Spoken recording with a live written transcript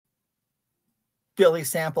Philly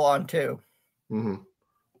sample on too. Mm-hmm.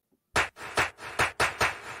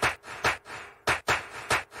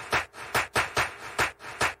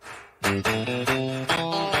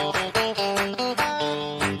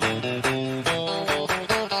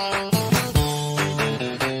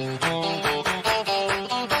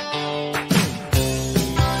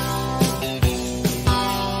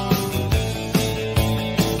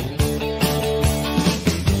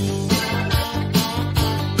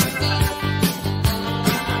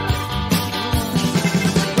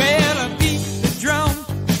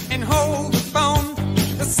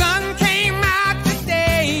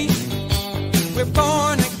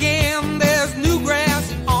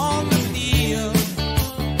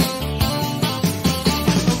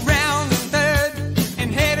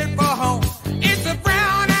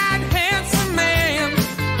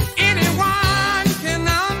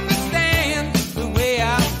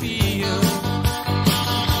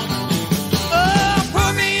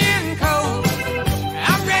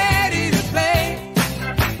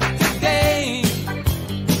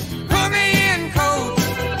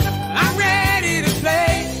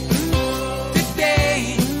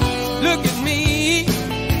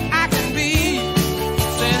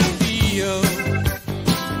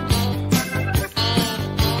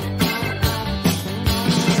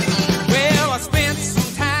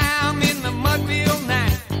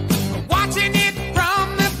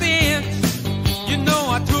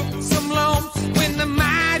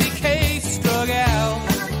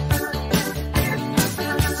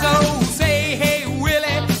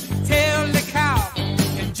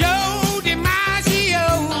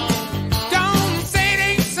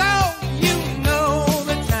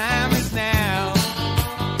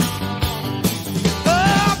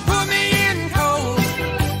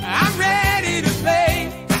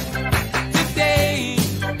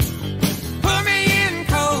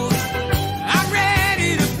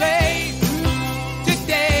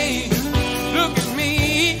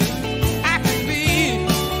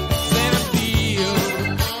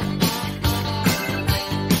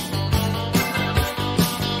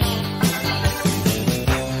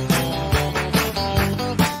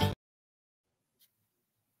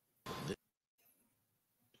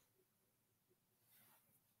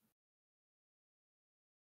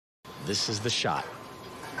 This is the shot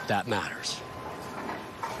that matters.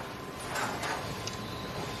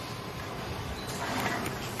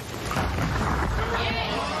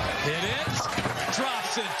 Hit it,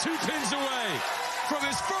 drops it 2 pins away from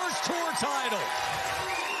his first tour title.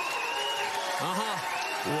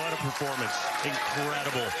 What a performance.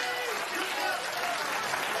 Incredible.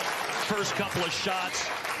 First couple of shots,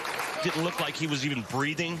 didn't look like he was even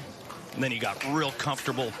breathing. And then he got real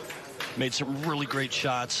comfortable, made some really great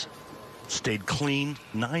shots, stayed clean,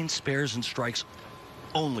 9 spares and strikes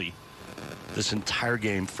only this entire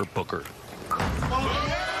game for Booker. For the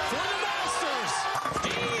Masters,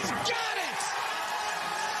 he's got it!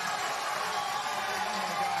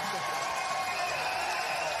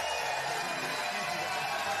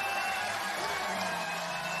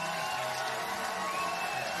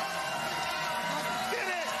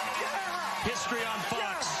 History on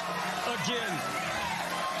Fox again.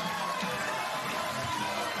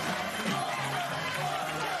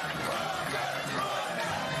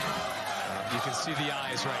 You can see the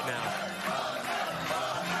eyes right now.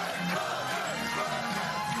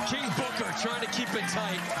 King Booker trying to keep it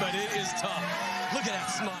tight, but it is tough. Look at that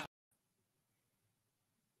smile.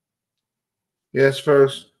 Yes,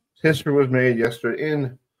 folks, history was made yesterday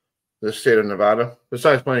in the state of Nevada,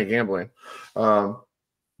 besides playing gambling.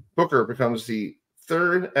 Booker becomes the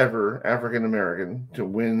 3rd ever African-American to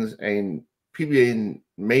win a PBA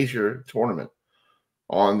major tournament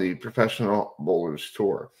on the Professional Bowlers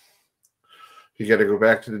Tour. You got to go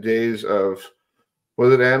back to the days of,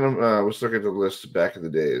 was it Adam? Let's look at the list back in the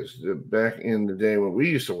days. Back in the day when we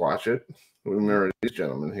used to watch it, we remember these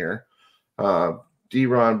gentlemen here.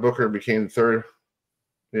 D-Ron Booker became the 3rd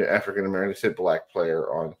African-American, said black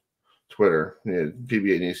player on Twitter.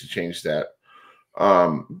 PBA needs to change that.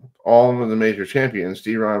 All of the major champions.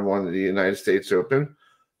 D-Ron won the United States Open.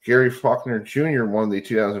 Gary Faulkner Jr. won the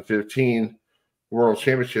 2015 World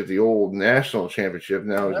Championship, the old national championship.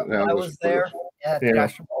 Now I was there. Yeah,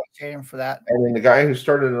 for that. And then the guy who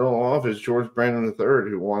started it all off is George Brandon III,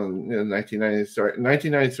 who won in 1993.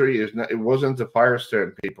 1993 it wasn't the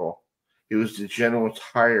Firestone people; it was the General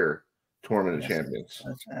Tire Tournament of Champions.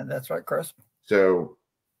 That's right, Chris. So,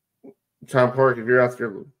 Tom Clark, if you're out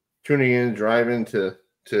there tuning in, driving to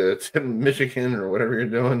Michigan or whatever you're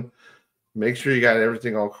doing, make sure you got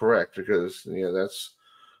everything all correct, because that's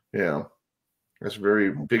a very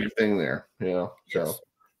big thing there. So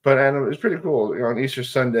But Adam, it's pretty cool. On Easter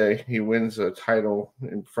Sunday, he wins a title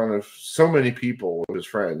in front of so many people of his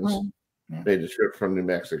friends. Yeah. Made the trip from New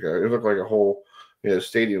Mexico. It looked like a whole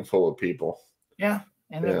stadium full of people. Yeah,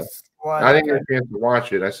 and it's I didn't get a chance to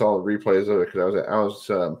watch it. I saw the replays of it because I was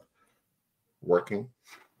working.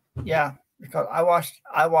 Yeah, because I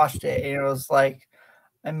watched it, and it was like,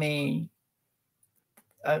 I mean,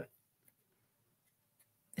 the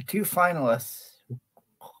two finalists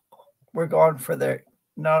were going for their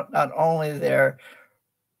not only their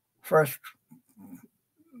first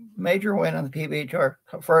major win on the PBA Tour,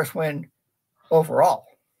 first win overall.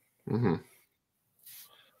 Mm-hmm.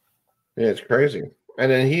 Yeah, it's crazy.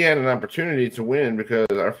 And then he had an opportunity to win because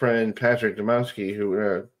our friend Patrick Domowski, who we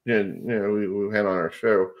had on our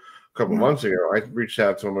show a couple months ago, I reached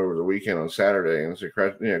out to him over the weekend on Saturday and said,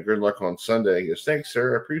 good luck on Sunday. He goes, thanks,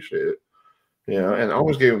 sir. I appreciate it. And I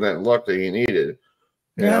always gave him that luck that he needed.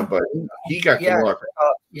 But he got the luck.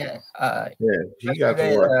 He got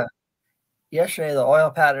the luck. Yesterday, the oil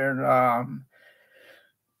pattern.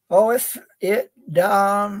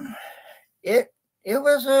 It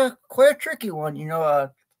was quite a tricky one,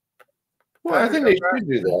 Well, I think they should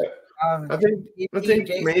do that. I think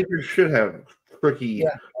majors should have tricky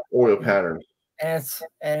oil patterns. And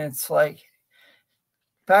it's like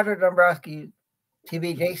Patrick Dombrowski,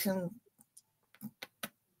 TB Jason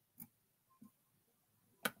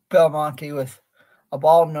Belmonte with a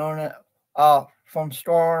ball known from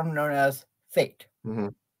Storm known as Fate. Mm-hmm.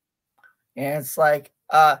 And it's like,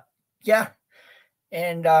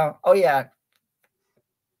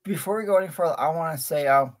 before we go any further, I want to say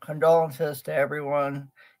condolences to everyone.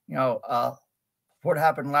 What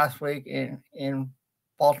happened last week in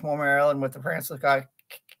Baltimore, Maryland, with the Francis Scott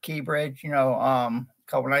Key Bridge. When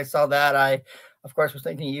I saw that, I, of course, was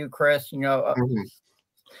thinking of you, Chris. Mm-hmm.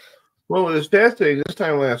 Well, it was fascinating. This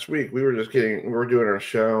time last week, we were doing our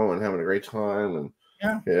show and having a great time, and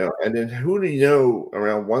and then who do you know?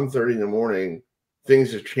 Around 1:30 in the morning,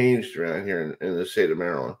 things have changed around here in the state of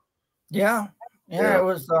Maryland. Yeah. It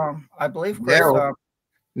was. I believe Chris.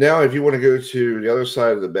 Now, if you want to go to the other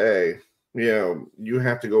side of the bay, you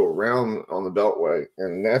have to go around on the Beltway,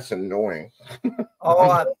 and that's annoying.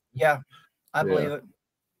 I believe it.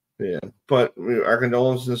 Yeah, but our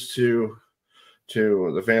condolences to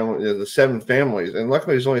the family, the 7 families, and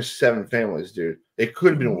luckily there's only 7 families, dude. It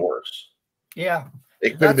could have been worse. Yeah,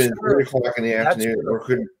 it could have been 3 o'clock in the afternoon, or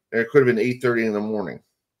it could have been 8:30 in the morning.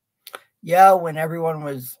 Yeah, when everyone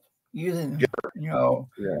was using,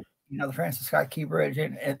 the Francis Scott Key Bridge,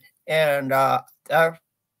 and that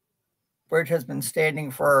bridge has been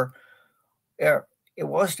standing for. It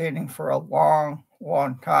was standing for a long,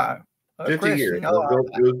 long time. 50 Chris, years.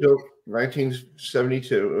 It was built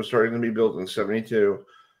 1972. It was starting to be built in 72.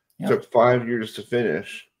 It took 5 years to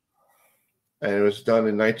finish, and it was done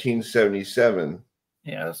in 1977.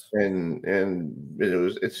 Yes, and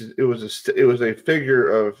it was a figure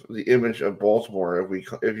of the image of Baltimore.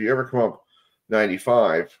 If you ever come up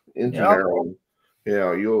 95 into Maryland,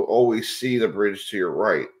 you'll always see the bridge to your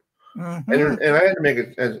right. Mm-hmm. And I had to make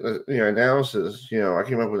analysis. I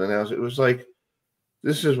came up with an analysis. It was like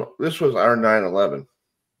this was our 9/11.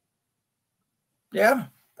 Yeah,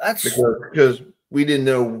 that's because we didn't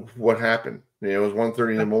know what happened. It was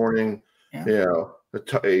 1:30 in the morning.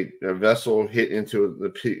 A vessel hit into the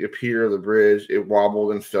pier of the bridge. It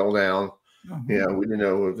wobbled and fell down. Mm-hmm. We didn't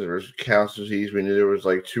know if there was Cow's disease. We knew there was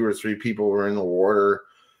like 2 or 3 people were in the water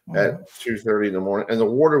at 2:30 in the morning, and the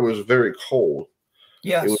water was very cold.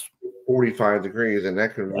 Yes, it was 45 degrees, and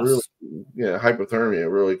that could really,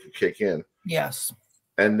 hypothermia really could kick in. Yes,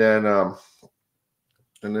 and then I'm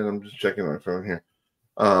just checking my phone here.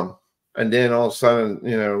 And then all of a sudden,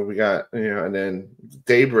 we got, and then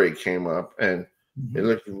daybreak came up, and it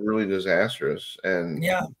looked really disastrous. And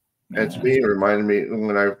and to me, it reminded me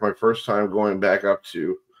when my first time going back up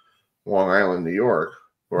to Long Island, New York,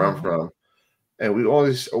 where I'm from, and we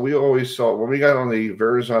always saw when we got on the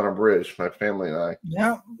Verrazano Bridge, my family and I,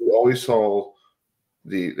 we always saw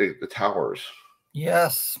the towers.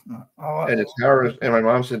 Yes, and the towers, and my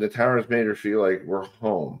mom said the towers made her feel like we're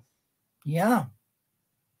home. Yeah.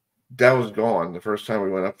 That was gone the first time we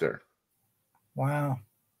went up there. Wow.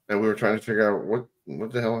 And we were trying to figure out what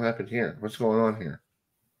the hell happened here? What's going on here?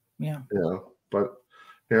 Yeah. But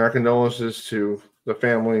our condolences to the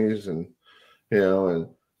families and and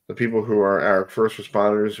the people who are our first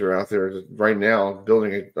responders who are out there right now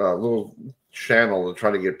building a little channel to try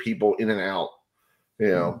to get people in and out.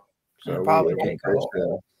 So it'll probably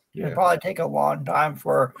take a long time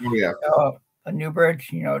for a new bridge,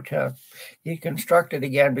 to be constructed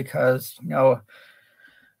again, because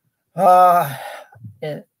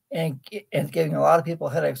and it's giving a lot of people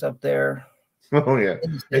headaches up there. Oh yeah,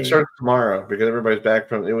 it starts tomorrow because everybody's back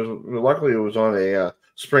from. It was luckily it was on a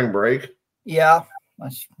spring break. Yeah,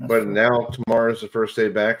 that's but true. Now tomorrow is the first day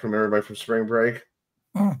back from everybody from spring break.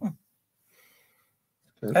 Mm-hmm.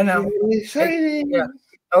 I know. Exciting. Yeah.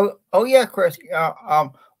 Oh yeah, Chris.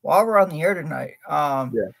 While we're on the air tonight,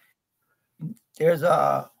 there's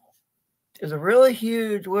a really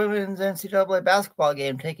huge women's NCAA basketball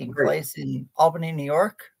game taking place in Albany, New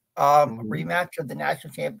York. Rematch of the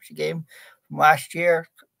national championship game from last year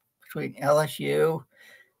between LSU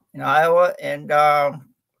and Iowa. And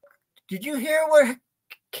did you hear what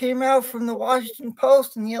came out from the Washington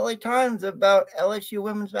Post and the LA Times about LSU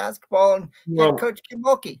women's basketball and head coach Kim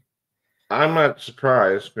Mulkey? I'm not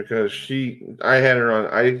surprised because I had her on.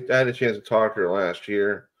 I had a chance to talk to her last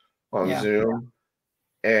year on Zoom,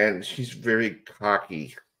 and she's very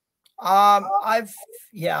cocky.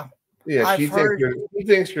 Yeah, she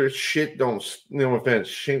thinks your shit don't. No offense,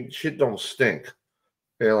 shit don't stink.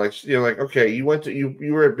 Like okay, you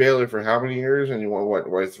were at Baylor for how many years, and you won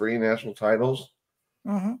what 3 national titles?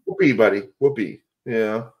 Mm-hmm. Whoopee, buddy, whoopee.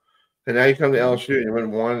 And now you come to LSU and you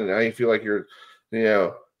win 1, and now you feel like you're,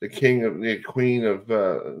 the king of the queen of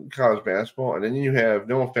college basketball, and then you have,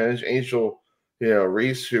 no offense, Angel,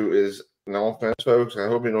 Reese, who is, no offense, folks. I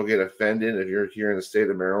hope you don't get offended if you're here in the state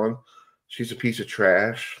of Maryland. She's a piece of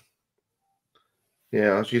trash.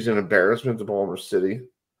 She's an embarrassment to Baltimore City.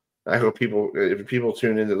 I hope if people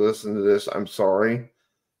tune in to listen to this, I'm sorry.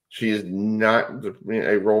 She is not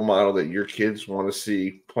a role model that your kids want to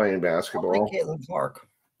see playing basketball. Caitlin Clark.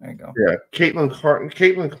 There you go. Yeah,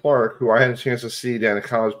 Caitlin Clark, who I had a chance to see down at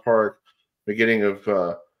College Park, beginning of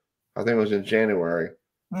I think it was in January.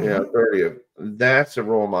 30th. That's a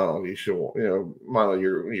role model. You should model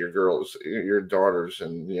your girls, your daughters,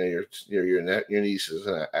 and your nieces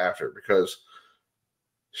after, because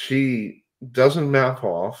she doesn't mouth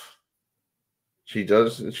off. She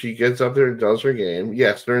gets up there and does her game.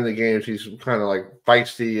 Yes, during the game she's kind of like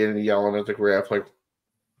feisty and yelling at the ref, like,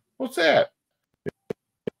 "What's that?"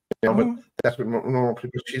 But that's what normal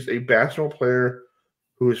people. She's a basketball player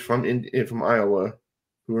who is from Iowa,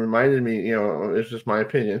 who reminded me, it's just my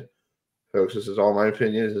opinion, folks. This is all my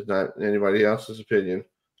opinion. This is not anybody else's opinion.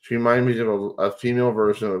 She reminded me of a female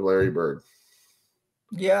version of Larry Bird.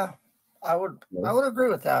 Yeah, I would agree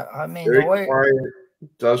with that. I mean, very quiet,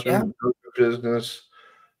 does her business.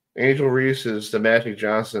 Angel Reese is the Magic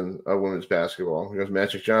Johnson of women's basketball, because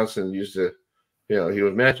Magic Johnson used to, he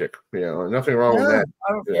was Magic. Nothing wrong with that.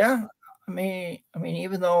 I mean,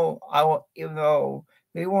 even though we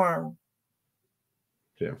weren't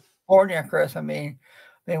born yet, Chris. I mean,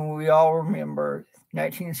 we all remember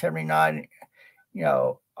 1979.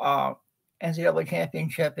 NCAA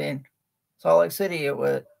championship in Salt Lake City. It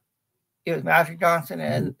was Magic Johnson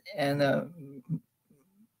and the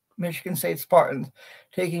Michigan State Spartans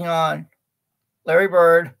taking on Larry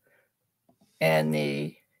Bird and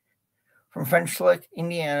from French Lick,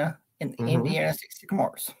 Indiana, and Indiana 60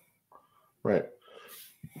 Comores. Right.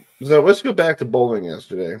 So let's go back to bowling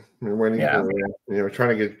yesterday. We're trying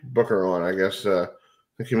to get Booker on. I guess the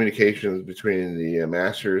communications between the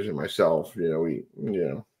Masters and myself,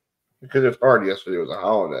 because it's hard. Yesterday was a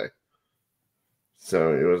holiday.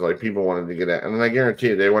 So it was like people wanted to get out. And I guarantee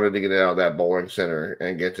you they wanted to get out of that bowling center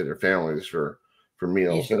and get to their families for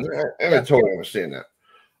meals. And I totally understand that.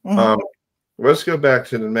 Let's go back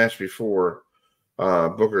to the match before.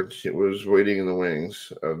 Booker was waiting in the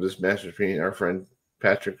wings of this match between our friend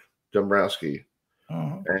Patrick Dombrowski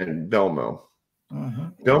and Belmo.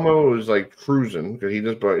 Belmo was like cruising because he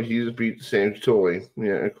just beat Sam Cooley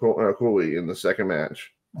in the second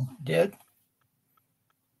match. Did.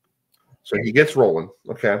 So he gets rolling.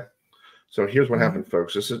 Okay. So here's what happened,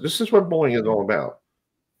 folks. This is what bowling is all about.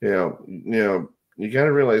 You got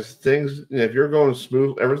to realize things. If you're going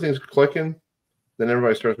smooth, everything's clicking, then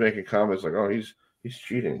everybody starts making comments like, "Oh, he's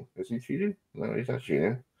cheating. Is he cheating? No, he's not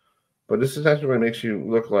cheating." But this is actually what makes you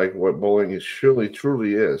look like what bowling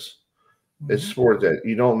truly is. It's sport that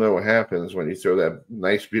you don't know what happens when you throw that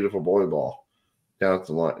nice, beautiful bowling ball down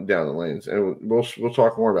the lanes. And we'll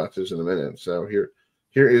talk more about this in a minute. So here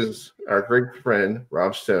is our great friend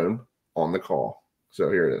Rob Stone on the call.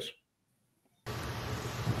 So here it is.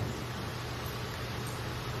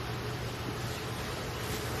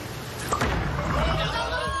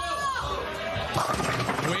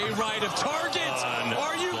 Way right of target.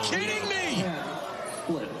 Are you kidding me?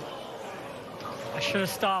 I should have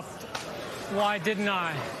stopped. Why didn't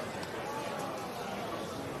I?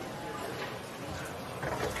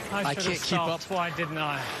 I can't keep up. Why didn't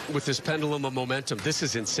I? With this pendulum of momentum, this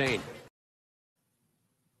is insane.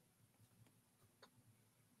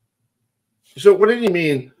 So what did you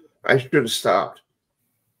mean? I should have stopped.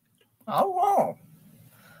 Oh, wow.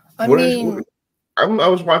 I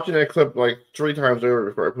was watching that clip like 3 times over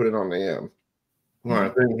before I put it on the when I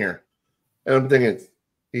was in here, and I'm thinking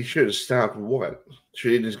he should have stopped. What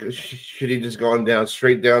should he just gone down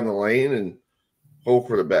straight down the lane and hope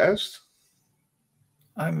for the best?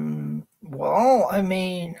 Well, I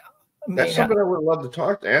mean, that's something I would love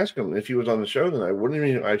to ask him if he was on the show tonight. What do you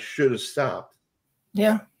mean I should have stopped?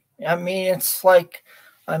 Yeah, I mean, it's like,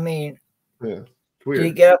 yeah, it's weird. Do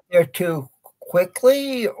you get up there too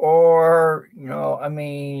quickly, or I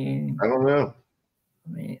don't know.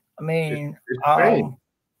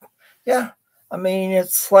 Yeah,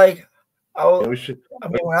 it's like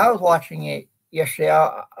when I was watching it yesterday,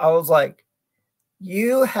 I was like,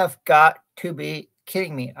 you have got to be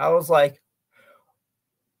kidding me. I was like,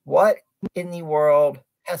 what in the world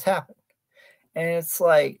has happened? And it's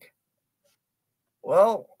like,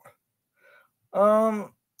 well,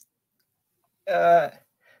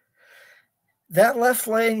 that left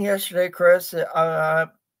lane yesterday, Chris,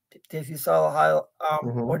 if you saw the highlight,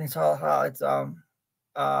 when you saw the highlights,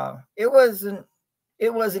 it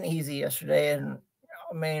wasn't easy yesterday. And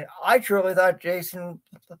I truly thought Jason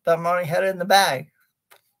money had it in the bag,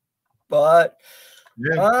 but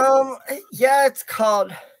it's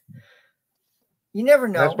called, you never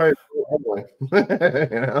know. That's why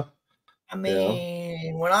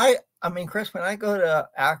Chris, when I go to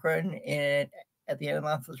Akron and at the end of the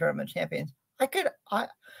month for the tournament champions, I could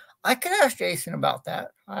ask Jason about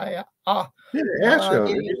that. Ask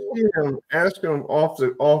him. Ask him off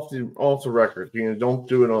the record. Don't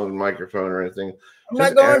do it on the microphone or anything. I'm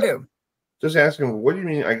not going to. Just ask him. What do you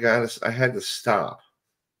mean? I had to stop.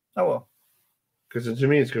 Oh well. Because to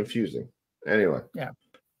me, it's confusing. Anyway. Yeah.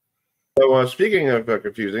 So speaking of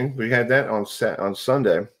confusing, we had that on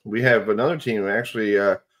Sunday. We have another team actually.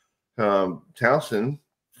 Towson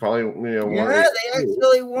probably they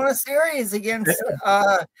actually won a series against.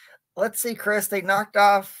 Let's see, Chris. They knocked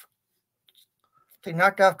off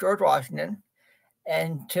George Washington,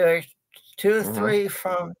 and 2-3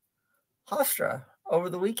 from Hofstra over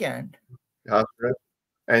the weekend. Hofstra,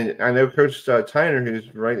 and I know Coach Tyner,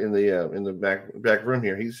 who's right in the back room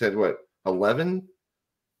here. He said what 11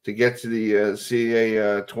 to get to the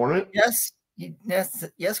CAA tournament. Yes,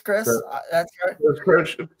 Chris. That's right.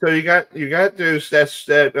 Coach, so you got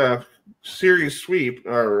that series sweep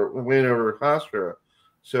or win over Hofstra.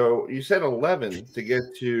 So you said 11 to get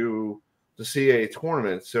to the CAA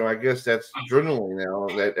tournament. So I guess that's journaling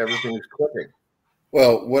now that everything's clicking.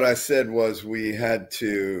 Well, what I said was we had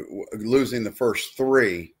to, losing the first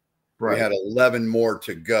 3, we had 11 more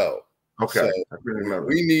to go. Okay. So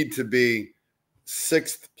we need to be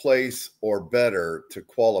 6th place or better to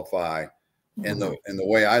qualify. And the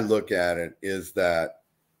way I look at it is that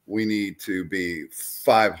we need to be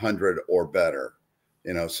 500 or better.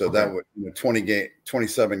 So that would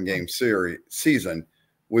 27 game season,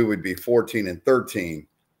 we would be 14-13.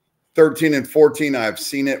 13-14, I've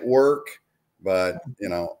seen it work, but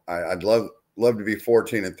I'd love to be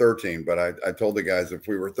 14-13. But I told the guys if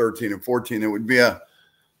we were 13-14, it would be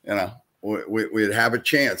we'd have a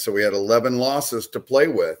chance. So we had 11 losses to play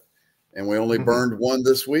with, and we only burned 1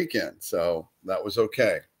 this weekend. So that was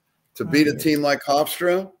okay. To beat a team like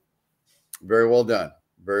Hofstra, very well done.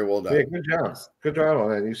 Very well done. Yeah, good job. Good job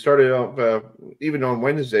on that. You started off even on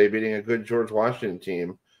Wednesday beating a good George Washington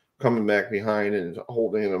team, coming back behind and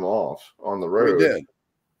holding them off on the road. We did.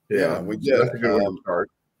 Yeah, we did. That's a good way to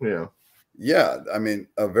start. Yeah. Yeah,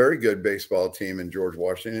 a very good baseball team in George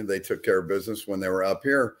Washington. They took care of business when they were up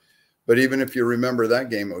here. But even if you remember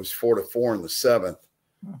that game, it was 4-4 in the 7th,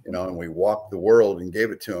 and we walked the world and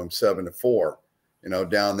gave it to them 7-4.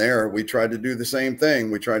 Down there, we tried to do the same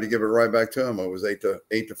thing. We tried to give it right back to them. It was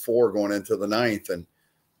 8-4 going into the 9th, and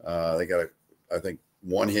they got I think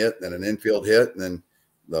 1 hit, then an infield hit, and then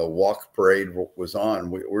the walk parade was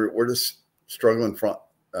on. We're just struggling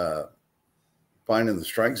finding the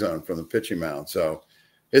strike zone from the pitching mound. So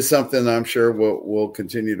it's something I'm sure we'll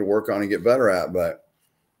continue to work on and get better at. But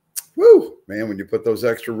whoo, man, when you put those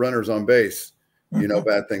extra runners on base,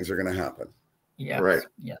 bad things are going to happen. Yeah, right.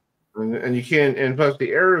 Yeah. And you can't, and plus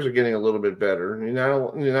the errors are getting a little bit better. You're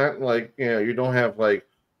not like, you don't have like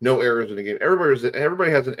no errors in the game.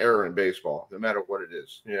 Everybody has an error in baseball, no matter what it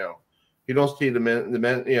is. You don't see the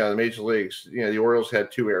major leagues. The Orioles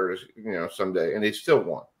had 2 errors, someday, and they still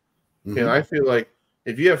won. I feel like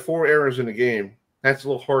if you have 4 errors in a game, that's a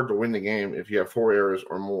little hard to win the game if you have 4 errors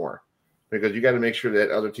or more, because you got to make sure that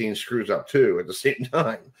other team screws up too at the same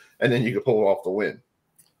time, and then you can pull off the win.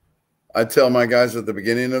 I tell my guys at the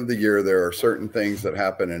beginning of the year, there are certain things that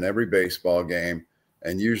happen in every baseball game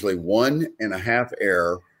And usually 1.5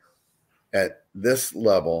 error at this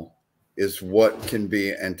level is what can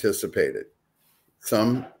be anticipated.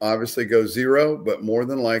 Some obviously go 0, but more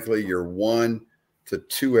than likely you're 1 to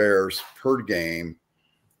 2 errors per game.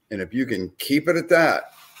 And if you can keep it at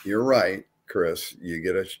that, you're right, Chris, you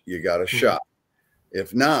got a shot.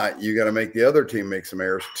 If not, you got to make the other team make some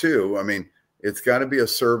errors too. I mean, it's got to be a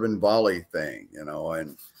serve and volley thing, you know,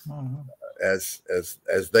 and as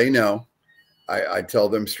they know, I tell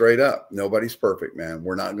them straight up, nobody's perfect, man.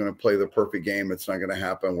 We're not going to play the perfect game. It's not going to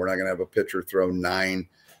happen. We're not going to have a pitcher throw 9.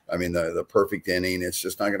 I mean, the perfect inning. It's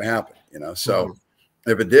just not going to happen, you know. So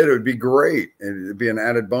if it did, it would be great. It'd be an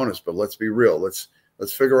added bonus. But let's be real. Let's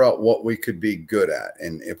figure out what we could be good at.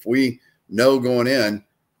 And if we know going in,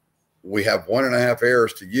 we have 1.5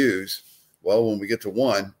 errors to use. Well, when we get to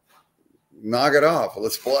 1, knock it off.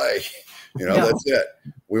 Let's play. You know, that's it.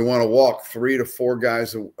 We want to walk 3 to 4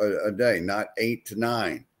 guys a day, not 8 to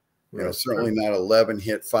 9. You know, certainly not 11,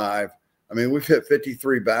 hit 5. I mean, we've hit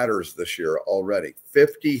 53 batters this year already.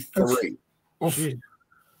 53.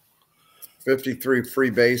 53 free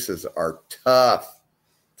bases are tough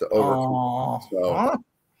to overcome. So,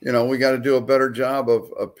 you know, we got to do a better job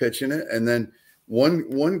of pitching it. And then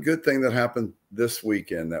one good thing that happened this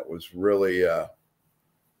weekend that was really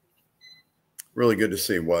really good to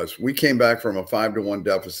see was we came back from a 5-1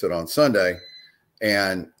 deficit on Sunday,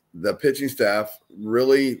 and the pitching staff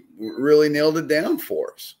really nailed it down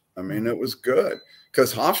for us. I mean, it was good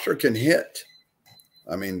because Hofstra can hit.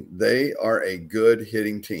 I mean, they are a good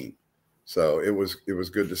hitting team. So it was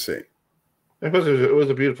good to see. It was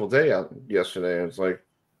a beautiful day out yesterday. It's like,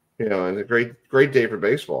 you know, it's a great day for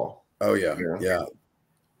baseball. Oh yeah, yeah.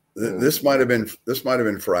 This might have been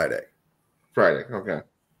Friday. Friday, okay.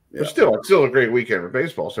 Yeah. But still, it's still a great weekend for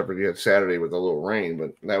baseball, except for you had Saturday with a little rain,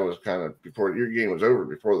 but that was kind of before your game was over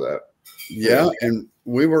before that. Yeah, and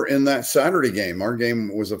we were in that Saturday game. Our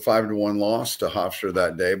game was a 5-1 loss to Hofstra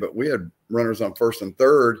that day, but we had runners on first and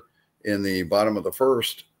third in the bottom of the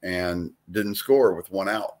first and didn't score with 1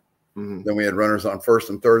 out. Then we had runners on first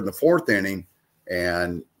and third in the 4th inning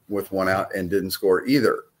and with 1 out and didn't score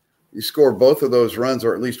either. You score both of those runs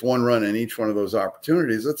or at least 1 run in each one of those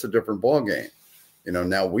opportunities, that's a different ball game. You know,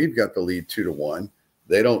 now we've got the lead 2-1.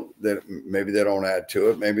 Maybe they don't add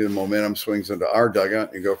to it. Maybe the momentum swings into our dugout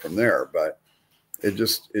and you go from there. But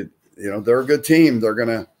you know, they're a good team. They're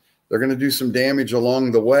gonna do some damage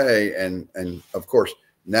along the way. And of course,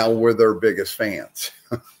 now we're their biggest fans.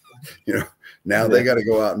 You know, now they got to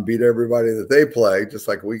go out and beat everybody that they play, just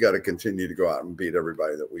like we got to continue to go out and beat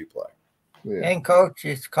everybody that we play. Yeah. And coach,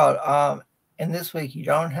 it's called and this week you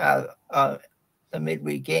don't have the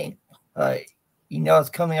midweek game. You know, it's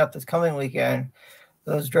coming up this coming weekend.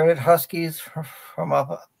 Those dreaded Huskies from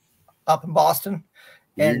up in Boston,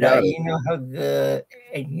 and you know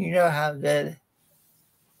how good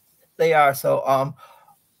they are. So,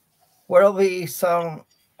 what'll be some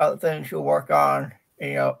other things you'll work on,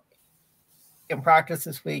 you know, in practice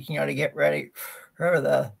this week, you know, to get ready for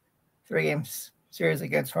the 3-game series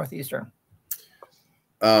against Northeastern?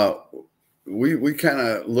 We kind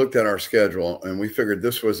of looked at our schedule and we figured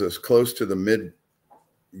this was as close to the mid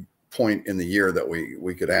point in the year that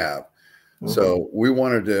we could have. So we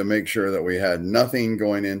wanted to make sure that we had nothing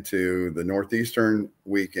going into the Northeastern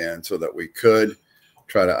weekend so that we could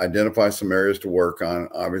try to identify some areas to work on.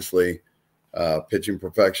 Obviously, pitching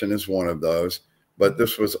perfection is one of those. But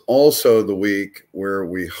this was also the week where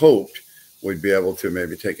we hoped we'd be able to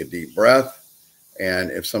maybe take a deep breath.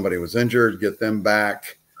 And if somebody was injured, get them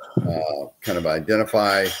back, kind of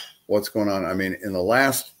identify what's going on. I mean, in the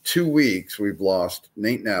last 2 weeks, we've lost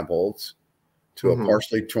Nate Nabholz to a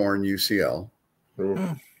partially torn UCL.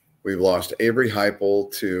 We've lost Avery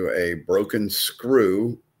Heupel to a broken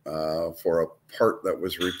screw for a part that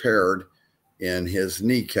was repaired in his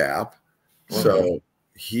kneecap. So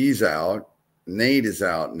he's out. Nate is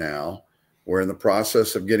out now. We're in the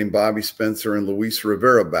process of getting Bobby Spencer and Luis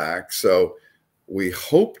Rivera back. So we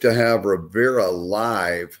hope to have Rivera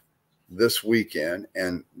live this weekend,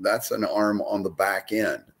 and that's an arm on the back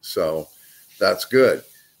end. So that's good.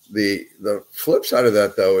 The flip side of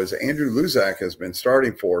that, though, is Andrew Luzak has been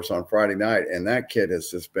starting for us on Friday night, and that kid has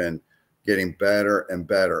just been getting better and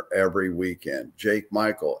better every weekend. Jake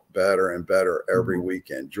Michael, better and better every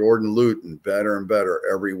weekend. Jordan Luton, better and better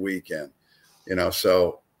every weekend. You know,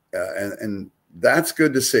 so and that's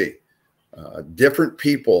good to see. Different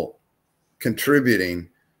people contributing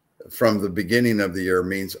from the beginning of the year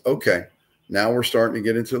means, okay, now we're starting to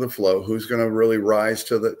get into the flow. Who's going to really rise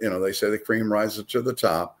to the, you know, they say the cream rises to the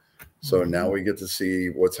top. So now we get to see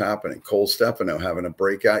what's happening. Cole Stefano having a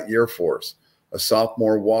breakout year for us. a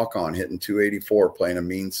sophomore walk-on hitting 284, playing a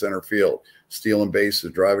mean center field, stealing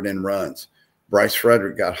bases, driving in runs. Bryce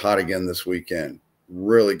Frederick got hot again this weekend.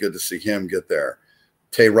 Really good to see him get there.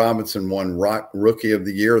 Tay Robinson won Rookie of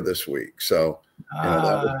the Year this week. So, that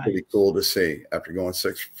was pretty cool to see after going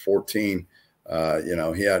 6-14.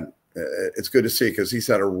 It's good to see because he's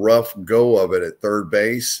had a rough go of it at third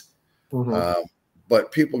base.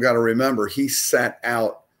 But people got to remember he sat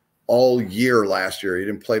out all year last year. He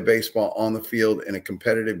didn't play baseball on the field in a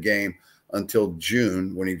competitive game until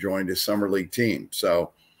June when he joined his summer league team.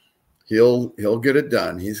 So he'll get it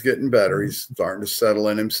done. He's getting better. He's starting to settle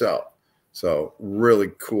in himself. So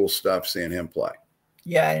really cool stuff seeing him play.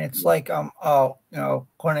 Yeah, and it's like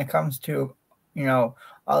when it comes to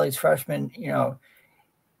all these freshmen,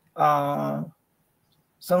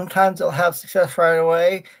 sometimes they'll have success right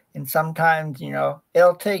away, and sometimes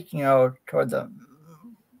it'll take toward the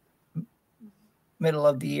middle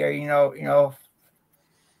of the year,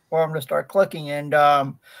 for them to start clicking. And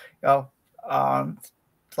last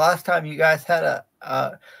time you guys had a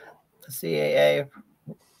CAA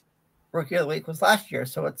Rookie of the Week was last year,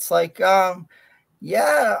 so it's like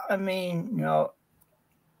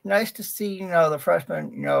nice to see the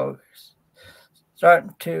freshmen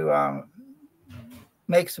starting to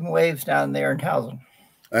make some waves down there in Towson.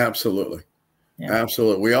 Absolutely. Yeah.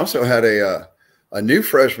 Absolutely. We also had a new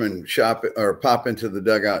freshman pop into the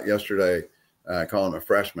dugout yesterday. I call him a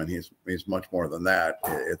freshman. He's much more than that.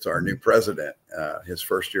 It's our new president, his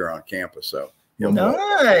first year on campus. So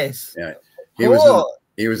nice. Yeah, he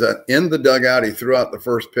was in the dugout. He threw out the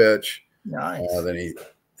first pitch. Nice. Then he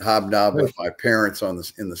hobnobbed with my parents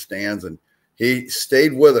in the stands, and he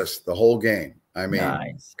stayed with us the whole game. I mean,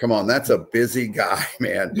 Come on, that's a busy guy,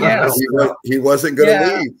 man. Yes. He wasn't going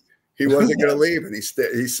to leave. He wasn't going to leave, and he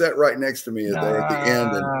sat right next to me there at the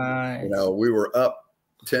end, and we were up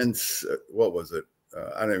 10. What was it?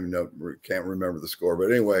 I don't even know. Can't remember the score,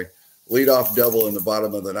 but anyway, leadoff double in the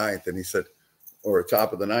bottom of the ninth, and he said, or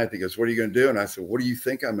top of the ninth, he goes, "What are you going to do?" And I said, "What do you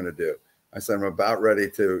think I'm going to do?" I said, "I'm about ready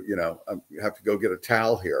to, I have to go get a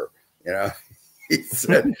towel here." He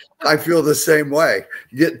said, "I feel the same way.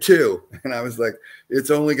 Get two." And I was like, "It's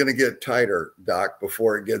only going to get tighter, Doc,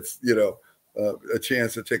 before it gets, a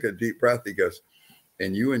chance to take a deep breath." He goes,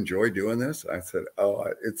 "And you enjoy doing this?" I said, "Oh,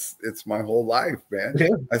 it's my whole life, man."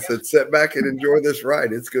 Yeah. I said, "Sit back and enjoy this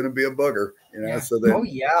ride. It's going to be a booger." So then, I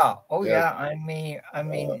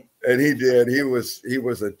mean, and he did. He was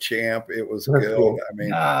a champ. It was good. Cool. I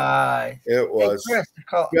mean, it was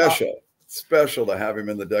special to have him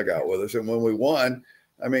in the dugout with us. And when we won,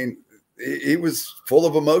 I mean, he was full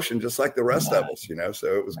of emotion, just like the rest of us,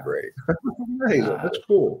 So it was great. That's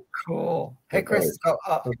cool. Cool. Hey, Chris.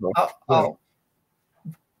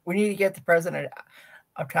 We need to get the president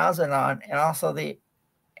of Towson on, and also the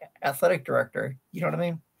athletic director. You know what I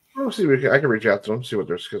mean? We'll see. I can reach out to them, see what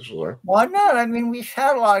their schedules are. Why not? I mean, we've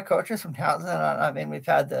had a lot of coaches from Towson. I mean, we've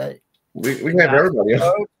had we have everybody.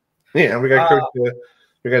 Yeah, we got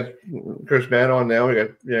Coach Matt on now. We got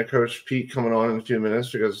Coach Pete coming on in a few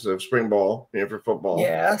minutes because of spring ball, for football.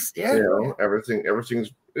 Yes, yeah.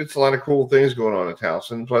 Everything's. It's a lot of cool things going on in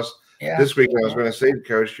Towson. Plus, this weekend I was going to say,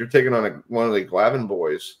 Coach, you're taking on one of the Glavin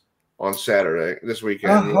boys on Saturday this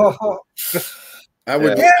weekend. I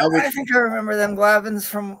think I remember them Glavins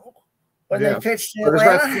from when they pitched in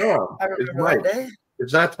Atlanta. It's Mike.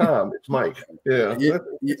 It's not Tom. It's Mike. Yeah.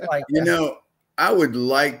 I would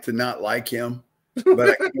like to not like him,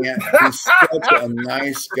 but I can't. He's such a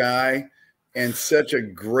nice guy and such a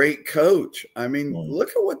great coach. I mean, look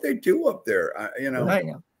at what they do up there. I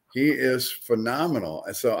know. He is phenomenal.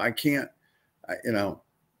 So I can't, I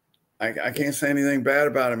can't say anything bad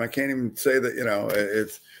about him. I can't even say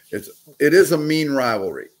that, it is a mean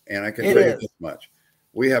rivalry. And I can tell you this much.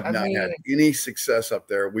 We have not had any success up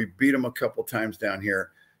there. We beat them a couple times down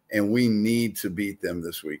here, and we need to beat them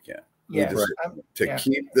this weekend. To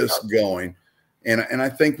keep this going. And I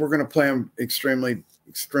think we're going to play them extremely,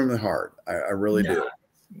 extremely hard. I really do.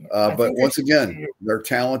 But once again, they're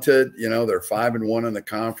talented. They're 5-1 in the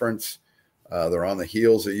conference. They're on the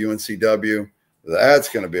heels of UNCW. That's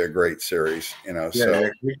going to be a great series.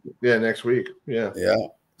 Next week. Yeah.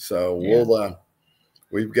 So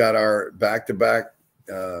we've got our back-to-back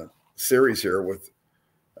series here with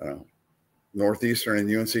Northeastern and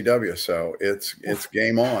UNCW. So it's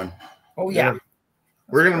game on. Oh yeah.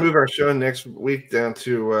 We're going to move our show next week down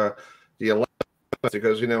to the 11th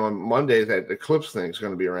because, on Monday that eclipse thing is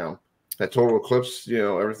going to be around. That total eclipse,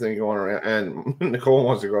 everything going around. And Nicole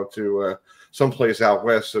wants to go up to someplace out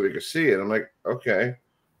west so we can see it. I'm like, okay,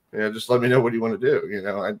 just let me know what you want to do.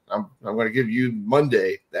 I'm going to give you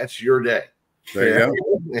Monday. That's your day. There you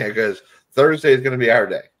go. Yeah, because Thursday is going to be our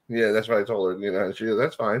day. Yeah, that's what I told her. You know, she goes,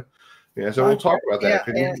 that's fine. Yeah, so we'll talk about that.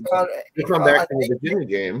 Yeah, you come back from the Virginia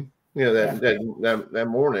game, you know, that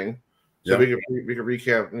morning, so we can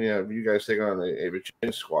recap. You know, you guys take on a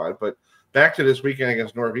Virginia squad, but back to this weekend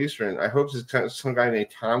against Northeastern. I hope some guy named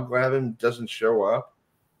Tom Glavin doesn't show up.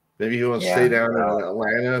 Maybe he will stay down in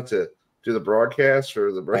Atlanta to do the broadcast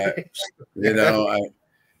or the Braves. You know,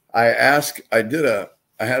 I had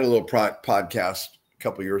a little podcast a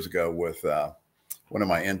couple of years ago with one of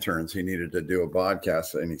my interns. He needed to do a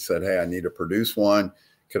podcast, and he said, "Hey, I need to produce one.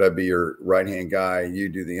 Could I be your right-hand guy? You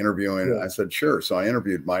do the interviewing." Yeah. I said, "Sure." So I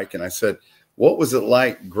interviewed Mike, and I said, "What was it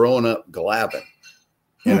like growing up Glavin?"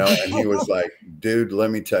 You know, and he was like, "Dude,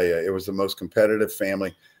 let me tell you, it was the most competitive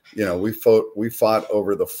family. You know, we fought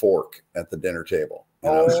over the fork at the dinner table."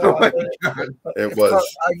 You know? It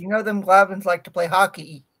was. You know, them Glavins like to play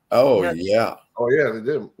hockey. Oh, you know, yeah. Oh, yeah, they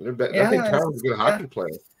do. I think Tom was a good hockey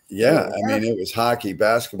player. Yeah, I mean, it was hockey,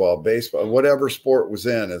 basketball, baseball, whatever sport was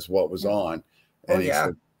in is what was on. And he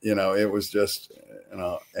said, you know, it was just, you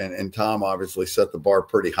know, and Tom obviously set the bar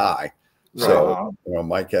pretty high. So, you know,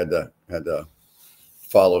 Mike had to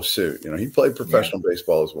follow suit. You know, he played professional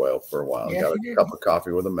baseball as well for a while. He got a cup of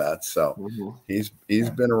coffee with the Mets. So he's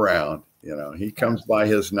been around. You know, he comes by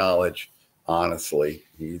his knowledge, honestly.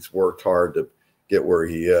 He's worked hard to get where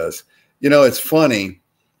he is. You know, it's funny.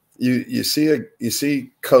 You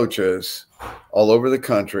see coaches all over the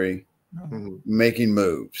country making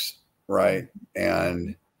moves, right?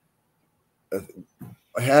 And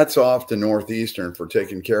hats off to Northeastern for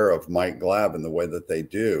taking care of Mike Glavin the way that they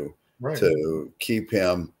do to keep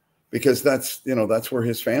him, because that's where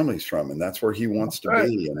his family's from, and that's where he wants to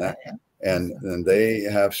be, and they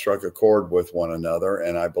have struck a chord with one another.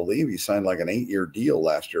 And I believe he signed like an 8-year deal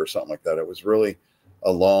last year or something like that. It was really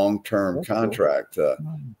a long-term contract to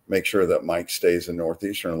make sure that Mike stays in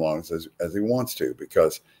Northeastern as long as he wants to,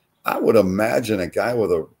 because I would imagine a guy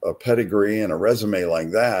with a pedigree and a resume like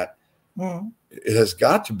that it has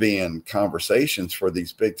got to be in conversations for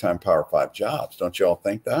these big-time Power 5 jobs. Don't you all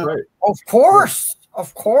think that? Right. Of course.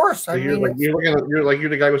 So you're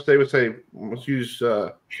the guy would say, let's use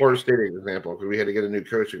Florida State as an example, because we had to get a new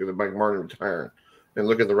coach because of Mike Martin retiring, and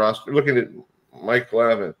look at the roster, looking at Mike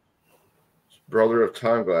Glavin, brother of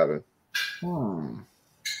Tom Glavin.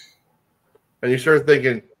 And you start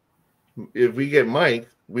thinking, if we get Mike,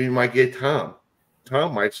 we might get Tom.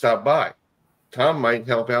 Tom might stop by. Tom might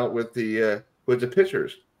help out with the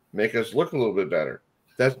pitchers, make us look a little bit better.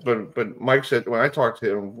 But Mike said, when I talked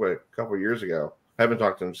to him a couple of years ago, I haven't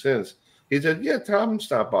talked to him since. He said, "Yeah, Tom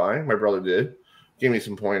stopped by. My brother did. Gave me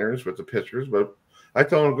some pointers with the pitchers, but I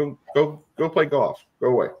told him go play golf. Go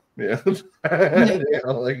away." Yeah. No,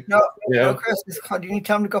 Chris, do you need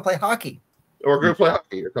Tom to go play hockey? Or go play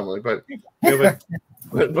hockey or something like that.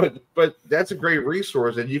 But that's a great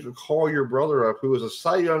resource, and you can call your brother up, who is a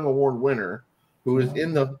Cy Young Award winner, who is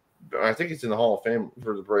I think he's in the Hall of Fame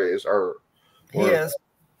for the Braves. He is.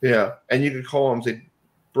 Yeah, and you can call him and say,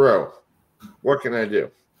 "Bro, what can I do?"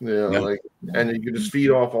 You know, and then you can just feed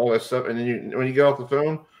off all that stuff, and then when you get off the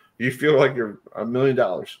phone, you feel like you're $1 million.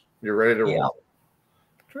 You're ready to roll.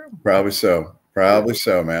 True. Probably so,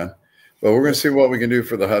 man. Well, we're going to see what we can do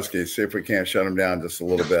for the Huskies. See if we can't shut them down just a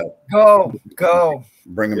little bit. Go.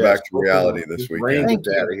 Bring them back to reality this weekend. Rain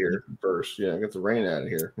out of here first. Yeah, get the rain out of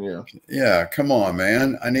here. Yeah. Yeah, come on,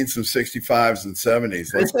 man. I need some 65s and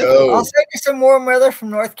 70s. Let's go. I'll send you some warm weather from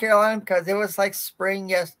North Carolina, because it was like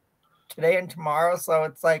spring today and tomorrow. So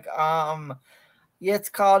it's like it's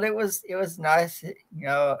called. It was nice, you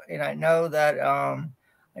know, and I know that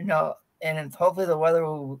and hopefully the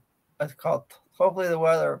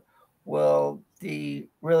weather will be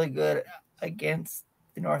really good against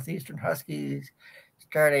the Northeastern Huskies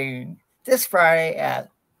starting this Friday at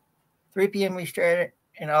 3 p.m. Eastern.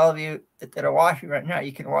 And all of you that are watching right now,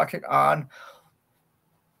 you can watch it on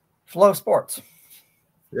Flow Sports.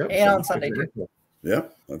 Yep. And on Sunday too.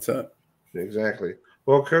 Yep, that's it. Exactly.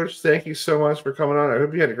 Well, Coach, thank you so much for coming on. I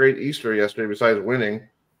hope you had a great Easter yesterday besides winning.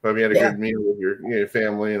 Hope you had a good meal with your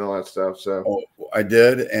family and all that stuff. So I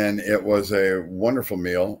did, and it was a wonderful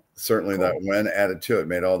meal. Certainly that win added to it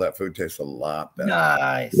made all that food taste a lot better.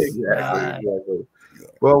 Nice. Exactly.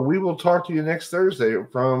 Well, we will talk to you next Thursday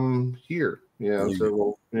from here.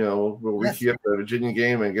 So we'll recap the Virginia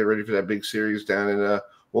game and get ready for that big series down in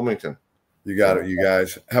Wilmington. You got it, you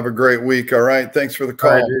guys. Have a great week. All right. Thanks for the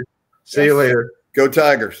call. Right, see you later. Go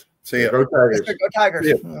Tigers. See you. Go Tigers. Go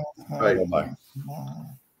Tigers. Bye.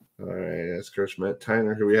 All right, that's Coach Matt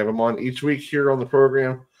Tyner, who we have him on each week here on the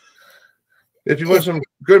program. If you want some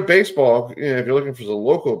good baseball, if you're looking for the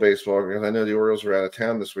local baseball, because I know the Orioles are out of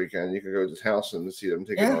town this weekend, you can go to Towson to see them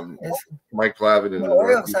taking on Mike Glavine and the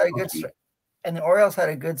Orioles had a good start, and the Orioles had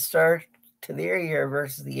a good start to their year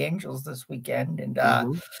versus the Angels this weekend. And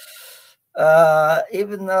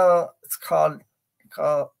even though it's called,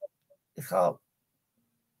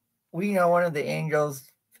 we know one of the Angels'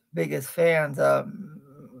 biggest fans,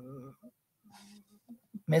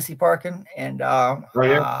 Missy Parkin, and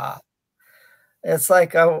it's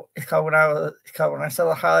like when I saw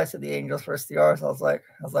the highlights of the Angels versus the Orioles, I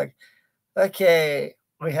was like, okay,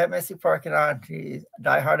 we have Missy Parkin on. She's a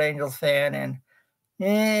diehard Angels fan, and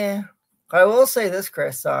I will say this,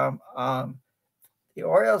 Chris. The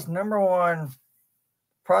Orioles' #1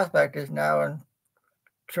 prospect is now in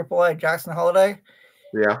AAA, Jackson Holliday.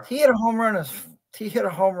 Yeah, he hit a home run.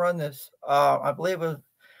 This I believe it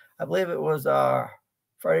was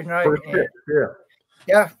Friday night.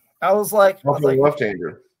 Yeah. I was like,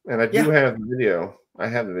 left-hander, and I do have the video. I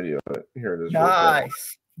have the video of it. Here it is.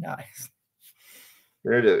 Nice.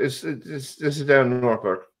 There it is. This is down in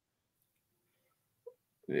Norfolk.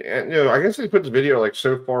 And I guess they put the video like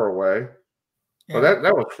so far away. Yeah. Well,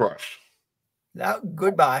 that was crushed.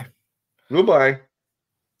 Goodbye. I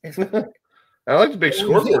like the big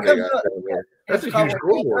scoreboard they got down there. That's a huge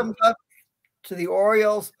scoreboard. He comes up to the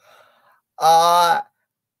Orioles.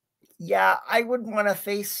 Yeah, I wouldn't want to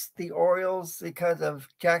face the Orioles because of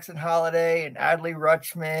Jackson Holliday and Adley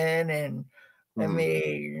Rutschman. And I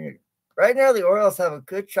mean, right now the Orioles have a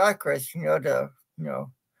good shot, Chris, Well,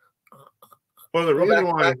 the reason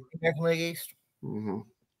why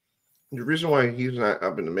the reason why he's not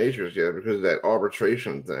up in the majors yet because of that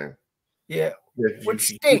arbitration thing. Yeah, which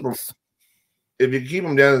stinks. If you keep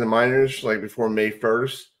him down in the minors like before May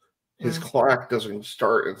 1st, his clock doesn't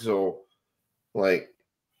start until like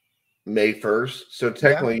May 1st. So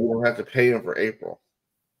technically you don't have to pay him for April.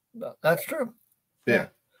 That's true. Yeah.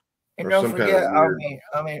 And don't forget, I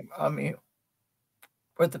mean,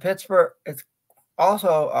 with the Pittsburgh, it's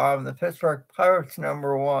also the Pittsburgh Pirates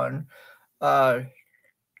 #1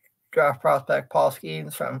 draft prospect Paul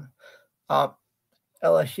Skeens from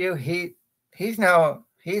LSU. He's now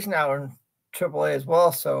in AAA as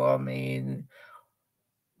well. So I mean,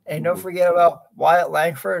 and don't forget about Wyatt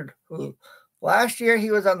Langford, who last year he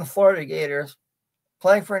was on the Florida Gators,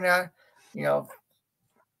 playing for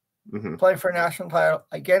playing for a national title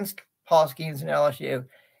against Paul Skeens and LSU,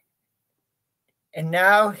 and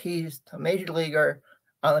now he's a major leaguer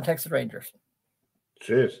on the Texas Rangers.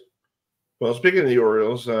 Jeez. Well, speaking of the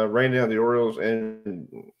Orioles, right now the Orioles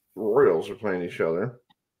and Royals are playing each other.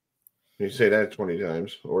 You say that 20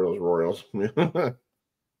 times. Royals.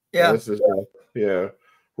 Yeah.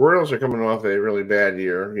 Royals are coming off a really bad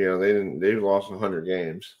year. They've lost 100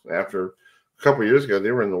 games. After a couple of years ago,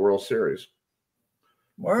 they were in the World Series.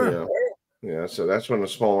 Wow. Yeah, so that's when a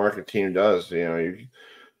small market team does. You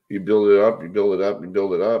build it up, and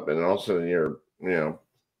all of a sudden you're now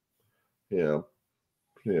you have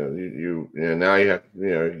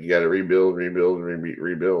you got to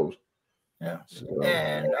rebuild. Yeah. So.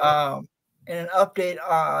 And an update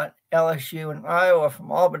on LSU and Iowa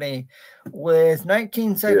from Albany, with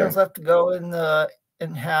 19 seconds left to go in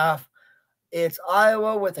half. It's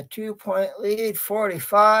Iowa with a 2-point lead,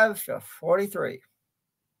 45-43.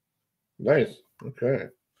 Nice. Okay.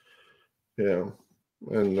 Yeah.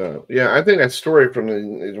 And I think that story from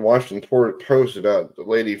the Washington Post about the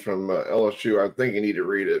lady from LSU, I think you need to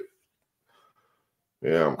read it.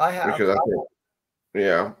 Yeah, I have. Because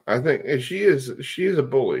I think she is a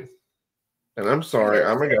bully, and I'm sorry,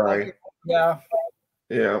 I'm a guy. Yeah.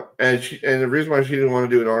 Yeah, and the reason why she didn't want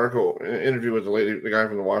to do an interview with the guy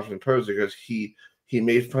from the Washington Post, because he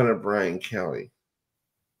made fun of Brian Kelly.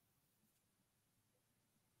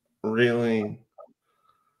 Really?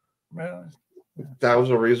 That was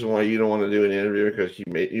the reason why you don't want to do an interview, because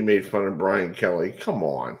you made fun of Brian Kelly. Come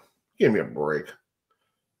on, give me a break.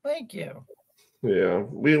 Thank you. Yeah,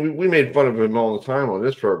 we made fun of him all the time on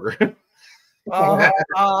this program. Oh,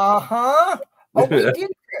 we did,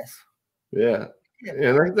 Chris. Yeah.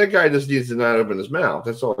 And that guy just needs to not open his mouth.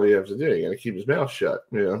 That's all you have to do. You got to keep his mouth shut.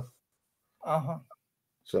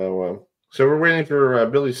 So we're waiting for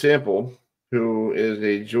Billy Sample, who is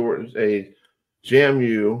a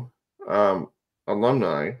JMU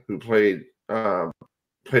alumni who played for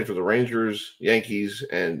the Rangers, Yankees,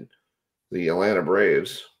 and the Atlanta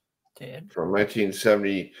Braves from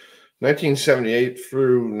 1978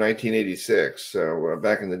 through 1986. So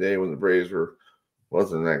back in the day when the Braves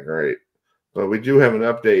wasn't that great. But we do have an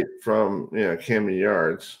update from Camden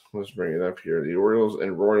Yards. Let's bring it up here. The Orioles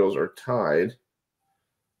and Royals are tied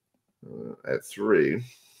at 3.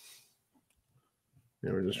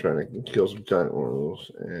 Yeah, we're just trying to kill some giant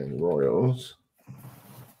Orioles and Royals.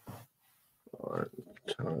 All right,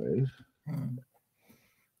 tied.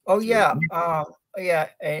 Oh yeah, yeah,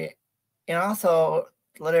 and also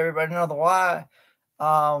let everybody know the why.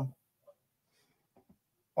 Why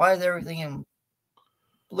is everything in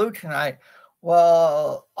blue tonight?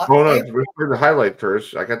 Well, let's do the highlight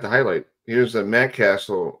first. I got the highlight. Here's the Matt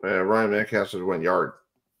Castle. Ryan Matt Castle 1 yard.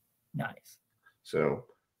 Nice. So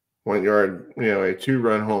 1 yard, a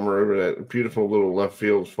 2-run homer over that beautiful little left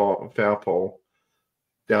field foul pole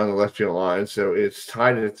down the left field line. So it's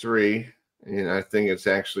tied at 3, and I think it's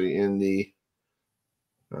actually in the.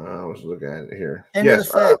 Let's look at it here.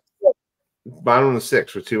 Yes, bottom of the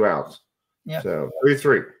 6th with 2 outs. Yeah. So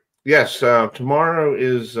 3-3. Yes. Tomorrow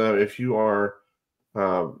is if you are.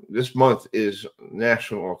 This month is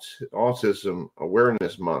National Autism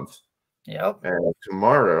Awareness Month. Yep. And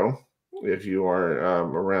tomorrow, if you are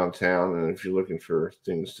around town and if you're looking for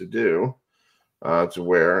things to do, to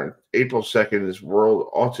wear, April 2nd is World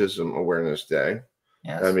Autism Awareness Day.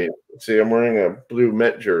 Yes. I mean, see, I'm wearing a blue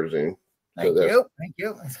Met jersey. Thank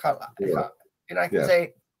you. It's called, and I can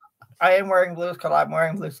say I am wearing blue because I'm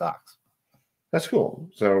wearing blue socks. That's cool.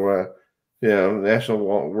 So, National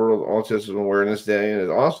World Autism Awareness Day. And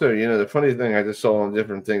also, the funny thing I just saw on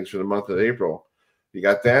different things for the month of April, you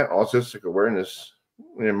got that Autistic Awareness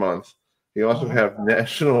Month. You also have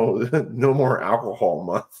National No More Alcohol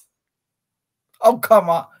Month. Oh, come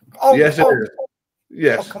on. Oh, yes, it is.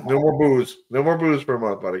 Yes, no more booze. No more booze per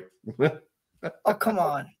month, buddy. Oh, come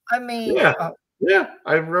on. I mean, I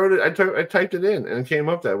wrote it. I typed it in and it came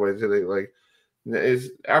up that way today. Like, it's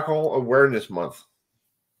Alcohol Awareness Month.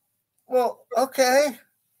 Well, okay.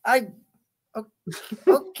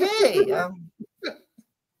 Okay.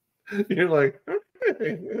 You're like,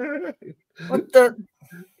 okay. What the?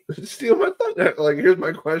 Steal my thunder. Like, here's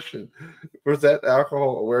my question. For that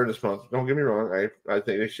Alcohol Awareness Month, don't get me wrong. I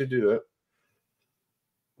think they should do it.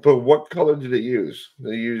 But what color did they use?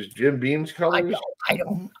 They used Jim Beam's colors? I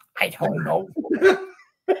don't know.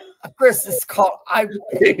 Chris, it's called.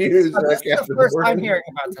 This is the first time hearing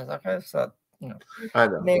about this. Okay, so I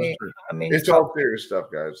know. It's all serious stuff,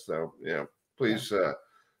 guys. So please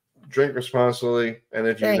drink responsibly. And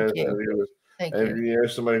if you know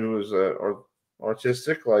somebody who is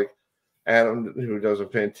autistic, like Adam, who does a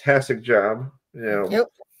fantastic job, yeah.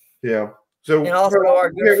 So and also our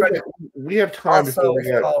good friend. We have time before we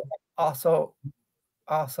get. Also,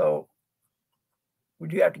 we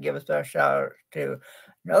do have to give a special shout out to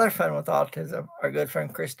another friend with autism, our good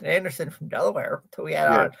friend Kristen Anderson from Delaware, who we had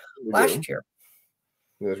on last year.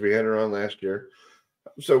 Yes, we had her on last year.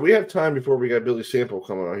 So we have time before we got Billy Sample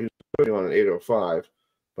coming on. He's putting on at 8:05,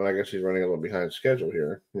 but I guess he's running a little behind schedule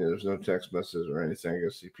here. There's no text messages or anything. I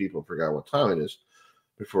guess the people forgot what time it is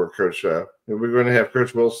before Coach. We're going to have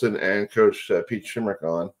Coach Wilson and Coach Pete Shinnick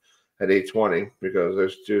on at 8:20 because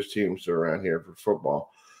there's teams around here for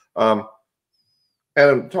football.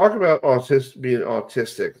 Adam, talk about being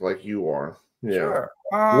autistic like you are. Sure.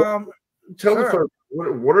 Tell the folks,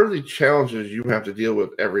 what are the challenges you have to deal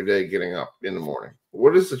with every day getting up in the morning?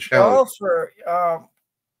 What is the challenge?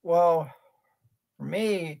 Well, for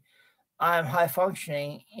me, I'm high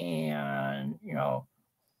functioning, and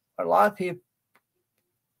a lot of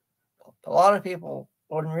people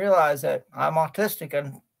wouldn't realize that I'm autistic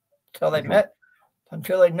until they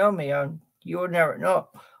know me. You would never know.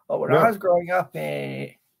 But when I was growing up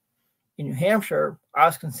in New Hampshire, I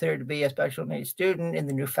was considered to be a special needs student in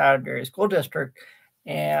the New Foundry School District.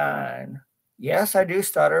 And yes, I do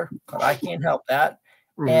stutter, but I can't help that.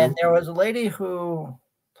 Mm-hmm. And there was a lady who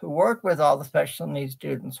worked with all the special needs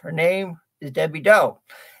students. Her name is Debbie Doe.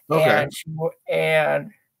 Okay.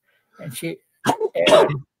 And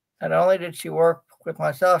not only did she work with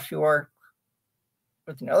myself, she worked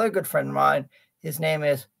with another good friend of mine. His name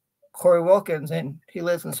is Corey Wilkins, and he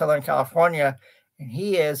lives in Southern California, and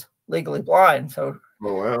he is legally blind. So,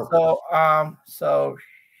 so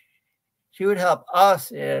she would help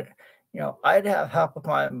us. I'd have help with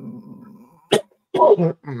my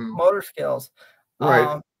motor skills.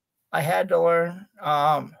 Right. I had to learn.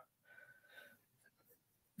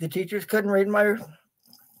 The teachers couldn't read my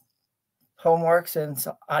homework since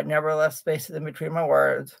I never left spaces in between my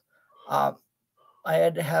words. I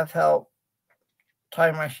had to have help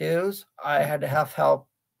tying my shoes. I had to have help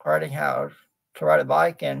learning how to ride a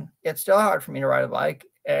bike, and it's still hard for me to ride a bike.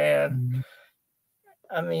 And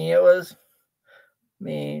when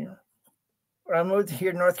I moved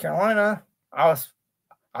here to North Carolina, I was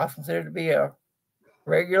considered to be a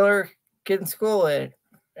regular kid in school, and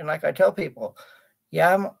like I tell people, I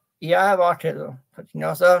have autism, but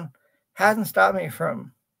something hasn't stopped me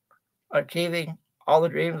from achieving all the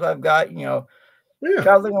dreams I've got, Yeah.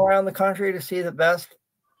 traveling around the country to see the best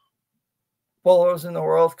bowlers in the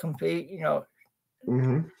world compete,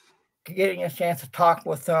 Mm-hmm. getting a chance to talk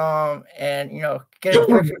with them and, getting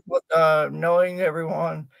pictures with them, knowing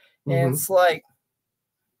everyone. And Mm-hmm. it's like,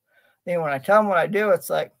 when I tell them what I do, it's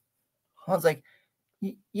like, I was like,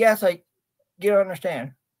 yes, you don't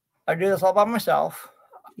understand. I do this all by myself.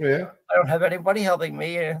 Yeah. I don't have anybody helping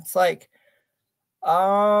me. And it's like,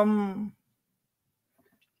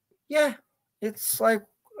 yeah, it's like,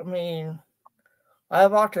 I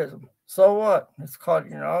have autism. So what? It's called,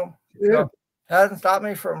 Yeah. it hasn't stopped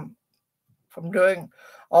me from doing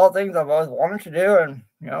all the things I've always wanted to do. And,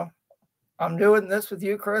 I'm doing this with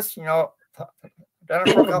you, Chris, I've done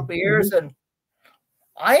it for a couple of years and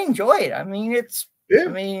I enjoy it. I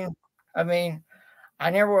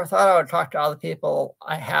never thought I would talk to other people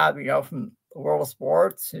I have, from the world of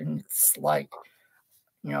sports. And it's like,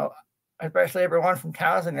 especially everyone from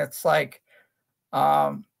Towson, it's like,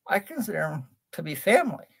 I consider them to be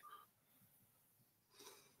family.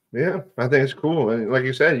 Yeah, I think it's cool. And like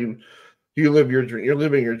you said, you live your dream. You're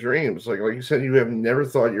living your dreams. Like you said, you have never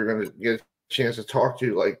thought you're going to get a chance to talk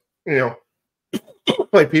to, like,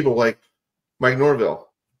 like people like Mike Norville.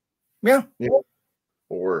 Yeah.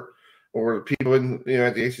 Or the people in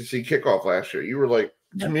at the ACC kickoff last year. You were like,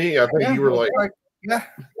 to me, I think you were like, yeah.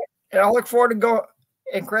 And I look forward to go.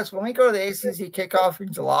 And Chris, when we go to the ACC kickoff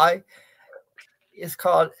in July, it's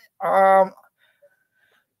called.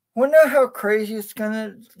 Wonder how crazy it's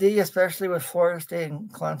gonna be, especially with Florida State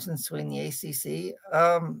and Clemson swing the ACC.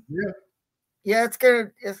 Yeah, it's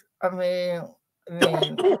gonna. Yeah,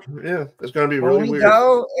 it's gonna be when really we weird.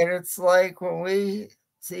 Go, and it's like when we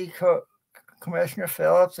see Commissioner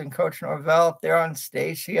Phillips and Coach Norvell up there on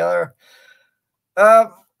stage together. Yeah,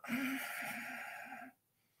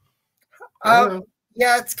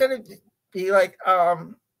 it's gonna be like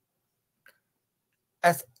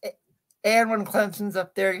and when Clemson's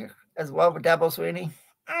up there as well with Dabo Swinney.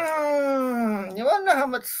 You want to know how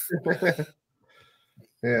much?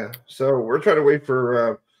 Yeah, so we're trying to wait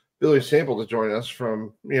for Billy Sample to join us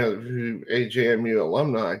from AJMU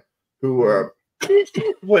alumni who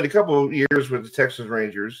played a couple of years with the Texas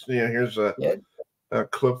Rangers. Here's a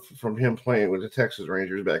clip from him playing with the Texas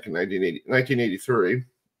Rangers back in 1983.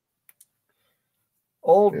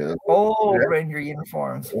 Old Ranger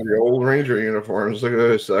uniforms. The old Ranger uniforms. Look at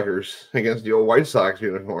those suckers against the old White Sox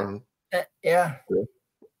uniform. Yeah.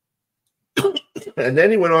 And then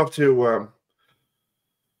he went off to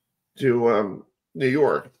New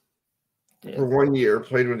York for 1 year,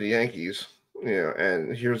 played with the Yankees.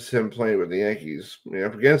 And here's him playing with the Yankees,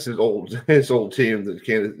 against his old team,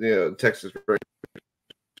 the Texas Rangers.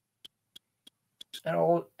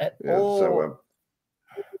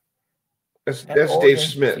 That's Dave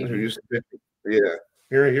Smith, who used to be. Yeah.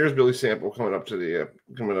 Here's Billy Sample coming up to the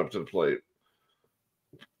plate.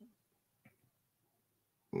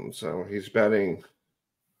 And so he's batting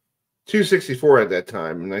 .264 at that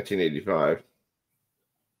time in 1985.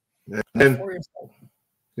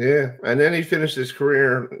 And then he finished his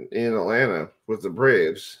career in Atlanta with the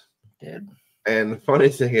Braves. Did. And the funny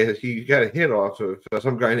thing is, he got a hit off of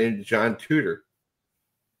some guy named John Tudor.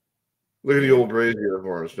 Look at the old Braves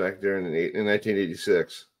uniforms back there in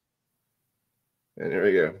 1986. And there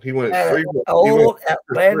we go. He went old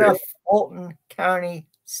Atlanta Fulton County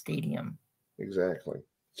Stadium. Exactly.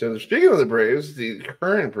 So speaking of the Braves, the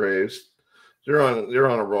current Braves, they're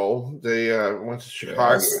on a roll. They went to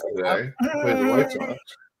Chicago today, played the White Sox,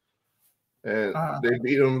 and they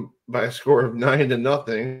beat them by a score of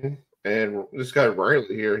 9-0. And this guy Riley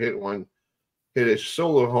here hit a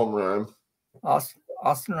solo home run.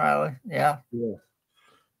 Austin Riley, yeah.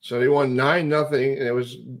 So they won 9-0, and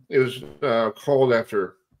it was called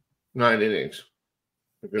after 9 innings.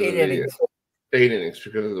 8 innings. 8 innings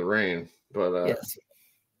because of the rain, but yes.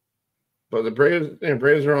 But the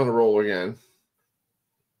Braves are on the roll again.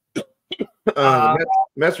 The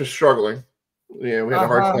Mets are struggling. We had a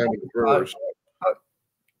hard time with the Brewers.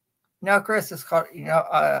 Now, Chris, it's called.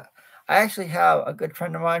 I actually have a good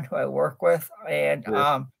friend of mine who I work with, and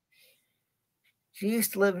she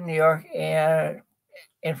used to live in New York, and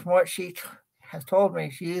from what she has told me,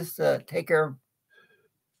 she used to take her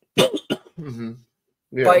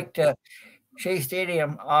bike to Shea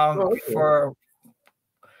Stadium for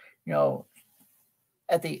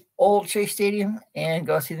at the old Shea Stadium and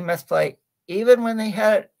go see the Mets play, even when they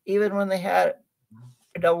had a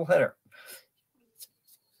doubleheader.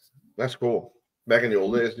 That's cool. Back in the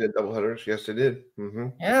old days, they did doubleheaders. Yes, they did.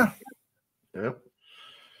 Yeah. Yep.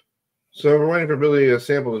 So we're waiting for Billy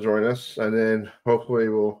Sample to join us, and then hopefully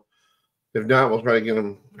we'll If not, we'll try to get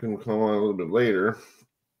him come on a little bit later.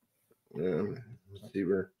 Yeah, let's see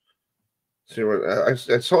where. I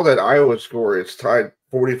saw that Iowa score. It's tied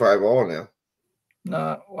 45-all now.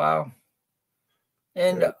 No, wow.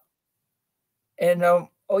 And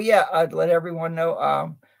oh yeah, I'd let everyone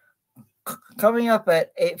know. Coming up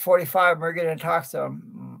at 8:45, we're going to talk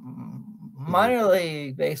some minor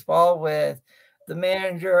league baseball with the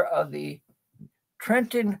manager of the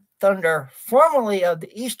Trenton Thunder, formerly of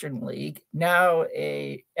the Eastern League, now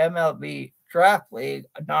a MLB draft league,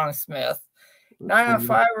 Adonis Smith.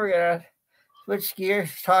 9:05, we're going to switch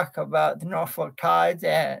gears to talk about the Norfolk Tides,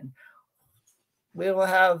 and we will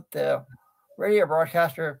have the radio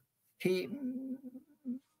broadcaster Pete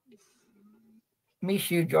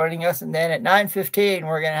Michaud joining us. And then at 9:15,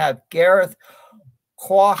 we're going to have Gareth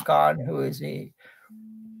Kwok on, who is a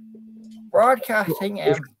broadcasting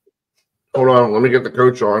and... Hold on. Let me get the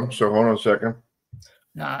coach on. So hold on a second.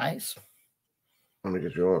 Nice. Let me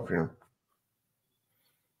get you up here.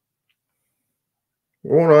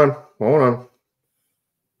 Hold on.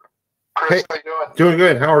 Chris, how you doing? Doing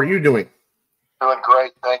good. How are you doing? Doing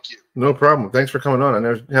great, thank you. No problem. Thanks for coming on.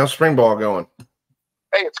 And how's spring ball going?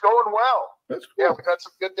 Hey, it's going well. That's cool. Yeah, we've had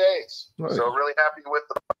some good days. Nice. So really happy with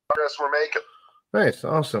the progress we're making. Nice.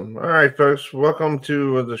 Awesome. All right, folks. Welcome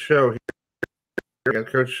to the show. We got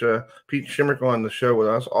Coach Pete Shinnick on the show with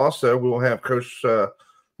us. Also, we will have Coach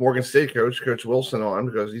Morgan State Coach Wilson on,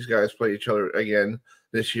 because these guys play each other again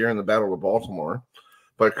this year in the Battle of Baltimore.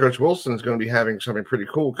 But Coach Wilson is going to be having something pretty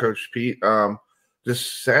cool, Coach Pete. This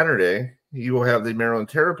Saturday, you will have the Maryland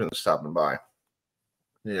Terrapins stopping by.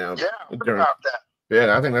 Yeah, I heard about that.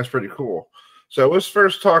 Yeah, I think that's pretty cool. So let's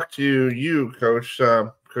first talk to you, Coach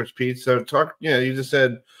Pete. So you just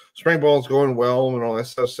said spring ball is going well and all that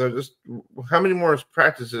stuff. So just how many more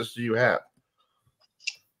practices do you have?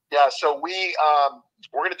 Yeah, so we're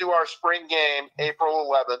going to do our spring game April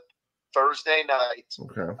 11th, Thursday night.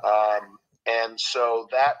 Okay. And so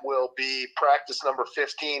that will be practice number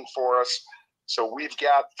 15 for us. So we've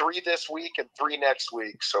got 3 this week and 3 next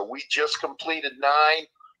week. So we just completed 9.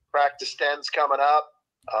 Practice 10's coming up.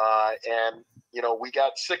 And, we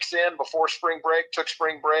got 6 in before spring break, took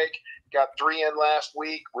spring break, got 3 in last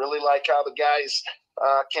week. Really like how the guys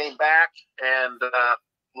came back, and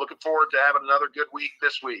looking forward to having another good week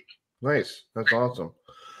this week. Nice. That's awesome.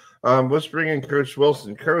 Let's bring in Coach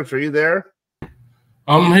Wilson. Coach, are you there?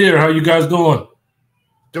 I'm here. How you guys doing?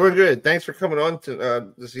 Doing good. Thanks for coming on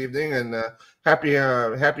to this evening, and happy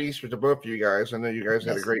Easter to both of you guys. I know you guys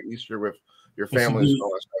had a great Easter with your families and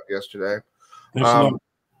all that stuff yesterday.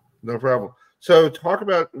 No problem. So talk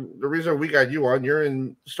about the reason we got you on. You're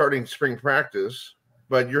in starting spring practice,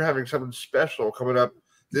 but you're having something special coming up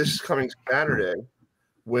this coming Saturday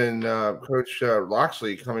when Coach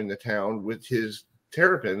Loxley coming to town with his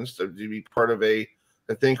Terrapins to be part of a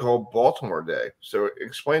thing called Baltimore Day. So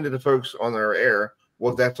explain to the folks on our air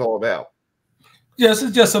what that's all about. Yes,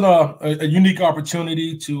 it's just a unique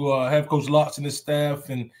opportunity to have Coach Lox and his staff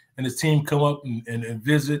and his team come up and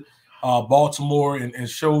visit Baltimore and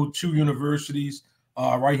show 2 universities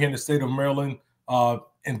right here in the state of Maryland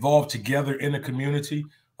involved together in the community,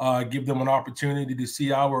 give them an opportunity to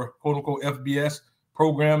see our quote-unquote FBS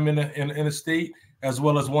program in the state, as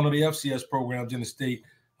well as one of the FCS programs in the state.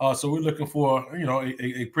 So we're looking for,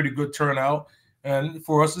 a pretty good turnout. And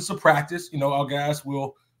for us, it's a practice. Our guys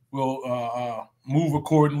will move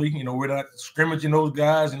accordingly. We're not scrimmaging those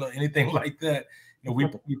guys, anything like that. We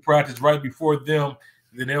practice right before them.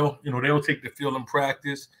 Then they'll take the field and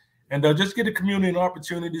practice, and just get the community an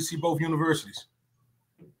opportunity to see both universities.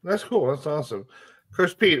 That's cool. That's awesome.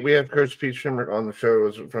 Coach Pete, we have Coach Pete Shinnick on the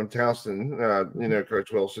show from Towson.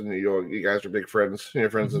 Coach Wilson, you guys are big friends.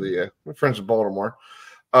 Friends of the friends of Baltimore.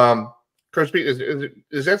 Coach Pete,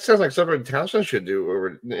 is that sounds like something Towson should do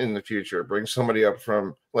over in the future? Bring somebody up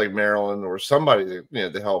from like Maryland or somebody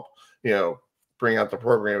to help bring out the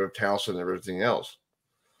program of Towson and everything else.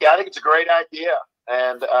 Yeah, I think it's a great idea,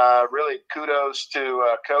 and really kudos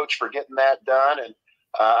to Coach for getting that done. And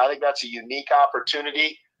I think that's a unique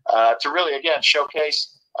opportunity to really again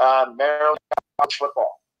showcase Maryland college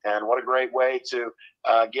football, and what a great way to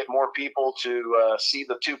get more people to see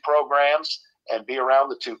the 2 programs and be around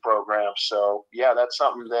the 2 programs. So yeah, that's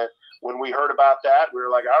something that when we heard about that, we were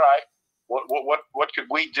like, all right, what could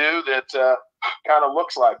we do that kind of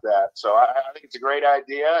looks like that? So I think it's a great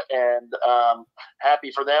idea, and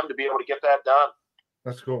happy for them to be able to get that done.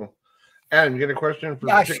 That's cool. Adam, you get a question?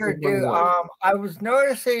 Yeah, I sure do. I was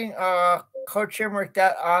noticing, Coach Shinnick,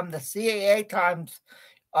 that the CAA times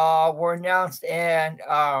were announced, and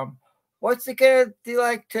what's it going to be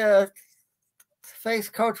like to face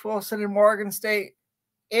Coach Wilson in Morgan State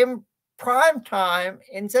in prime time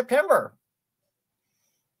in September.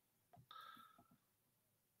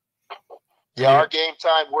 Yeah, our game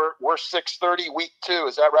time, we're 6:30 week 2.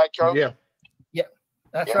 Is that right, Coach? Yeah. Yeah,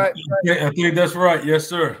 that's right. Yeah, I think that's right. Yes,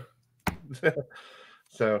 sir.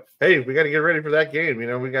 So hey, we got to get ready for that game. You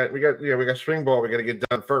know, we got spring ball. We got to get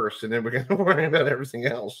done first, and then we got to worry about everything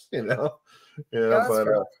else. You know, Yeah, but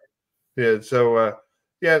yeah. So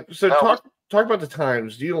So talk about the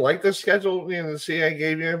times. Do you like the schedule the CA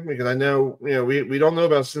gave you? Because I know we don't know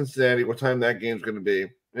about Cincinnati. What time that game's going to be?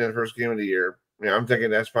 The first game of the year. I'm thinking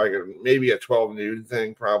that's probably maybe a 12 noon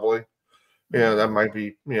thing. Probably. That might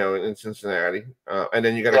be in Cincinnati. And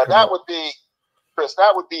then you got that would be. Chris,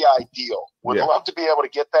 that would be ideal. Would love to be able to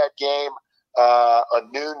get that game, a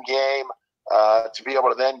noon game, to be able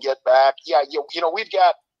to then get back. Yeah, we've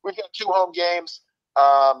got 2 home games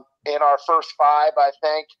in our first 5, I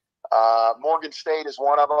think. Morgan State is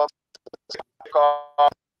one of them. I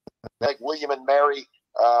think William and Mary.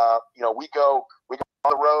 We go on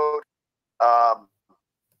the road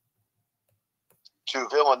to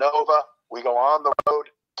Villanova. We go on the road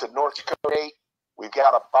to North Dakota State. We've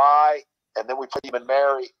got a bye. And then we play William and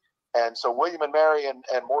Mary. And so William and Mary and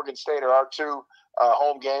Morgan State are our 2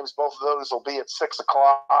 home games. Both of those will be at 6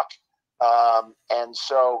 o'clock. And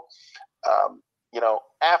so,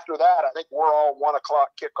 after that, I think we're all 1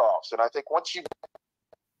 o'clock kickoffs. And I think once you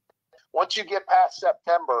get past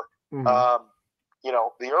September,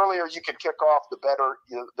 the earlier you can kick off, the better,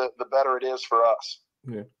 the better it is for us.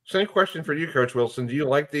 Yeah. Same question for you, Coach Wilson. Do you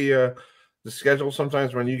like the schedule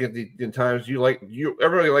sometimes when you get the times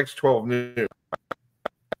everybody likes 12 noon.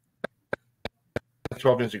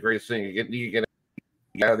 12 noon is the greatest thing. You get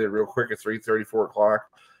out of there real quick at 3:30, 4 o'clock.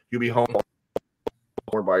 You'll be home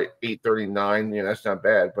by 8:39. That's not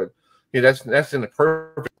bad, but that's in the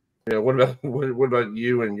perfect. What about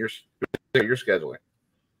you and your scheduling?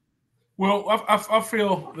 Well, I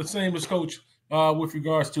feel the same as Coach with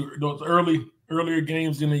regards to those earlier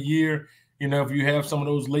games in the year. If you have some of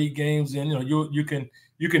those late games, then you can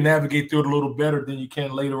navigate through it a little better than you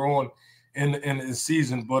can later on in the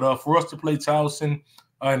season. But for us to play Towson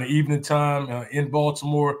in the evening time in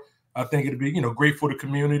Baltimore, I think it'd be great for the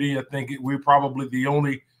community. I think we're probably the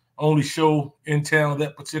only show in town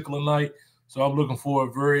that particular night, so I'm looking for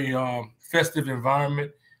a very festive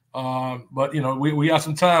environment. But we got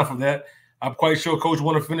some time for that. I'm quite sure Coach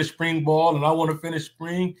want to finish spring ball, and I want to finish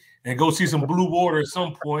spring and go see some blue water at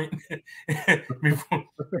some point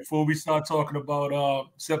before we start talking about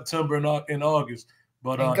September and August.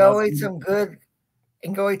 But go eat some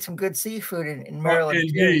good seafood in Maryland.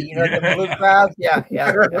 Indeed. The blue crabs. Yeah.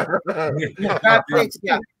 Crab plates,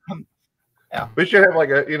 yeah. We should have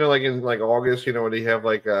in August, when they have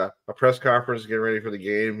a press conference getting ready for the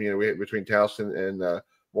game, between Towson and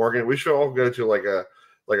Morgan. We should all go to a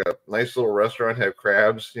nice little restaurant, have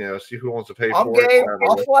crabs, see who wants to pay for it.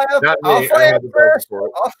 I'll fly up. I'll fly up first.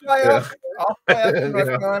 I'll fly up to North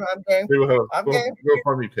Carolina. I'm game. I'm game.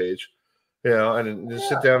 GoFundMe page. And just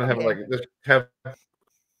sit down and have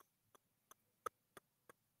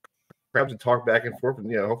crabs and talk back and forth,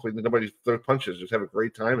 and hopefully nobody throws punches. Just have a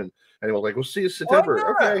great time, and we'll we'll see you in September.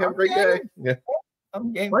 Okay, have a great day. Yeah,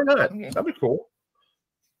 I'm game. Why not? That'd be cool.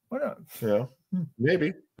 Why not?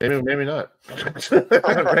 Maybe not.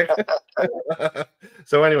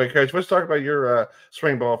 So anyway, Coach, let's talk about your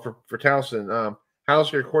spring ball for Towson.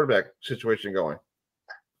 How's your quarterback situation going?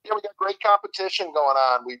 Yeah, we got great competition going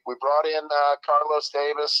on. We brought in Carlos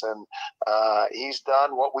Davis, and he's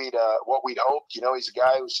done what we'd hoped. He's a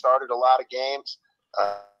guy who started a lot of games,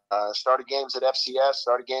 started games at FCS,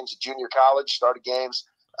 started games at junior college, started games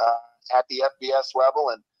at the FBS level,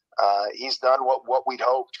 and he's done what we'd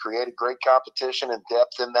hoped, created great competition and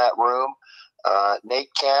depth in that room. Nate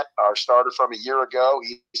Kent, our starter from a year ago,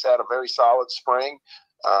 he's had a very solid spring.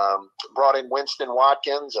 Brought in Winston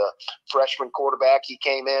Watkins, a freshman quarterback. He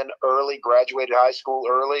came in early, graduated high school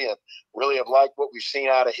early, and really have liked what we've seen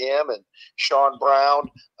out of him. And Sean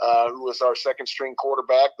Brown, who was our second string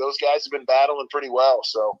quarterback. Those guys have been battling pretty well.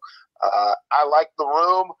 So I like the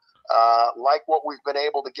room. Like what we've been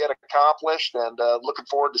able to get accomplished, and looking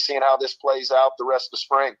forward to seeing how this plays out the rest of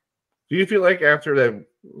spring. Do you feel like after the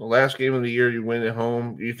last game of the year you win at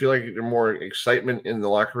home, do you feel like there's more excitement in the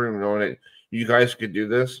locker room knowing that you guys could do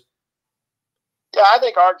this? Yeah, I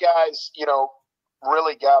think our guys,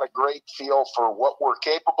 really got a great feel for what we're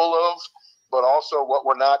capable of, but also what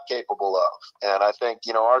we're not capable of. And I think,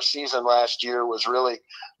 our season last year was really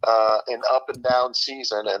an up and down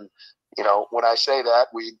season. And when I say that,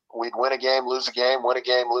 we'd win a game, lose a game, win a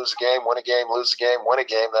game, lose a game, win a game, lose a game, win a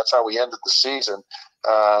game. That's how we ended the season.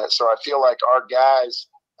 So I feel like our guys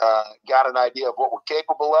got an idea of what we're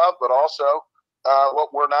capable of, but also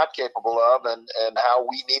what we're not capable of, and how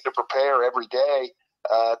we need to prepare every day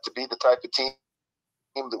to be the type of team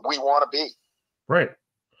that we want to be. Right.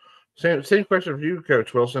 Same question for you,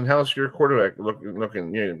 Coach Wilson. How's your quarterback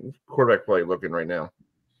looking? Quarterback play looking right now?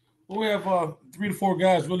 Well, we have 3 to 4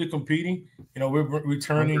 guys really competing. We're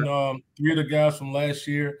returning 3 of the guys from last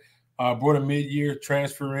year. Brought a mid-year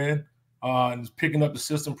transfer in and picking up the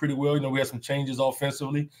system pretty well. We had some changes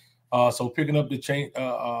offensively, so picking up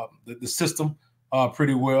the system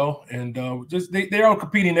pretty well. And just they are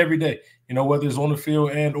competing every day. Whether it's on the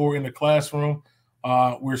field and or in the classroom.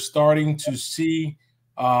 We're starting to see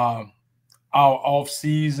our off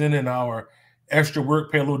season and our extra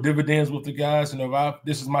work pay a little dividends with the guys.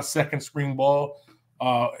 This is my second spring ball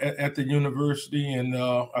at the university, and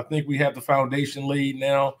I think we have the foundation laid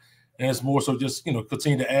now. And it's more so just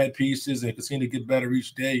continue to add pieces and continue to get better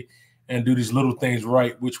each day and do these little things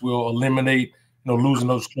right, which will eliminate losing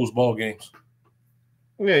those close ball games.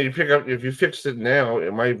 Yeah, if you fix it now,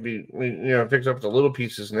 it might be fix up the little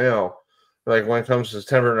pieces now. Like when it comes to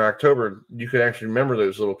September and October, you could actually remember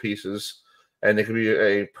those little pieces, and it could be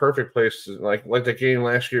a perfect place to like the game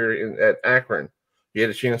last year at Akron. You had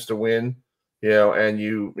a chance to win, and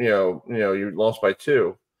you lost by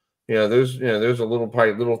 2. There's a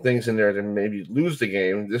little things in there that maybe lose the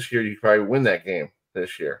game. This year, you probably win that game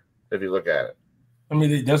this year if you look at it. I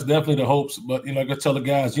mean, that's definitely the hopes. But I gotta tell the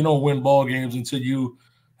guys, you don't win ball games until you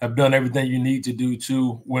have done everything you need to do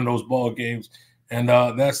to win those ball games, and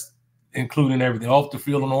that's including everything off the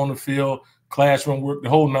field and on the field, classroom work, the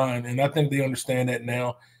whole 9. And I think they understand that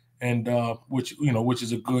now, and which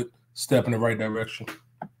is a good step in the right direction.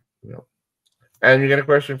 Yeah. And you got a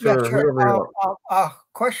question for whoever you want.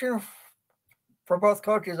 Question for both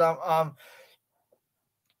coaches. Do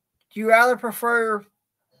you rather prefer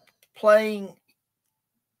playing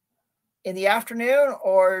in the afternoon,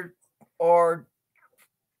 or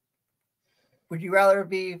would you rather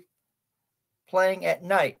be playing at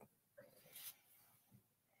night?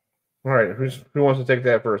 All right, who wants to take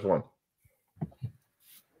that first one?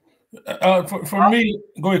 For me,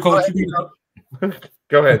 go ahead, Coach.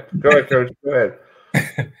 Go ahead, Coach. Go ahead.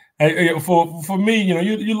 Hey, for me,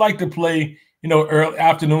 you like to play, early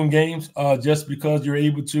afternoon games, just because you're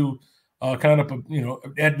able to kind of,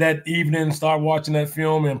 at that evening start watching that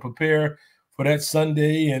film and prepare for that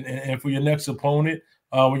Sunday and for your next opponent.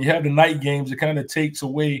 When you have the night games, it kind of takes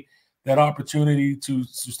away that opportunity to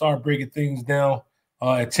start breaking things down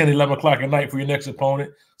at 10, 11 o'clock at night for your next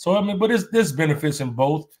opponent. So, but there's benefits in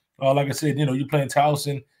both. Like I said, you're playing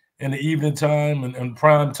Towson in the evening time and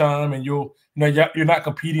prime time, and you're not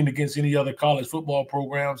competing against any other college football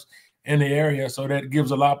programs in the area. So that gives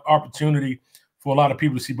a lot of opportunity for a lot of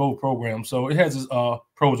people to see both programs. So it has its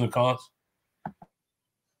pros and cons.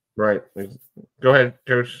 Right. Go ahead,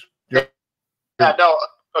 Coach. Yeah, no,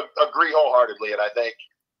 agree wholeheartedly. And I think,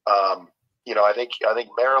 I think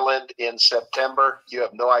Maryland in September, you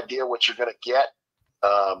have no idea what you're going to get.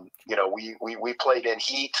 We played in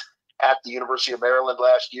heat at the University of Maryland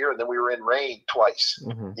last year, and then we were in rain twice.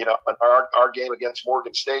 Mm-hmm. And our game against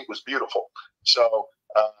Morgan State was beautiful. So,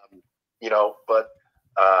 but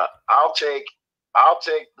I'll take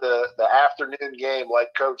the afternoon game, like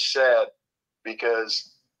Coach said,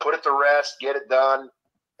 because put it to rest, get it done,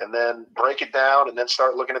 and then break it down, and then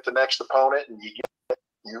start looking at the next opponent, and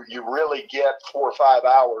you really get 4 or 5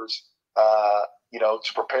 hours,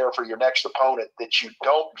 to prepare for your next opponent that you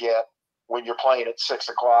don't get when you're playing at 6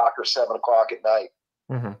 o'clock or 7 o'clock at night.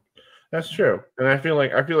 Mm-hmm. That's true, and I feel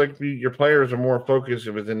like your players are more focused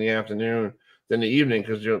if it's in the afternoon than the evening,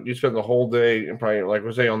 because you spend the whole day and probably, like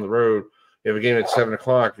we say, on the road. You have a game at 7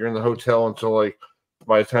 o'clock. You're in the hotel until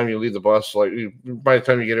by the time you leave the bus, by the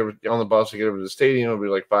time you get over on the bus to get over to the stadium,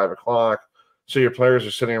 it'll be 5 o'clock. So your players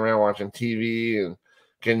are sitting around watching TV and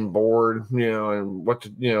getting bored, and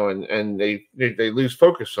and they lose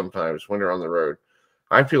focus sometimes when they're on the road.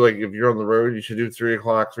 I feel like if you're on the road, you should do 3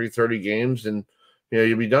 o'clock, 3:30 games, and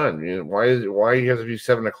you'll be done. Why you have to be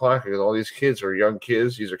 7 o'clock? Because all these kids are young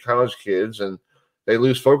kids; these are college kids, and they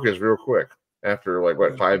lose focus real quick after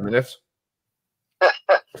 5 minutes.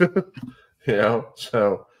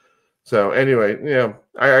 So anyway,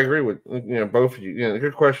 I agree with both of you.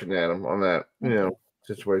 Good question, Adam, on that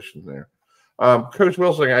situation there. Coach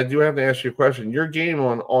Wilson, I do have to ask you a question. Your game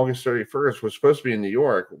on August 31st was supposed to be in New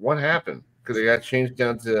York. What happened? Because it got changed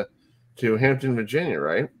down to Hampton, Virginia,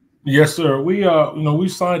 right? Yes, sir. We we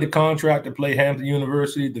signed a contract to play Hampton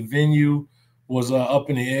University. The venue was up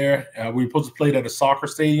in the air. We were supposed to play at a soccer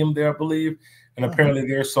stadium there, I believe, and apparently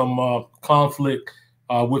there's some conflict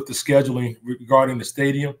with the scheduling regarding the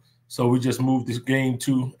stadium. So we just moved this game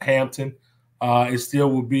to Hampton. It still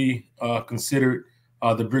will be considered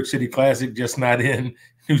the Brick City Classic, just not in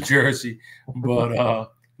New Jersey. But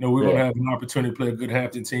we're going to have an opportunity to play a good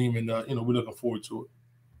Hampton team, and we're looking forward to it.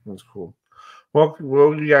 That's cool. Well,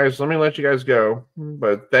 you guys, let me let you guys go.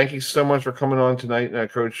 But thank you so much for coming on tonight,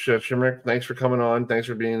 Coach Shinnick. Thanks for coming on. Thanks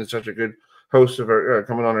for being such a good host of our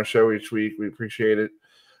coming on our show each week. We appreciate it.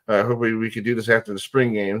 Hopefully we could do this after the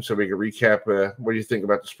spring game so we can recap what do you think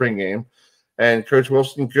about the spring game. And Coach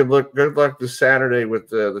Wilson, good luck this Saturday with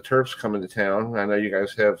the Terps coming to town. I know you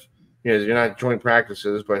guys have, you're not joint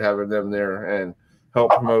practices, but having them there and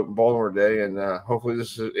help promote Baltimore Day. And hopefully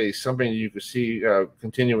this is something you could see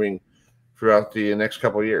continuing throughout the next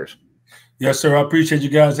couple of years. Yes, sir. I appreciate you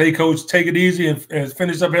guys. Hey, Coach, take it easy and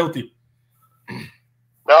finish up healthy.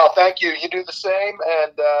 No, thank you. You do the same,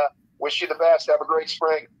 and wish you the best. Have a great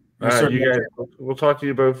spring. All right, you guys. We'll talk to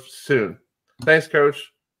you both soon. Thanks,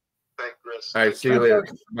 Coach. Thanks, Chris. All right, see you later.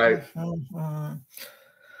 Bye. All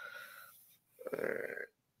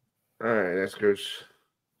right, that's Coach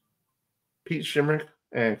Pete Shinnick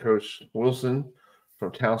and Coach Wilson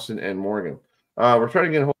from Towson and Morgan. We're trying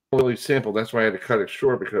to get a hold of Billy Sample. That's why I had to cut it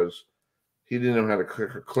short because he didn't know how to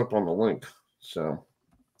click on the link. So,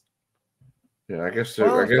 yeah, I guess.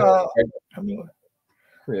 But we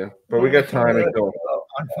got time until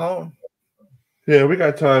on phone. Yeah, we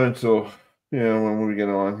got time until when we get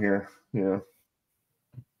on here. Yeah.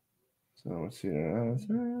 So let's see.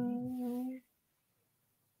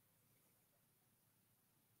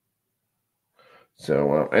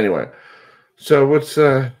 So anyway, so what's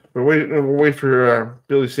we'll wait for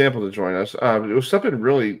Billy Sample to join us. It was something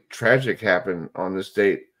really tragic happened on this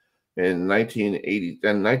date in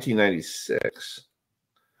 1996.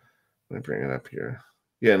 Let me bring it up here.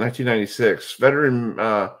 Yeah, 1996. Veteran.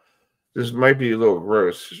 This might be a little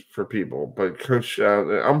gross for people, but Coach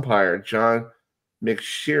the umpire John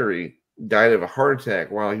McSherry died of a heart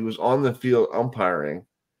attack while he was on the field umpiring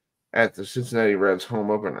at the Cincinnati Reds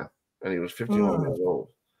home opener, and he was 51 years old.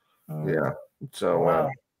 Yeah. So, wow.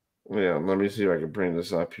 Let me see if I can bring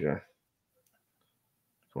this up here.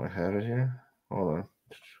 Do I have it here? Hold on.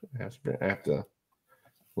 I have to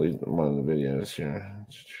leave one of the videos here.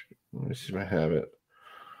 Let me see if I have it.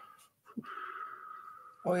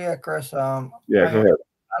 Oh, yeah, Chris. Go ahead. I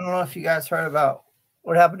don't know if you guys heard about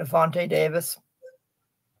what happened to Fonte Davis.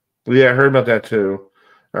 Yeah, I heard about that too.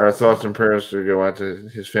 Our thoughts and prayers to go out to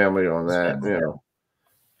his family on that.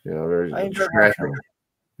 Very tragic.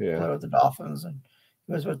 He played with the Dolphins, and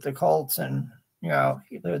he was with the Colts, and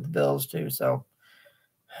he played with the Bills too. So,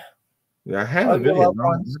 yeah, I had a video.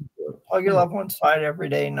 All your loved ones fight every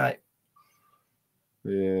day and night.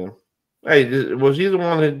 Yeah. Hey, was he the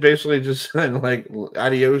one that basically just said like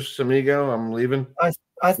 "Adios, amigo"? I'm leaving.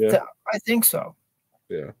 I think so.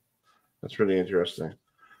 Yeah, that's pretty interesting.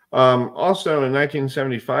 Also, in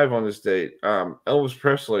 1975, on this date, Elvis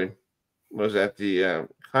Presley was at the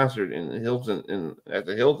concert in Hilton at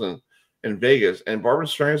the Hilton in Vegas, and Barbra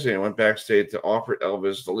Streisand went backstage to offer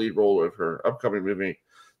Elvis the lead role of her upcoming movie,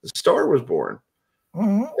 "The Star Was Born."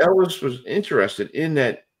 Mm-hmm. Elvis was interested in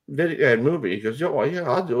that movie. He goes, "Yeah,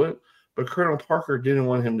 I'll do it." But Colonel Parker didn't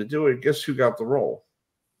want him to do it. Guess who got the role?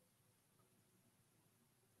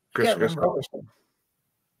 Chris Christopherson.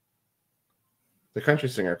 The country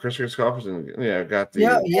singer, Chris Christopherson, got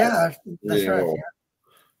the that's right. role.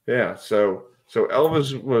 Yeah, so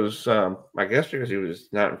Elvis was, I guess, because he was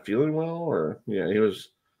not feeling well, or he was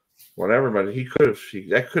whatever. But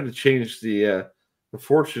that could have changed the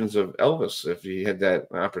fortunes of Elvis if he had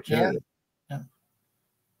that opportunity.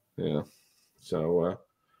 Yeah.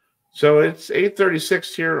 So it's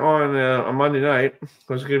 8:36 here on Monday night.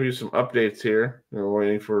 Let's give you some updates here. We're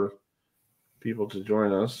waiting for people to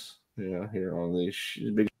join us. Here on the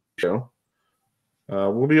big show.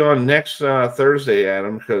 We'll be on next Thursday,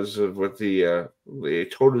 Adam, because of what the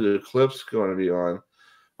total eclipse going to be on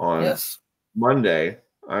Monday.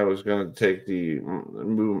 I was going to take the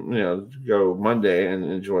go Monday and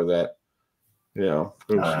enjoy that. Go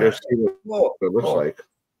see what it looks like.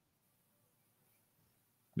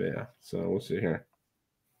 Yeah, so we'll see here.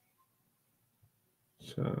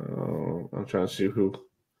 So I'm trying to see who.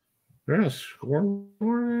 There's a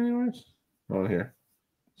scoreboard anyways on here.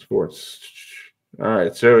 Sports. All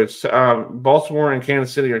right, so it's Baltimore and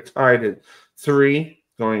Kansas City are tied at 3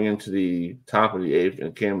 going into the top of the 8th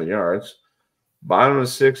in Camden Yards. Bottom of the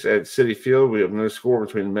 6th at Citi Field, we have no score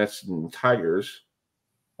between the Mets and Tigers.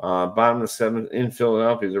 Bottom of the 7th in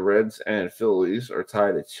Philadelphia, the Reds and Phillies are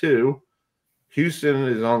tied at 2. Houston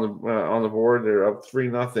is on the board. They're up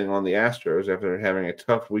 3-0 on the Astros after having a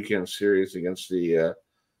tough weekend series against the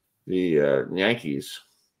Yankees.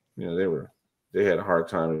 they had a hard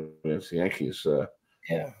time against the Yankees.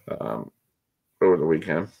 Over the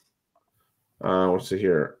weekend. Let's see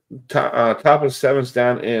here. Top of seventh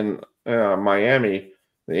down in Miami.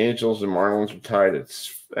 The Angels and Marlins are tied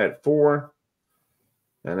at 4.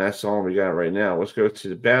 And that's all we got right now. Let's go to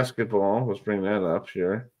the basketball. Let's bring that up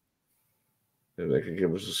here. If they could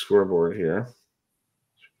give us a scoreboard here.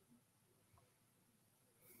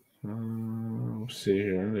 Let's see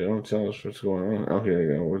here. They don't tell us what's going on. Oh, here we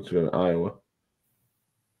go. Let's go to Iowa.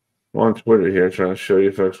 I'm on Twitter here trying to show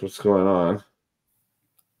you folks what's going on.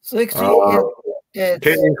 60.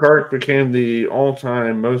 Caitlin Clark became the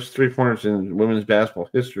all-time most three-pointers in women's basketball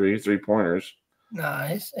history. 3-pointers.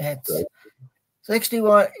 Nice. It's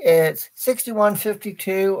 61. It's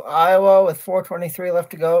 61-52. Iowa with 4:23 left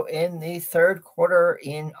to go in the third quarter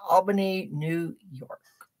in Albany, New York.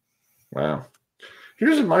 Wow.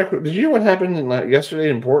 Here's a micro. Did you hear what happened yesterday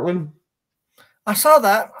in Portland? I saw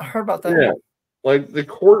that. I heard about that. Yeah. Like the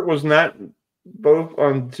court was not both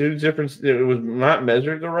on two different. It was not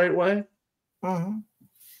measured the right way. Mm-hmm.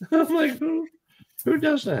 I'm like, who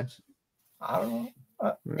does that? I don't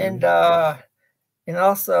know. And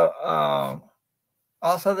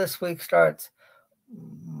also this week starts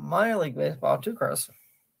minor league baseball too, Chris.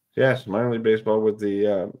 Yes, minor league baseball with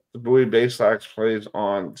the Bowie Baysox plays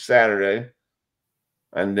on Saturday,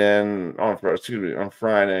 and then on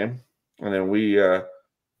Friday, and then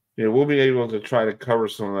we'll be able to try to cover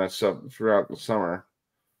some of that stuff throughout the summer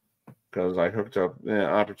because I hooked up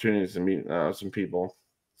opportunities to meet some people.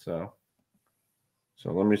 So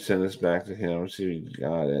let me send this back to him. See if he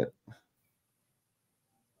got it.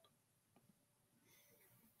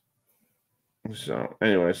 So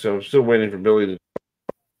anyway, still waiting for Billy to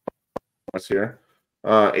what's here.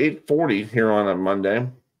 8:40 here on a Monday.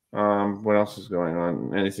 What else is going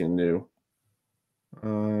on? Anything new?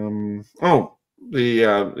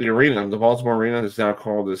 The arena, the Baltimore Arena, is now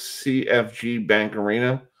called the CFG Bank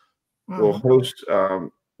Arena. Mm-hmm. Will host a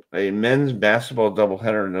men's basketball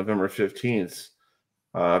doubleheader November 15th.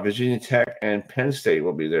 Virginia Tech and Penn State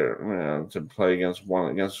will be there to play against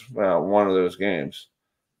one of those games.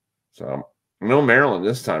 So no Maryland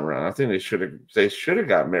this time around. I think they should have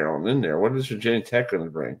got Maryland in there. What is Virginia Tech going to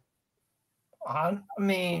bring? I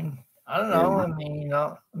mean, I don't know.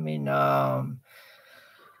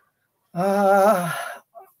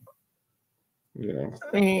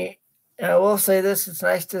 I will say this: it's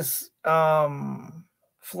nice to.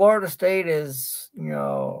 Florida State is,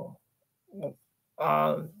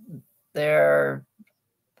 their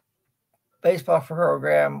baseball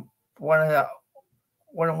program won a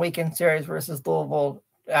weekend series versus Louisville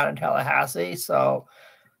out in Tallahassee. So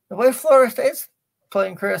the way Florida State's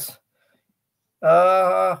playing, Chris,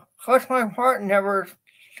 Coach Mike Martin never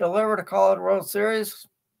delivered a College World Series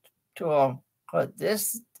to them. But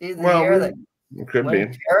this is the year that it could be.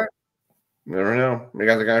 Never know. We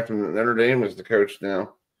got the guy from Notre Dame as the coach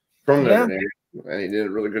now from Notre Dame, and he did a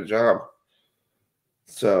really good job.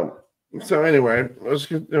 So anyway, let's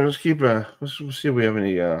see if we have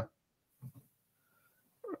any.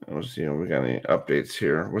 Let's see if we got any updates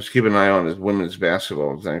here. Let's keep an eye on this women's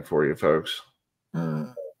basketball thing for you folks.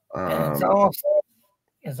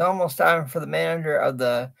 It's almost time for the manager of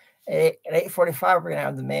the at 8:45. We're gonna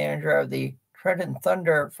have the manager of the Trenton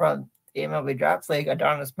Thunder from the MLB Draft League,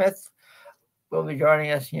 Adonis Smith, will be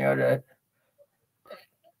joining us.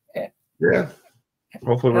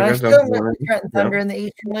 Hopefully, we're still miss the Trenton Thunder in the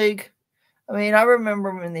Eastern League. I mean, I remember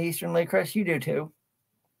them in the Eastern League. Chris, you do too.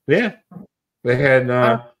 Yeah, they had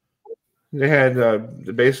the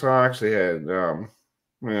Baysox. They had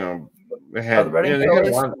they had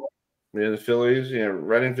the Phillies.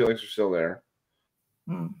 Reading Phillies are still there.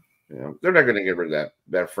 They're not going to get rid of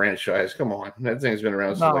that franchise. Come on, that thing's been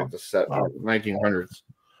around since the 1900s.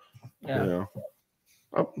 Yeah.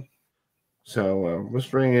 So let's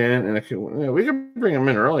bring in, and we can bring them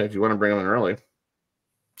in early if you want to bring them in early.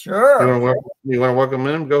 Sure. You want to welcome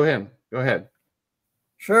them? Go ahead.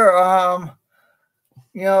 Sure.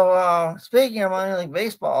 Speaking of minor league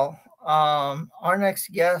baseball, our next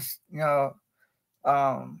guest,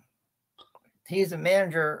 he's the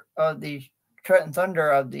manager of the Trenton Thunder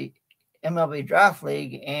of the MLB Draft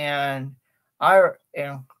League, and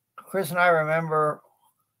Chris and I remember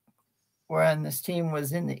when this team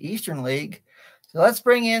was in the Eastern League. So let's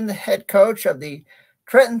bring in the head coach of the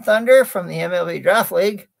Trenton Thunder from the MLB Draft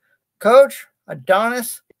League, Coach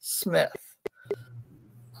Adonis Smith.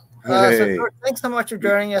 Hey. So thanks so much for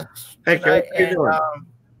joining us tonight,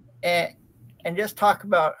 and just talk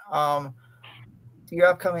about your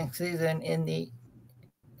upcoming season in the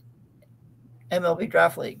MLB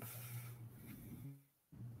Draft League.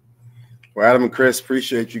 Well, Adam and Chris,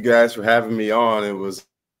 appreciate you guys for having me on. It was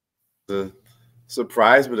a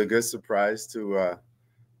surprise, but a good surprise to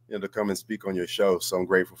to come and speak on your show. So I'm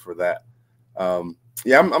grateful for that.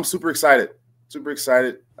 Yeah, I'm super excited. Super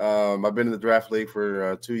excited. I've been in the draft league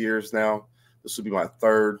for 2 years now. This will be my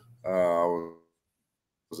third. I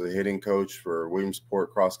was a hitting coach for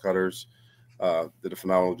Williamsport Crosscutters. Did a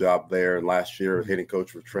phenomenal job there. And last year, hitting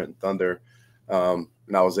coach for Trenton Thunder.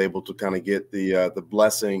 And I was able to kind of get the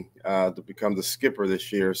blessing to become the skipper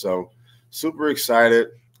this year. So super excited,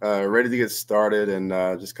 ready to get started, and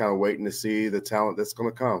just kind of waiting to see the talent that's going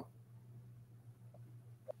to come.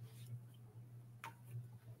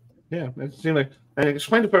 Yeah, it seemed like, and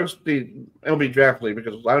explain to folks the MLB draft league,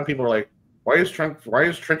 because a lot of people are like, why is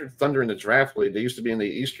Trenton Thunder in the draft league? They used to be in the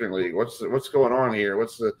Eastern League. What's going on here?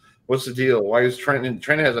 What's the deal? Why is Trenton?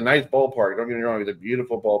 Trenton has a nice ballpark. Don't get me wrong, it's a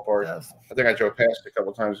beautiful ballpark. Yes. I think I drove past it a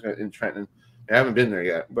couple of times in Trenton. I haven't been there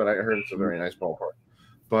yet, but I heard it's a very nice ballpark.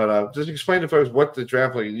 But just explain to folks what the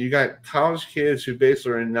draft league. You got college kids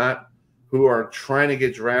who are trying to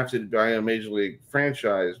get drafted by a major league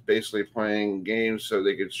franchise, basically playing games so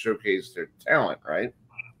they could showcase their talent, right?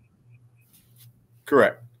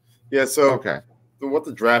 Correct. Yeah. So okay. What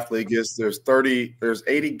the draft league is, there's 80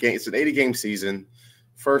 games. It's an 80-game season.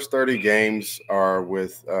 First 30 games are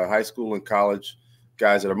with high school and college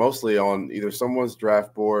guys that are mostly on either someone's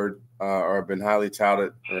draft board or have been highly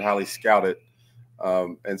touted or highly scouted.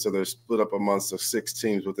 And so they're split up amongst the 6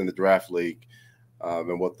 teams within the draft league.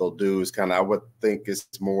 And what they'll do is kind of, I would think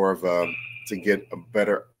it's more of to get a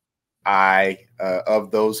better eye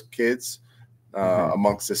of those kids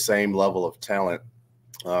amongst the same level of talent.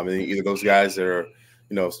 Either those guys that are,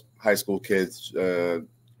 high school kids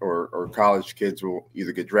or college kids will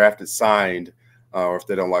either get drafted, signed, or if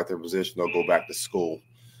they don't like their position, they'll go back to school.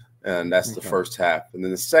 And that's the first half. And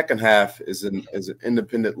then the second half is an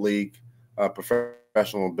independent league,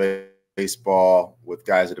 professional baseball with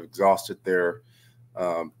guys that have exhausted their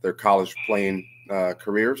college playing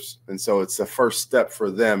careers. And so it's the first step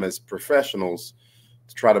for them as professionals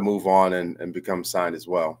to try to move on and become signed as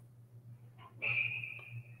well.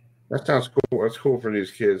 That sounds cool. That's cool for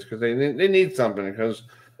these kids because they need something. Because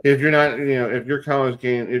if you're not, if your college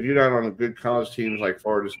game, if you're not on a good college teams like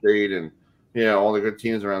Florida State and all the good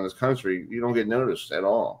teams around this country, you don't get noticed at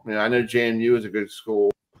all. I know JMU is a good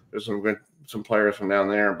school. There's some players from down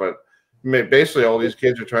there, but basically all these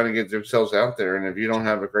kids are trying to get themselves out there. And if you don't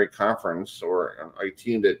have a great conference or a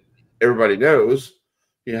team that everybody knows,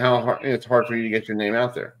 it's hard for you to get your name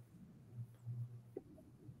out there.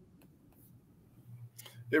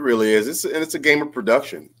 It really is. It's a game of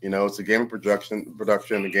production. It's a game of production,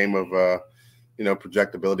 a game of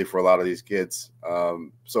projectability for a lot of these kids.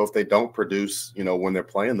 So if they don't produce, when they're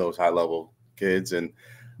playing those high level kids, and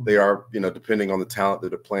they are, depending on the talent that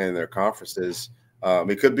they're playing in their conferences,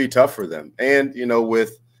 it could be tough for them. And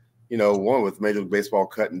with Major League Baseball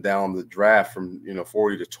cutting down the draft from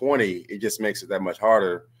 40 to 20, it just makes it that much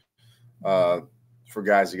harder for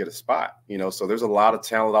guys to get a spot. So there's a lot of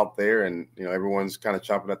talent out there, and everyone's kind of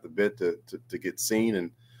chomping at the bit to get seen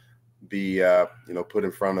and be put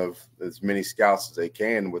in front of as many scouts as they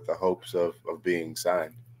can with the hopes of being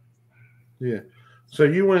signed. Yeah. So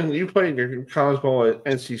you played your college ball at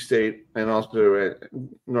NC State and also at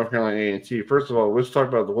North Carolina A&T. First of all, let's talk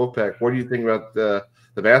about the Wolfpack. What do you think about the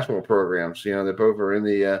basketball programs? They both are in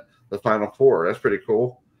the Final Four. That's pretty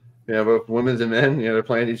cool. Both women's and men. They're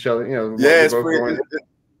playing each other. Yeah,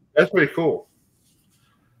 that's pretty cool.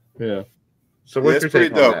 Yeah. So what's your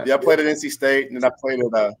take on that? Yeah, I played at NC State, and then I played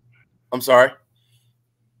at. I'm sorry.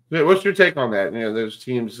 Yeah, what's your take on that? Those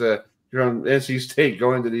teams you're on NC State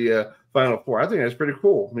going to the Final Four. I think that's pretty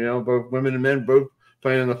cool. Both women and men both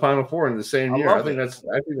playing in the Final Four in the same year. I think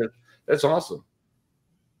that's awesome.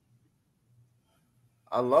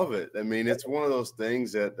 I love it. It's one of those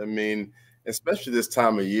things that especially this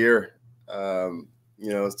time of year,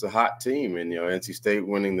 it's a hot team, and NC State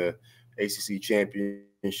winning the ACC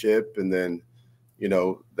championship, and then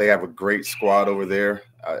they have a great squad over there.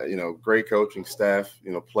 Great coaching staff.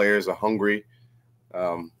 Players are hungry.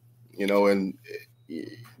 And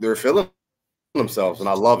they're feeling themselves, and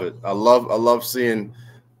I love it. I love seeing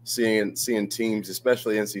teams,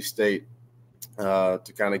 especially NC State,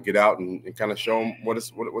 to kind of get out and kind of show them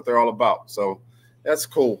what they're all about. So that's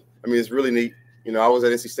cool. It's really neat. I was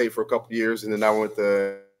at NC State for a couple of years, and then I went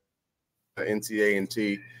to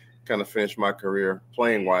NCAA, kind of finished my career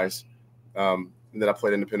playing wise. And then I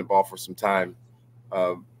played independent ball for some time.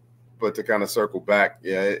 But to kind of circle back,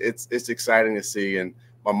 yeah, it's exciting to see. And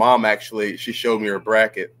my mom she showed me her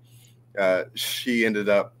bracket. She ended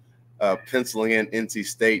up penciling in NC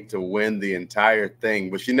State to win the entire thing,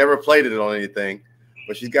 but she never played it on anything.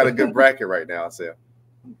 But she's got a good bracket right now, so.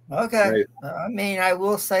 Okay. Right. I mean, I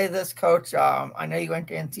will say this, Coach. I know you went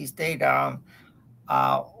to NC State. I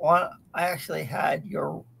actually had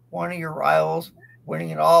one of your rivals winning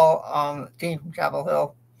it all. Team from Chapel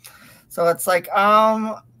Hill. So it's like,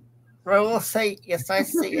 I will say, yes, I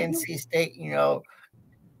see NC State,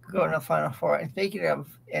 going to Final Four. And speaking of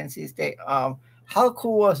NC State, how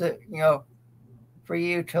cool was it, for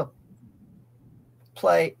you to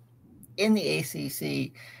play in the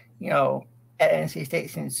ACC, at NC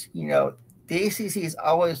State, since, the ACC is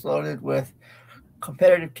always loaded with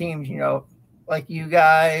competitive teams, like you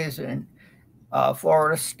guys and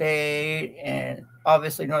Florida State and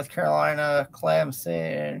obviously North Carolina,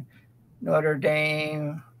 Clemson, Notre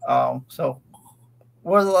Dame. So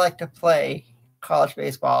what is it like to play college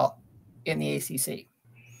baseball in the ACC?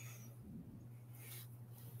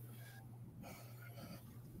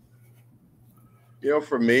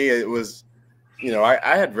 For me, it was, I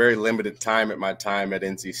had very limited time at my time at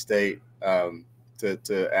NC State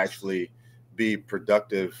to actually be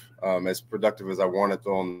productive, as productive as I wanted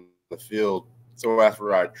on the field. So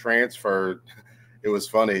after I transferred, it was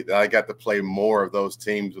funny that I got to play more of those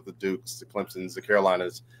teams with the Dukes, the Clemsons, the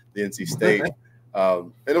Carolinas, the NC State.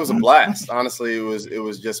 And it was a blast. Honestly, it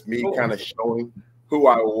was just me kind of showing who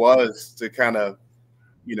I was to kind of,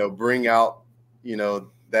 bring out,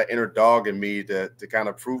 that inner dog in me to kind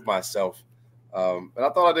of prove myself. And I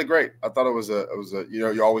thought I did great. I thought it was a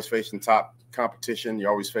you're always facing top competition.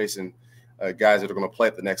 You're always facing guys that are going to play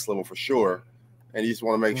at the next level for sure. And you just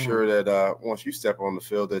want to make sure that once you step on the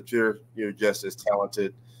field, that you're just as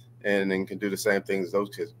talented and can do the same things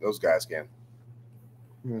those guys can.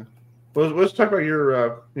 Yeah. Well, let's talk about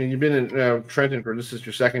your. You've been in Trenton this is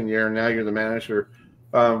your second year, and now you're the manager.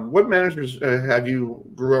 What managers have you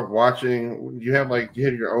grew up watching? Do you have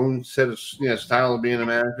your own set of style of being a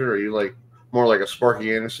manager, or are you more like a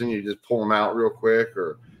Sparky Anderson? You just pull them out real quick,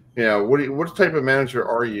 or what type of manager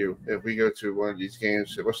are you? If we go to one of these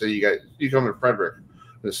games, let's say you come to Frederick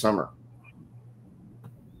this summer.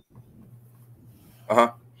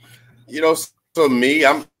 So me,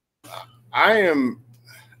 I am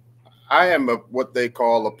what they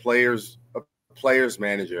call a player's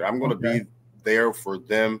manager. I'm going to be there for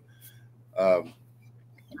them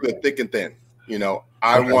through thick and thin.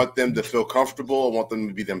 I want them to feel comfortable. I want them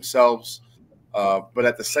to be themselves. But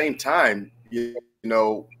at the same time,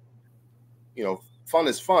 fun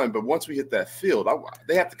is fun. But once we hit that field,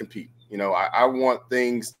 they have to compete. I want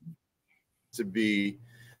things to be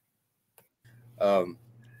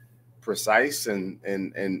precise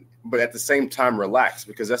and but at the same time relaxed,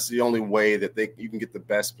 because that's the only way that you can get the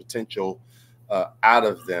best potential out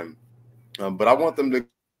of them. But I want them to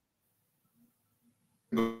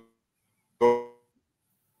go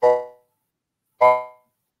out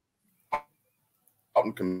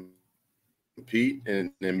and compete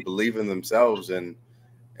and believe in themselves and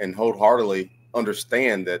wholeheartedly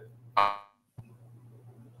understand that.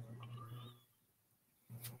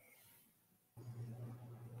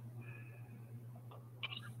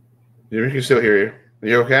 Yeah, we can still hear you. Are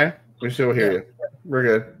you okay? We still hear you. We're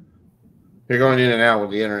good. You're going in and out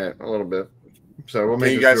with the internet a little bit, so we'll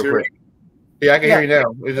make you guys hear me? Yeah, I can hear you now.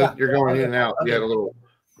 It's just, you're going in and out. You had a little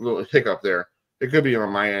hiccup there. It could be on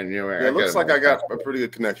my end. It looks like I got a pretty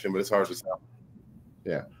good connection, but it's hard to tell.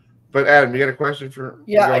 Yeah, but Adam, you got a question for?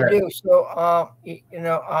 Yeah, I do. So,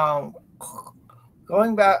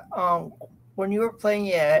 going back, when you were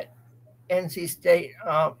playing at NC State,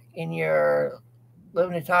 in your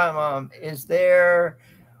limited time,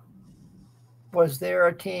 was there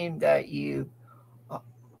a team that you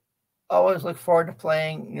always look forward to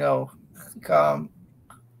playing, come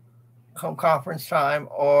conference time,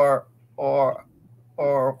 or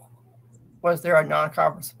was there a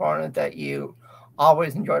non-conference opponent that you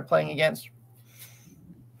always enjoyed playing against?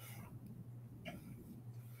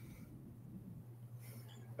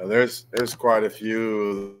 There's quite a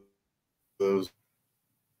few of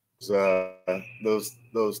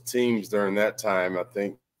those teams during that time. I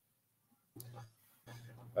think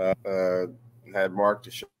had Mark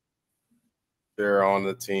Teixeira on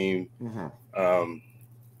the team. Mm-hmm.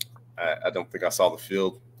 I don't think I saw the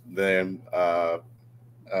field then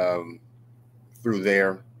through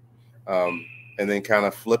there, and then kind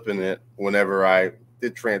of flipping it whenever I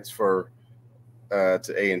did transfer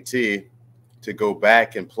to A&T to go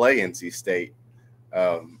back and play NC State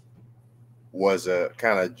was a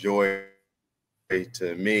kind of joy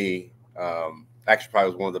to me. Actually,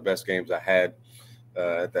 probably was one of the best games I had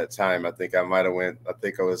at that time. I think I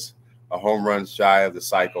was a home run shy of the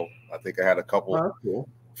cycle. I think I had a couple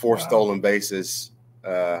 4 stolen bases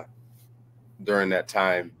during that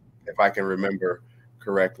time, if I can remember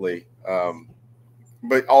correctly.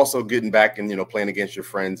 But also getting back and, playing against your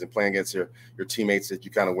friends and playing against your teammates that you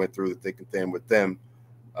kind of went through the thick and thin with them.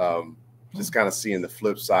 Just kind of seeing the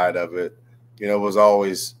flip side of it, it was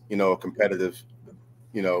always, a competitive,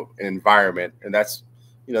 environment. And that's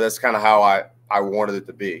kind of how I wanted it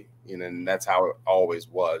to be, and that's how it always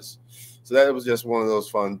was. So that was just one of those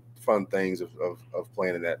fun things of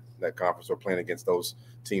playing in that conference or playing against those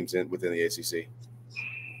teams within the ACC.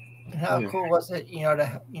 How cool was it,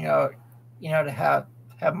 to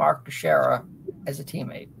have Mark Teixeira as a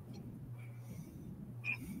teammate?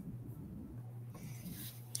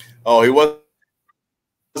 Oh, he wasn't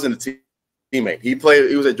a teammate. He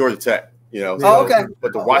was at Georgia Tech, Oh, okay.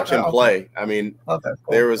 But to watch him play, I mean, cool.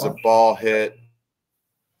 there was a ball hit.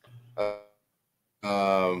 It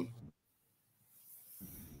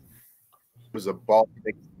was a ball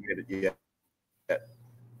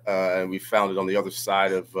and we found it on the other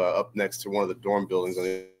side of up next to one of the dorm buildings on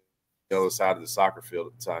the other side of the soccer field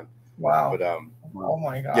at the time. Wow. But oh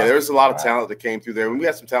my God. Yeah, there was a lot of talent that came through there, and we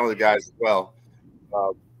had some talented guys as well.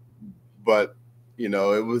 But it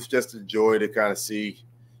was just a joy to kind of see,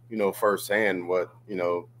 firsthand what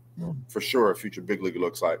for sure a future big league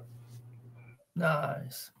looks like.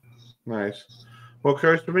 Nice. Well,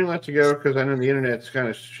 Coach, we're going to let you go because I know the internet's kind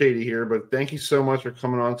of shady here, but thank you so much for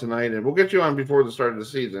coming on tonight, and we'll get you on before the start of the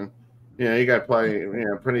season. You got to play,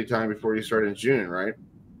 plenty of time before you start in June, right?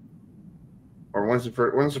 Or when's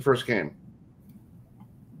the first game?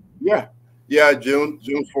 Yeah, June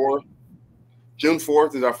 4th. June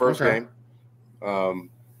 4th is our first game. Cool.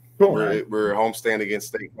 We're homestand against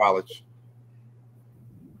State College.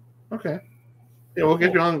 Okay. Yeah, we'll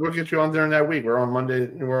get you on. We'll get you on during that week. We're on Monday.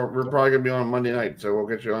 We're probably gonna be on Monday night, so we'll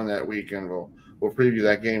get you on that week, and we'll preview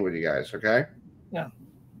that game with you guys. Okay. Yeah.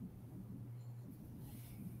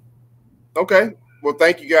 Okay. Well,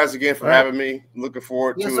 thank you guys again for having me. Looking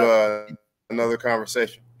forward to another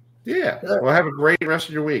conversation. Yeah. Well, have a great rest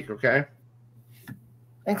of your week. Okay.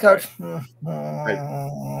 Thanks, Coach.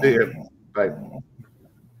 Right. See you. Bye.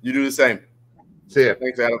 You do the same. See ya.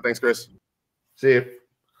 Thanks, Adam. Thanks, Chris. See ya.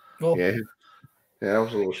 Cool. Yeah, that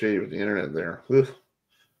was a little shady with the internet there.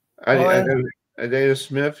 I know Adonis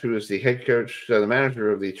Smith, who is the head coach, the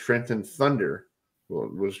manager of the Trenton Thunder,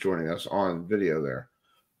 was joining us on video there.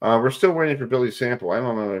 We're still waiting for Billy Sample. I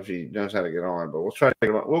don't know if he knows how to get on, but we'll try to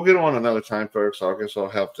get on. We'll get on another time, folks. I guess I'll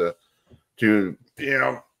have to do,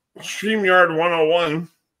 StreamYard 101.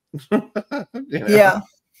 Yeah.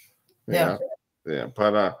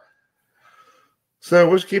 But so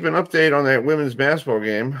let's keep an update on that women's basketball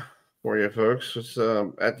game for you folks. It's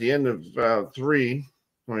at the end of 3.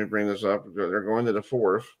 Let me bring this up. They're going to the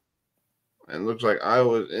 4th, and it looks like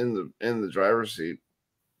Iowa's in the driver's seat.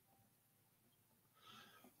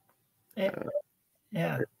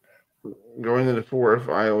 Yeah. Going to the 4th,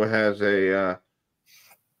 Iowa has a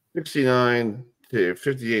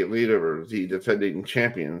 69-58 lead over the defending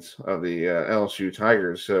champions of the LSU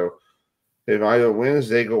Tigers. So if Iowa wins,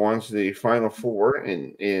 they go on to the Final Four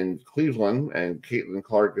in Cleveland, and Caitlin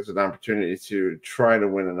Clark gets an opportunity to try to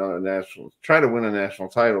win a national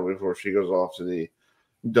title before she goes off to the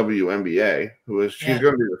WNBA. She's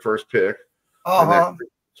going to be the first pick. Yeah,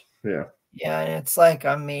 and it's like,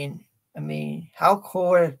 I mean, how cool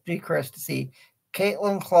would it be, Chris, to see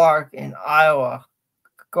Caitlin Clark in Iowa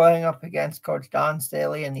going up against Coach Don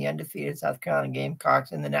Staley and the undefeated South Carolina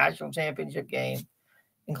Gamecocks in the national championship game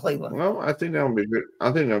in Cleveland? Well, I think that would be good.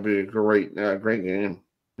 I think that would be a great game.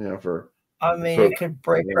 It could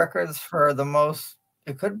break records for the most.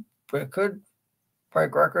 It could break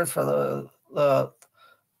records for the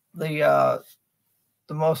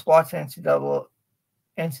most watched NCAA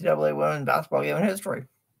women's basketball game in history.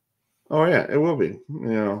 Oh yeah, it will be.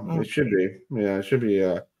 It should be. Yeah, it should be.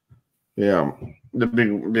 The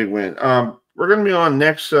big win. We're going to be on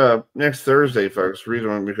next Thursday, folks.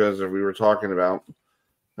 Reason because we were talking about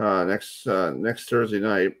next Thursday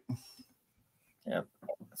night. Yep,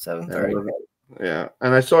 7:30. Yeah,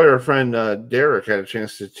 and I saw your friend Derek had a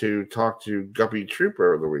chance to talk to Guppy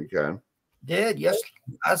Trooper over the weekend. Did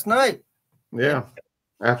last night? Yeah,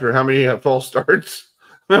 after how many false starts?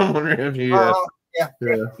 I'm wondering if you.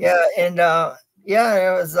 And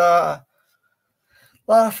it was a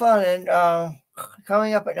lot of fun. And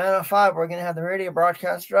coming up at 9:05, we're going to have the radio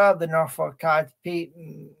broadcaster of the Norfolk Tides, Pete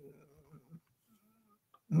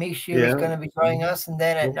Michaud is going to be joining us, and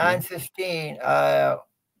then at 9:15,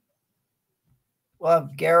 we'll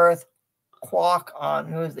have Gareth Kwok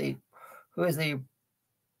on, who is the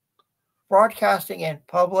broadcasting and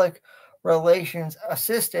public relations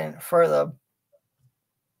assistant for the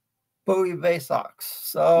Bowie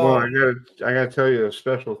Baysox. Well, So I gotta tell you a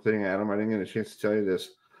special thing, Adam. I didn't get a chance to tell you this.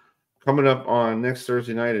 Coming up on next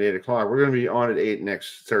Thursday night at 8:00, we're going to be on at 8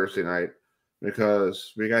 next Thursday night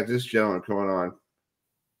because we got this gentleman coming on.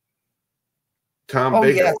 Tom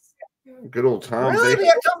Baker. Yes. Good old Tom really? Baker. We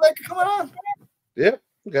got Tom Baker coming on? Yep,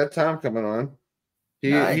 we got Tom coming on. He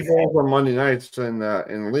bowls on Monday nights in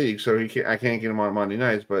the league, so I can't get him on Monday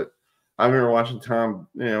nights. But I remember watching Tom,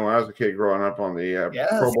 when I was a kid growing up on the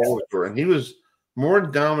Pro Bowler tour, and he was more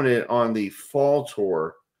dominant on the fall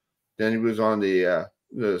tour than he was on the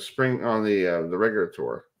spring on the regular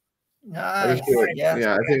tour. Nice.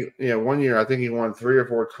 I think 1 year I think he won 3 or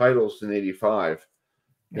 4 titles in '85.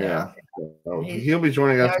 Yeah. So he'll be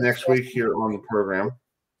joining us next week here on the program.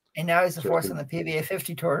 And now he's a force on the PBA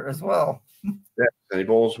 50 tour as well. Yeah, and he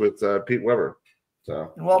bowls with Pete Weber.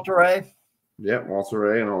 So and Walter Ray. Yeah, Walter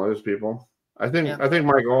Ray and all those people. I think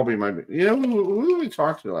Mike Albee might be. Who did we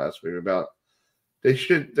talk to last week about? They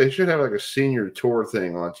should have like a senior tour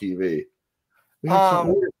thing on TV. We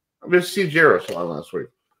had Steve Jarrett on last week.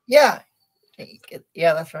 Yeah,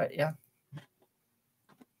 that's right. Yeah.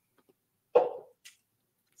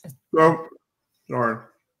 So, darn.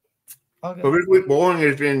 Okay. But this week bowling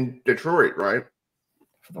is in Detroit, right?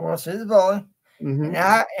 For the World Series of Bowling. Mm-hmm. And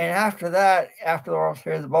after that, after the World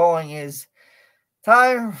Series of Bowling, is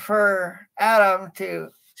time for Adam to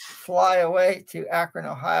fly away to Akron,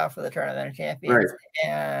 Ohio for the Tournament of Champions. Right.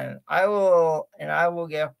 And I will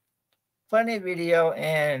get plenty of video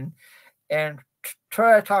and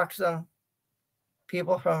try to talk to some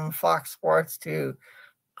people from Fox Sports to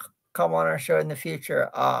come on our show in the future.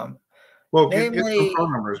 Well, get some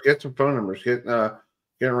phone numbers. Get some phone numbers. Get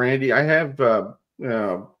Randy. I have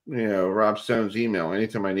Rob Stone's email.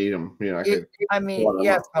 Anytime I need him,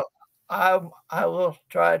 yes. I will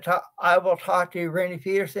try to talk. I will talk to Randy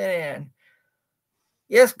Peterson and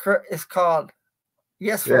yes, it's called.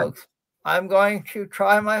 Yes, folks. I'm going to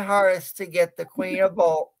try my hardest to get the Queen of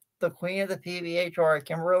the PBA Tour,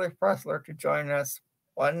 Kimberly Pressler, to join us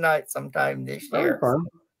one night sometime this year.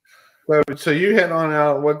 So you head on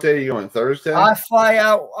out. What day are you on? Thursday? I fly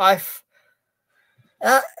out. I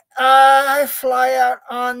fly out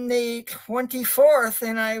on the 24th,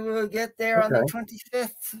 and I will get there on the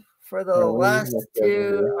 25th for the last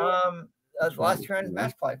two round of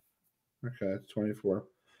match play. Okay, it's 24.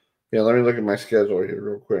 Yeah, let me look at my schedule here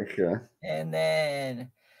real quick. And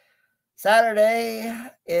then Saturday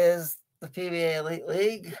is the PBA Elite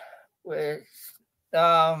League, which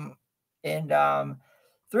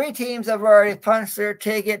 3 teams have already punched their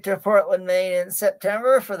ticket to Portland, Maine in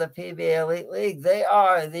September for the PBA Elite League. They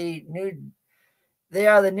are the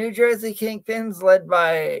New Jersey Kingpins, led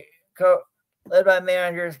by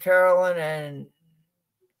managers Carolyn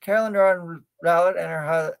Doran Rowlett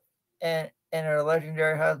and her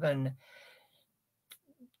legendary husband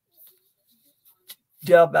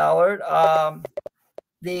Dale Ballard.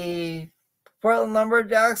 The Portland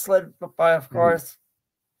Lumberjacks, led by, of course,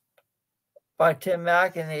 by Tim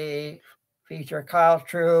Mack, and they feature Kyle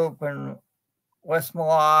Troop and Wes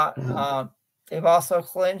Malott. They've also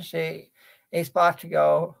clinched a spot to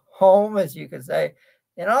go home, as you could say.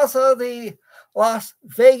 And also the Las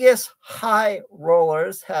Vegas High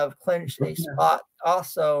Rollers have clinched a spot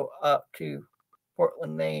also up to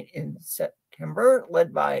Portland, Maine in September,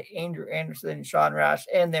 led by Andrew Anderson and Sean Rash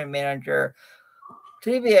and their manager,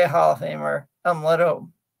 TBA Hall of Famer, Leto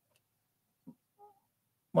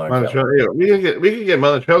Monticelli. We could get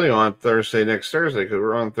Monticelli on next Thursday because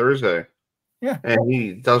we're on Thursday. Yeah, and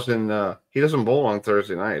he doesn't bowl on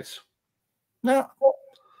Thursday nights. No.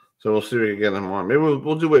 So we'll see if we can get him on. Maybe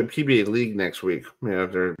we'll do it PBA League next week.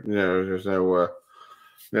 If there's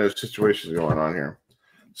no situations going on here.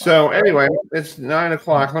 So anyway, it's 9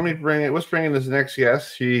 o'clock. Let's bring in this next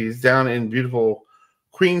guest. She's down in beautiful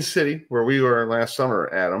Queen City, where we were last summer,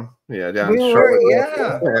 Adam. Yeah, down in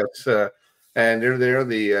Charlotte. Yeah. And they're there.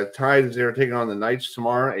 The Tide is there taking on the Knights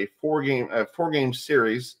tomorrow. A four-game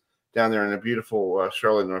series down there in a beautiful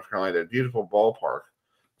Charlotte, North Carolina. A beautiful ballpark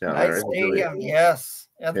down there. Stadium, yes.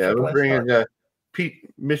 We're bringing Pete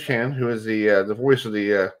Michan, who is the voice of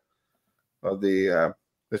the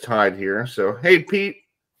Tide here. So, hey, Pete,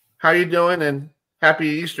 how you doing? And happy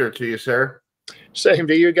Easter to you, sir. Same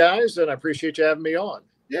to you guys, and I appreciate you having me on.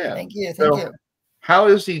 Yeah, thank you. Thank you. How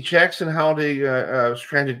is the checks and how the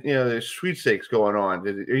stranded, the sweepstakes going on?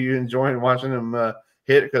 Are you enjoying watching them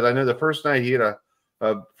hit? Because I know the first night he hit a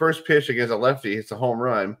first pitch against a lefty, it's a home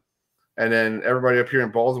run, and then everybody up here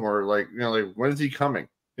in Baltimore like when is he coming?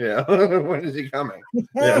 Yeah, when is he coming?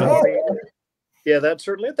 Yeah, that's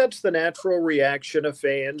the natural reaction of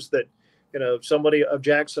fans that somebody of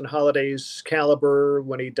Jackson Holliday's caliber,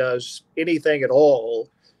 when he does anything at all,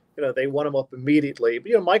 they want him up immediately.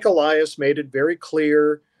 But, Mike Elias made it very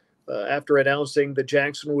clear after announcing that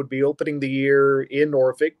Jackson would be opening the year in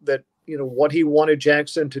Norfolk that, what he wanted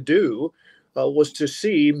Jackson to do was to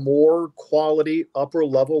see more quality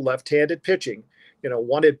upper-level left-handed pitching.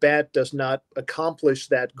 One at-bat does not accomplish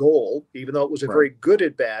that goal, even though it was a very good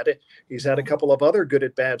at-bat. He's had a couple of other good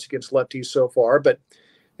at-bats against lefties so far, but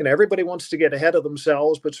everybody wants to get ahead of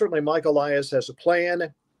themselves, but certainly Mike Elias has a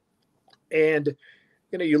plan. And,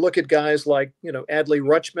 you look at guys like, Adley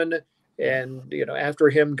Rutschman and, after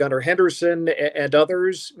him, Gunnar Henderson and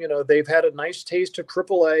others, they've had a nice taste of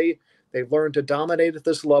AAA. They've learned to dominate at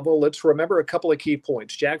this level. Let's remember a couple of key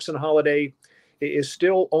points. Jackson Holliday is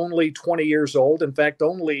still only 20 years old. In fact,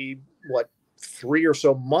 only, 3 or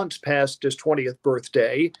so months past his 20th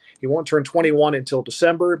birthday. He won't turn 21 until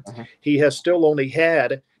December. He has still only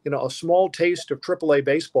had, a small taste of AAA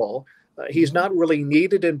baseball. He's not really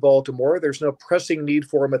needed in Baltimore. There's no pressing need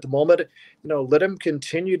for him at the moment. Let him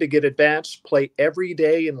continue to get at bats, play every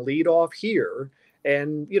day and lead off here.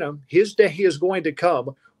 And, his day is going to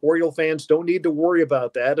come. Oriole fans don't need to worry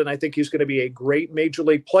about that. And I think he's going to be a great major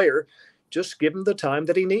league player. Just give him the time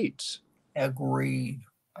that he needs. Agreed.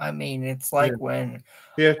 I mean, it's like when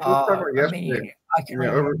I can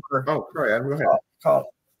remember. Oh, sorry, Adam, go ahead.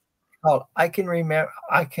 I can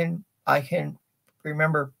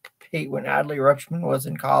remember, Pete, when Adley Rutschman was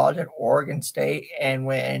in college at Oregon State, and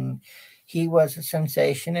when he was a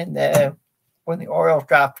sensation, and when the Orioles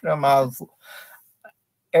drafted him,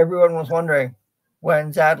 everyone was wondering,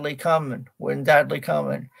 when's Adley coming? When's Adley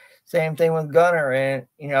coming? Same thing with Gunnar, and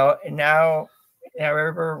now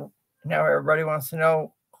everybody wants to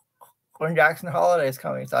know when Jackson Holliday is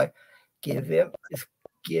coming. It's like, give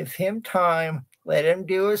him time, let him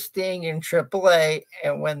do his thing in AAA,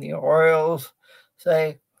 and when the Orioles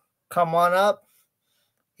say, "Come on up,"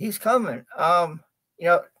 he's coming.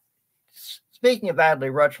 Speaking of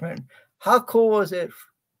Adley Rutschman, how cool was it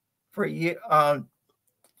for you?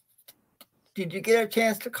 Did you get a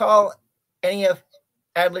chance to call any of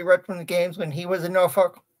Adley Rutschman's games when he was in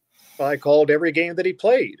Norfolk? I called every game that he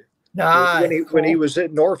played. Nice. When he was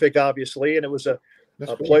at Norfolk, obviously, and it was a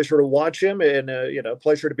pleasure to watch him and a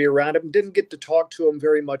pleasure to be around him. Didn't get to talk to him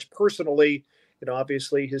very much personally.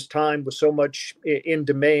 Obviously his time was so much in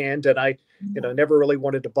demand, and I, never really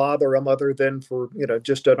wanted to bother him other than for,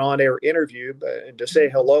 just an on-air interview and to say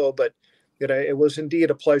hello. But, it was indeed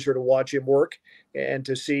a pleasure to watch him work and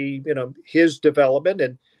to see, his development.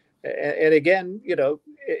 And again,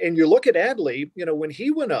 and you look at Adley, when he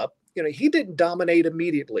went up, he didn't dominate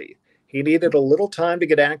immediately. He needed a little time to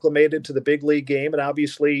get acclimated to the big league game. And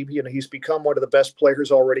obviously, he's become one of the best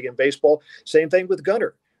players already in baseball. Same thing with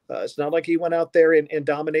Gunnar. It's not like he went out there and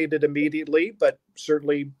dominated immediately, but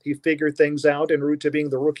certainly he figured things out en route to being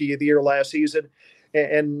the rookie of the year last season.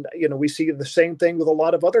 And we see the same thing with a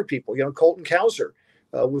lot of other people. Colton Cowser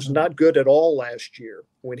was not good at all last year.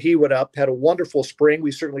 When he went up, had a wonderful spring.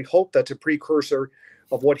 We certainly hope that's a precursor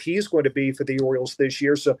of what he's going to be for the Orioles this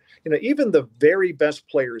year. So, even the very best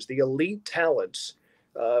players, the elite talents,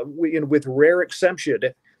 with rare exception,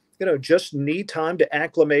 just need time to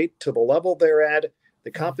acclimate to the level they're at,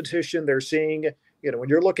 the competition they're seeing. When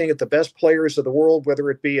you're looking at the best players of the world, whether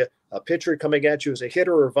it be a pitcher coming at you as a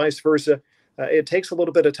hitter or vice versa, it takes a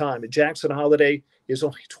little bit of time. And Jackson Holliday is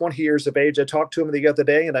only 20 years of age. I talked to him the other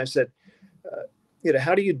day and I said,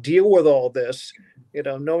 how do you deal with all this,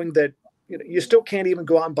 knowing that, you still can't even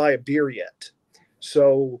go out and buy a beer yet.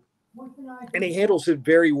 So, and he handles it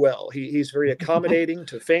very well. He's very accommodating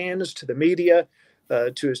to fans, to the media,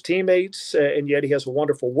 to his teammates, and yet he has a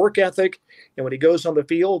wonderful work ethic. And when he goes on the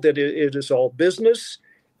field, it is all business.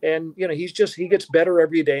 And, he gets better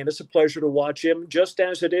every day. And it's a pleasure to watch him, just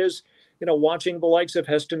as it is, watching the likes of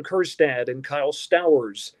Heston Kjerstad and Kyle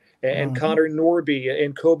Stowers and Connor Norby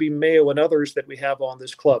and Kobe Mayo and others that we have on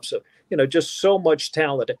this club. So, just so much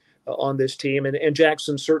talent on this team. And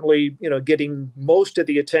Jackson certainly, getting most of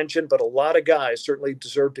the attention, but a lot of guys certainly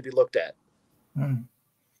deserve to be looked at.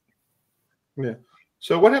 Yeah.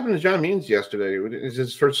 So what happened to John Means yesterday? Is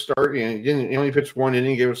his first start? He only pitched one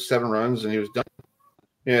inning, gave us 7 runs, and he was done.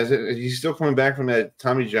 Is he still coming back from that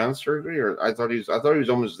Tommy John surgery, or I thought he was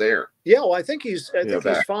almost there? Yeah, well, I think he's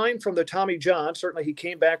fine from the Tommy John. Certainly, he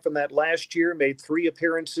came back from that last year, made 3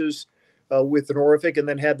 appearances with the Norfolk, and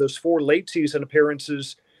then had those 4 late season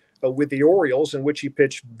appearances with the Orioles, in which he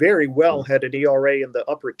pitched very well, had an ERA in the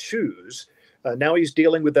upper 2s. Now he's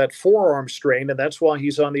dealing with that forearm strain, and that's why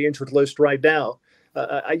he's on the injured list right now.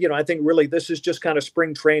 I think really this is just kind of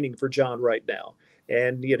spring training for John right now.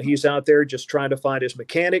 And, he's out there just trying to find his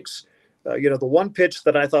mechanics, The one pitch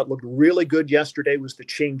that I thought looked really good yesterday was the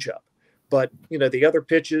changeup. But, the other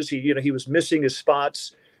pitches, he was missing his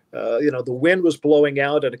spots. The wind was blowing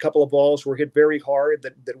out and a couple of balls were hit very hard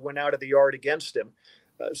that went out of the yard against him.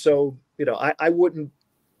 I wouldn't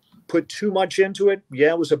put too much into it.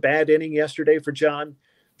 Yeah, it was a bad inning yesterday for John.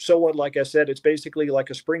 So what, like I said, it's basically like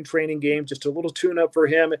a spring training game, just a little tune-up for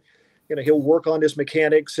him. He'll work on his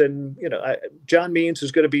mechanics, and, John Means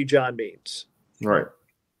is going to be John Means. Right.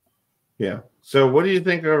 Yeah. So what do you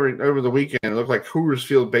think over the weekend? It looked like Coors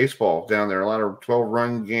Field baseball down there. A lot of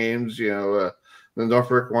 12-run games. The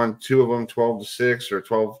Norfolk won 2 of them, 12-6 or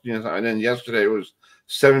 12. And then yesterday it was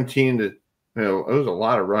 17 to. It was a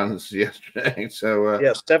lot of runs yesterday. So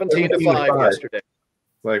 17-5 yesterday.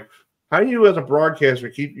 Like, how do you, as a broadcaster,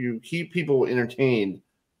 keep people entertained,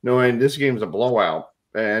 knowing this game's a blowout,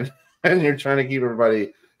 and you're trying to keep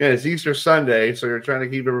everybody. It's Easter Sunday, so you're trying to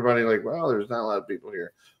keep everybody like, well, there's not a lot of people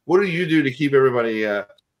here. What do you do to keep everybody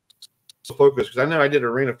focused? Because I know I did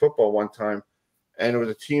arena football one time, and it was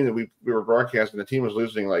a team that we were broadcasting. The team was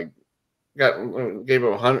losing, gave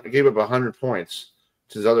up 100 points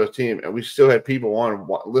to the other team, and we still had people on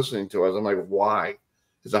listening to us. I'm like, why?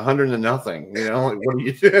 It's 100-0. What are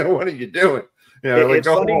you doing? What are you doing?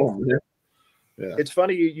 Go home. Yeah. It's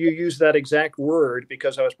funny you use that exact word,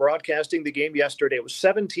 because I was broadcasting the game yesterday. It was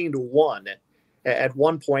 17-1 at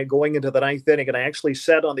one point going into the 9th inning, and I actually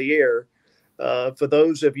said on the air, for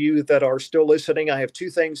those of you that are still listening, I have 2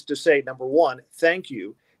 things to say. Number 1, thank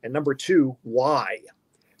you, and number 2, why?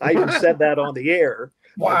 I even said that on the air.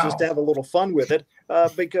 Wow. Just to have a little fun with it.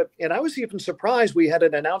 And I was even surprised. We had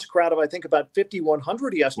an announced crowd of, I think, about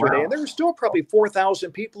 5,100 yesterday. Wow. And there were still probably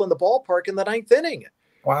 4,000 people in the ballpark in the 9th inning.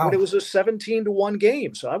 Wow. When it was a 17-1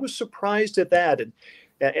 game. So I was surprised at that.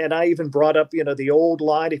 And I even brought up, the old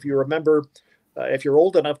line, if you remember, if you're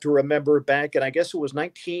old enough to remember back, and I guess it was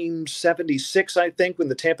 1976, I think, when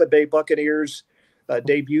the Tampa Bay Buccaneers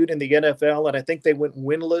debuted in the NFL. And I think they went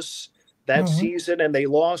winless that season, and they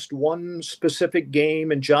lost one specific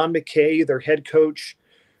game. And John McKay, their head coach,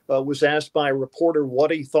 was asked by a reporter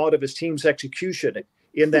what he thought of his team's execution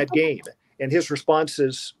in that game. And his response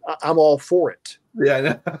is, I'm all for it.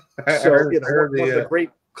 Yeah. So, one of the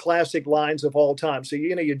great classic lines of all time. So,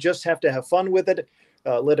 you just have to have fun with it.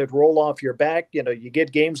 Let it roll off your back. You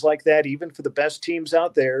get games like that, even for the best teams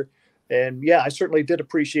out there. And yeah, I certainly did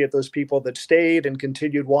appreciate those people that stayed and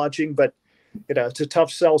continued watching, but it's a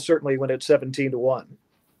tough sell, certainly, when it's 17-1.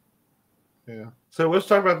 Yeah. So let's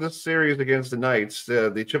talk about this series against the Knights,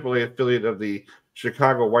 the AAA affiliate of the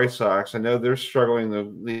Chicago White Sox. I know they're struggling,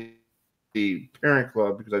 the parent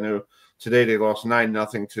club, because I know today they lost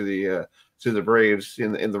 9-0 to the Braves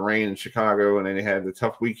in the rain in Chicago, and then they had the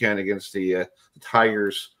tough weekend against the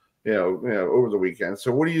Tigers, over the weekend.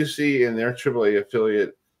 So what do you see in their AAA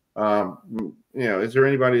affiliate? Is there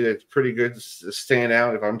anybody that's pretty good to stand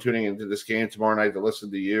out if I'm tuning into this game tomorrow night to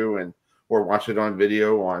listen to you or watch it on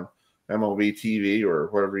video on MLB TV or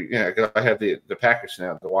whatever? Because I have the package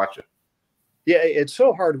now to watch it. Yeah, it's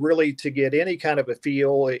so hard really to get any kind of a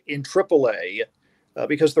feel in AAA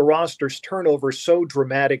because the rosters turn over so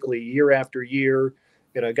dramatically year after year.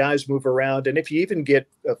 Guys move around, and if you even get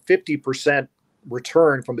a 50%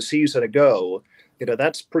 return from a season ago,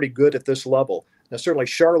 that's pretty good at this level. Now, certainly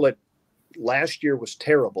Charlotte last year was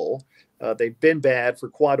terrible. They've been bad for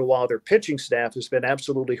quite a while. Their pitching staff has been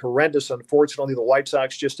absolutely horrendous. Unfortunately, the White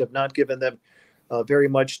Sox just have not given them very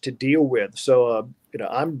much to deal with. So,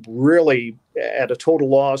 I'm really at a total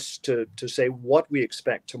loss to say what we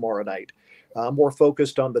expect tomorrow night. I'm more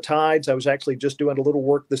focused on the Tides. I was actually just doing a little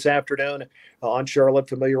work this afternoon on Charlotte,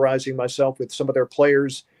 familiarizing myself with some of their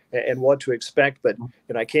players and what to expect. But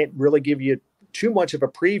I can't really give you too much of a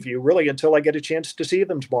preview really until I get a chance to see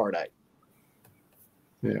them tomorrow night.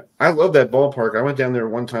 Yeah, I love that ballpark. I went down there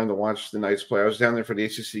one time to watch the Knights play. I was down there for the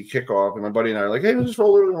ACC kickoff, and my buddy and I were like, hey, let's just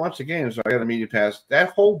roll over and watch the game. So I got a media pass. That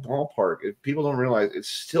whole ballpark, if people don't realize, it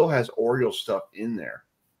still has Oriole stuff in there.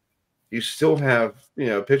 You still have,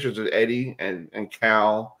 pictures of Eddie and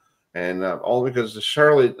Cal, and all because the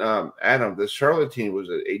Charlotte, the Charlotte team was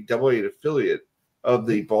a AA affiliate of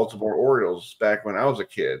the Baltimore Orioles back when I was a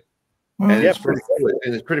kid. And it's pretty cool.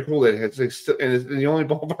 And it's pretty cool that it's the only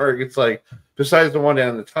ballpark. It's like, besides the one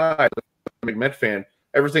down the Tide, I'm a Met fan,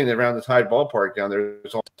 everything around the Tide ballpark down there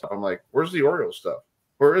is all stuff. I'm like, where's the Orioles stuff?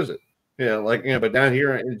 Where is it? But down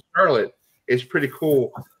here in Charlotte, it's pretty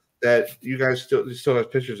cool that you guys still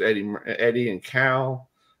have pictures of Eddie and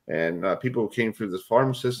Cal, and people who came through the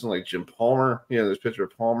farm system like Jim Palmer. There's a picture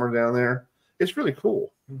of Palmer down there. It's really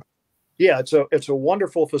cool. Yeah, it's a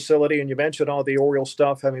wonderful facility, and you mentioned all the Oriole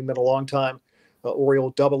stuff, having been a long time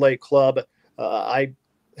Oriole AA club. I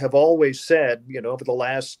have always said, over the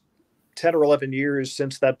last 10 or 11 years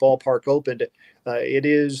since that ballpark opened, it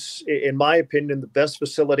is, in my opinion, the best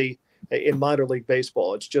facility in minor league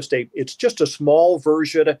baseball. It's just a small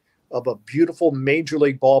version of a beautiful major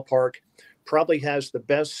league ballpark. Probably has the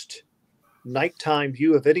best nighttime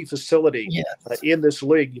view of any facility in this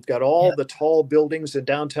league. You've got all the tall buildings in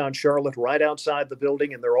downtown Charlotte right outside the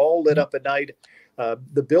building, and they're all lit up at night.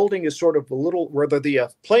 The building is sort of the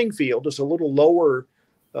playing field is a little lower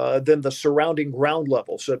than the surrounding ground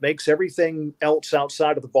level. So it makes everything else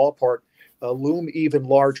outside of the ballpark loom even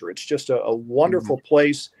larger. It's just a wonderful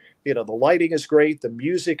place. The lighting is great. The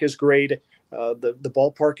music is great. The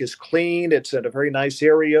ballpark is clean. It's in a very nice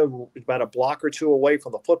area, about a block or two away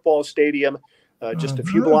from the football stadium, just a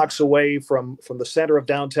few blocks away from the center of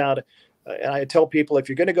downtown. And I tell people, if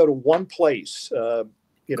you're going to go to one place,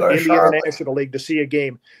 in the International League to see a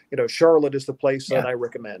game, Charlotte is the place that I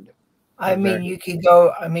recommend. You could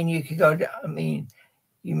go.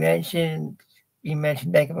 You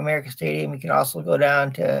mentioned Bank of America Stadium. You can also go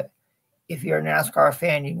down to, if you're a NASCAR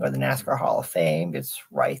fan, you can go to the NASCAR Hall of Fame. It's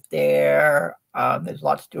right there. There's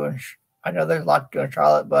lots to do. I know there's a lot to do in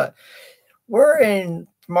Charlotte, but we're in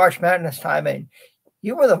March Madness time, and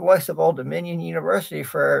you were the voice of Old Dominion University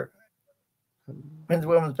for men's and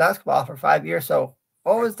women's basketball for 5 years. So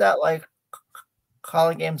what was that like,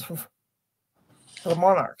 calling games for the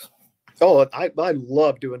Monarchs? Oh, I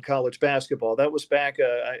love doing college basketball. That was back.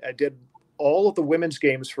 I did all of the women's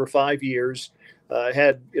games for 5 years.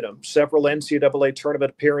 Had several NCAA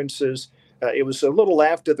tournament appearances. It was a little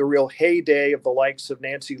after the real heyday of the likes of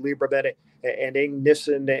Nancy Lieberman and Ing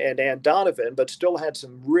Nissen and Ann Donovan, but still had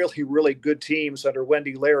some really, really good teams under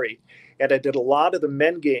Wendy Larry. And I did a lot of the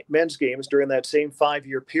men's games during that same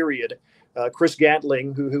 5-year period. Chris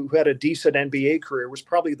Gatling, who had a decent NBA career, was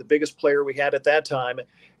probably the biggest player we had at that time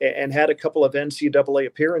and had a couple of NCAA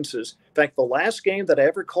appearances. In fact, the last game that I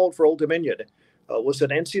ever called for Old Dominion was an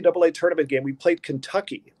NCAA tournament game. We played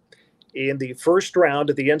Kentucky in the first round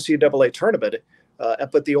of the NCAA tournament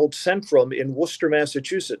up at the old Centrum in Worcester,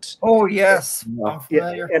 Massachusetts. Oh, yes.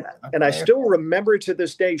 And I still remember to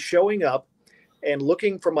this day showing up and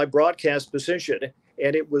looking for my broadcast position,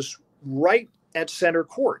 and it was right at center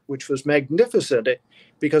court, which was magnificent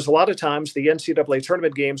because a lot of times the NCAA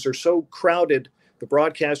tournament games are so crowded, the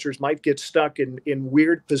broadcasters might get stuck in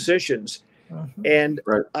weird positions. And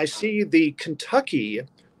I see the Kentucky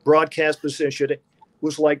broadcast position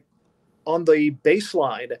was like on the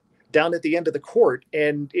baseline down at the end of the court.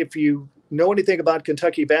 And if you know anything about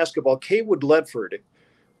Kentucky basketball, Kaywood Ledford,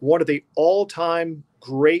 one of the all-time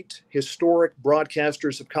great historic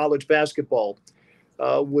broadcasters of college basketball,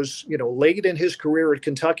 was late in his career at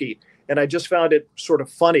Kentucky. And I just found it sort of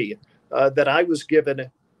funny that I was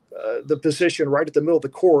given the position right at the middle of the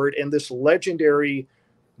court, and this legendary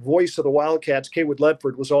voice of the Wildcats, Kaywood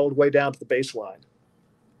Ledford, was all the way down to the baseline.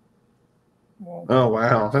 Oh,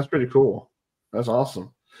 wow. That's pretty cool. That's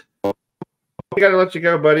awesome. We got to let you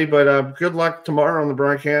go, buddy, but good luck tomorrow on the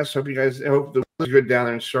broadcast. Hope the weather's good down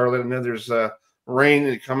there in Charlotte. I know there's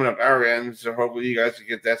rain coming up our end, so hopefully you guys can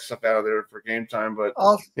get that stuff out of there for game time. But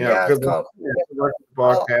good luck with the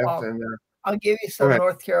broadcast. I'll give you some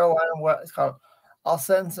North Carolina. What it's called? I'll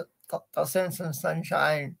send some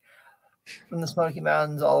sunshine from the Smoky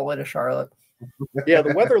Mountains all the way to Charlotte. Yeah,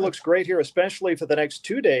 the weather looks great here, especially for the next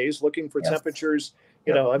 2 days. Looking for temperatures,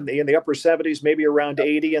 in the upper 70s, maybe around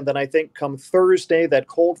 80, and then I think come Thursday that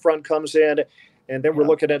cold front comes in, and then we're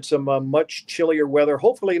looking at some much chillier weather.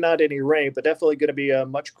 Hopefully not any rain, but definitely going to be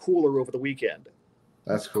much cooler over the weekend.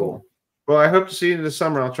 That's cool. Well, I hope to see you this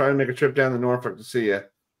summer. I'll try to make a trip down to Norfolk to see you.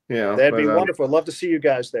 That'd be wonderful. I'd love to see you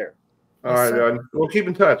guys there. All right, John. We'll keep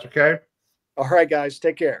in touch, okay? All right, guys.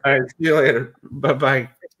 Take care. All right. See you later. Bye-bye.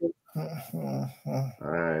 All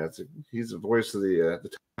right. He's the voice of the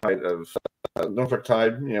Tide of Norfolk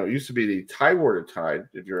Tide. It used to be the Tidewater Tide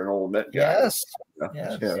if you're an old Met guy.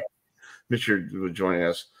 Yes. Richard was joining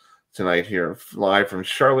us tonight here live from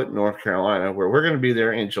Charlotte, North Carolina, where we're going to be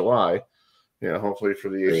there in July. Hopefully for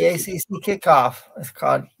the ACC kickoff. It's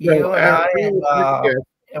called you and I, and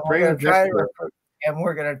we're going to try to recruit. And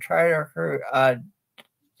we're going to try to recruit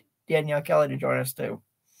Danielle Kelly to join us too.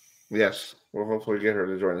 Yes, we'll hopefully get her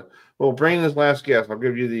to join us. Well, bring in this last guest. I'll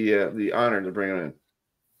give you the honor to bring him in.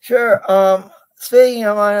 Sure. Speaking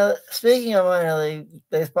of minor league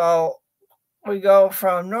baseball, we go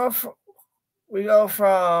from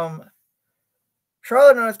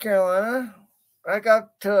Charlotte, North Carolina, back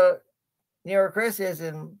up to near where Chris is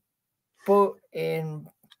in Bowie,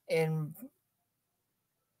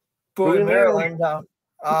 Maryland.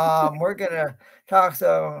 We're gonna talk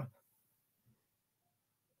some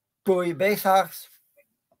Bowie Baysox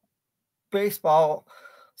baseball.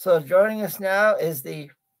 So joining us now is the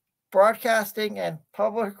broadcasting and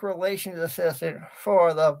public relations assistant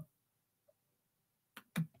for the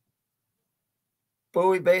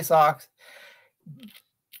Bowie Baysox,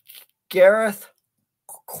 Gareth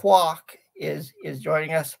Kwok is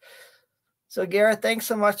joining us. So Gareth, thanks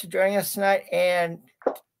so much for joining us tonight and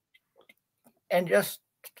just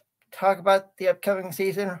talk about the upcoming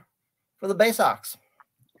season for the Baysox.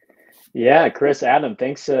 Yeah, Chris, Adam,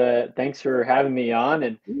 thanks for having me on,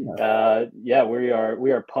 and yeah, we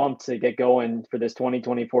are pumped to get going for this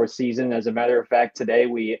 2024 season. As a matter of fact, today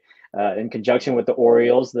we, in conjunction with the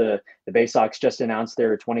Orioles, the Baysox just announced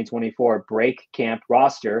their 2024 break camp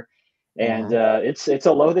roster, and it's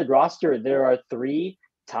a loaded roster. There are 3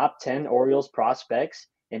 top 10 Orioles prospects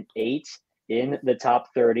and 8 in the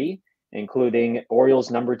top 30, including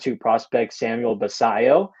Orioles number 2 prospect Samuel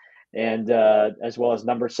Basayo, and as well as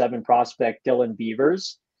number 7 prospect Dylan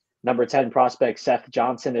Beavers. Number 10 prospect Seth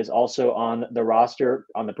Johnson is also on the roster,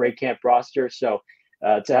 on the break camp roster. So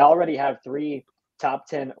to already have 3 top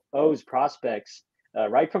 10 O's prospects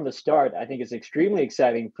right from the start, I think is extremely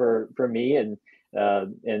exciting for me and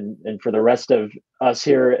for the rest of us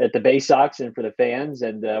here at the Baysox and for the fans.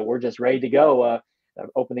 And we're just ready to go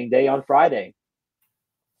opening day on Friday.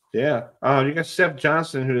 Yeah. You got Seth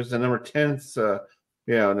Johnson, who is the number 10th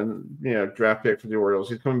draft pick for the Orioles.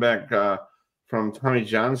 He's coming back from Tommy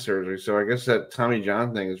John surgery. So I guess that Tommy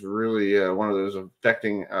John thing is really one of those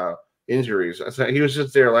affecting injuries. He was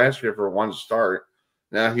just there last year for 1 start.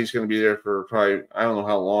 Now he's going to be there for probably, I don't know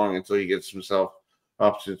how long, until he gets himself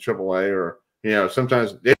up to AAA, or,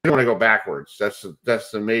 sometimes they don't want to go backwards. That's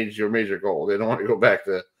the major goal. They don't want to go back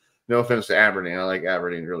to, no offense to Aberdeen. I like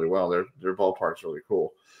Aberdeen really well. Their ballpark's really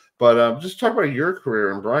cool. But just talk about your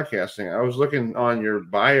career in broadcasting. I was looking on your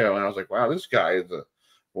bio, and I was like, wow, this guy is a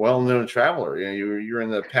well-known traveler. You're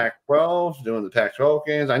in the Pac-12, doing the Pac-12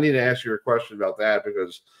 games. I need to ask you a question about that,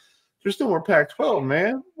 because there's no more Pac-12,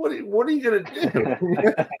 man. What are you going to do?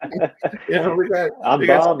 We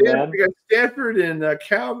got Stanford and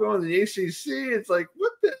Cal going to the ACC. It's like,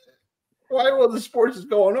 why all the sports is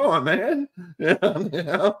going on, man?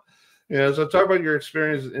 So talk about your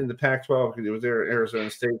experience in the Pac-12, because it was there at Arizona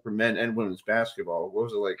State for men and women's basketball. What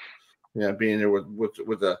was it like, being there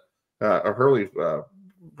with a Hurley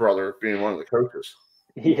brother being one of the coaches?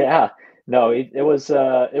 Yeah, no, it was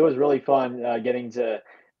really fun getting to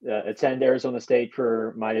attend Arizona State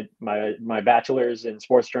for my bachelor's in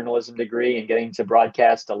sports journalism degree, and getting to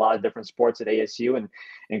broadcast a lot of different sports at ASU, and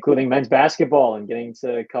including men's basketball, and getting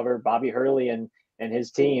to cover Bobby Hurley and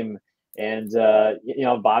his team. And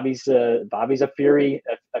Bobby's a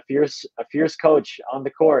fierce coach on the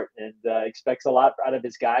court, and expects a lot out of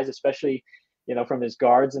his guys, especially from his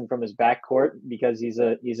guards and from his backcourt, because he's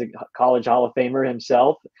a college Hall of Famer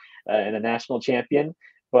himself and a national champion.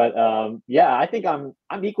 But I think I'm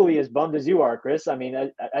equally as bummed as you are, Chris. I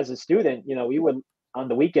mean, as a student, we would on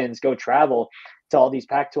the weekends go travel to all these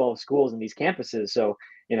Pac-12 schools and these campuses. So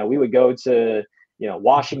we would go to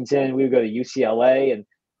Washington, we would go to UCLA, and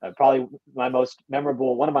probably one of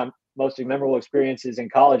my most memorable experiences in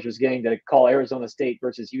college was getting to call Arizona State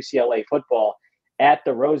versus UCLA football at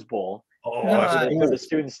the Rose Bowl for the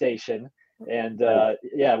student station. And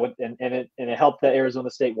it helped that Arizona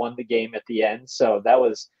State won the game at the end. So that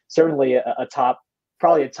was certainly a top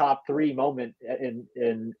 3 moment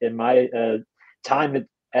in my time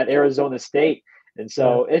at Arizona State. And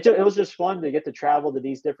so it was just fun to get to travel to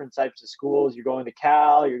these different types of schools. You're going to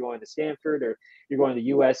Cal, you're going to Stanford, or you're going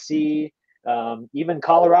to USC, even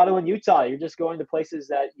Colorado and Utah. You're just going to places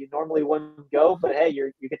that you normally wouldn't go, but hey,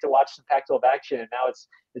 you get to watch some Pac-12 action. And now it's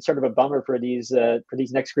sort of a bummer for these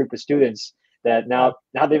next group of students that now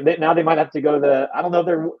they might have to go to I don't know if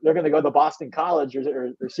they're going to go to Boston College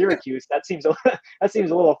or Syracuse. That seems a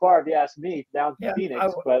little far if you ask me, down to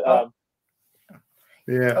Phoenix.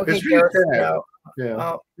 Okay, it's really sad.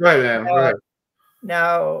 Right, man. Right.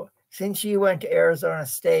 Now, since you went to Arizona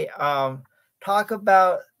State, talk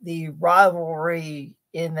about the rivalry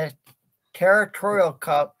in the Territorial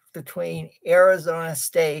Cup between Arizona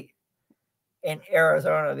State and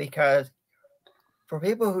Arizona, because for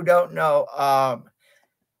people who don't know,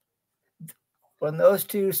 when those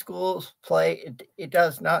 2 schools play, it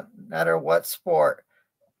does not matter what sport.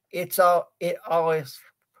 It always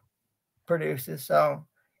produces some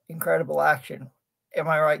incredible action. Am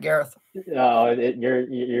I right, Gareth? No,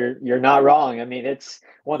 you're not wrong. I mean, it's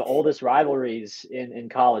one of the oldest rivalries in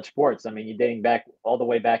college sports. I mean, you're dating back all the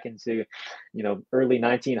way back into, early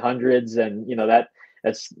 1900s, and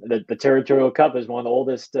that's the Territorial Cup is one of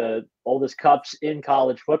the oldest cups in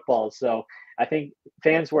college football. So I think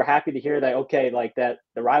fans were happy to hear that, okay, like that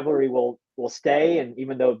the rivalry will stay. And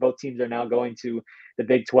even though both teams are now going to the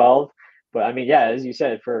Big 12, but I mean, yeah, as you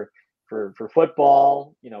said, for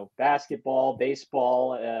football, basketball,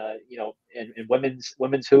 baseball, and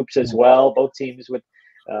women's hoops as well. Both teams with,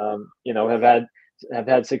 have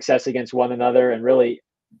had success against one another, and really,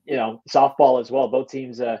 softball as well. Both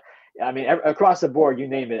teams, I mean, across the board, you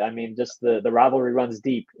name it. I mean, just the rivalry runs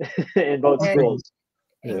deep in both schools.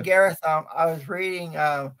 And Gareth, I was reading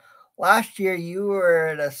last year you were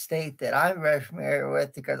at a state that I'm very familiar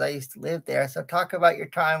with because I used to live there. So talk about your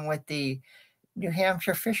time with the New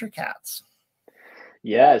Hampshire Fisher Cats.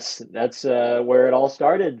 Yes, that's where it all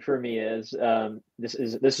started for me. This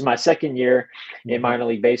is my second year in minor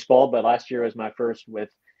league baseball, but last year was my first with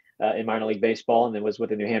in minor league baseball, and it was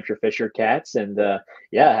with the New Hampshire Fisher Cats. And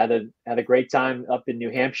had a great time up in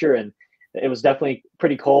New Hampshire, and it was definitely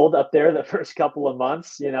pretty cold up there the first couple of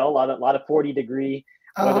months. A lot of 40-degree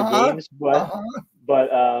weather games, but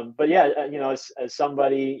yeah, as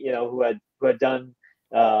somebody who had done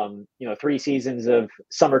 3 seasons of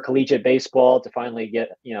summer collegiate baseball to finally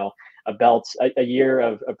get a year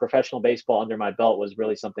of professional baseball under my belt was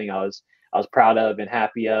really something I was proud of and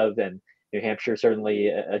happy of, and New Hampshire certainly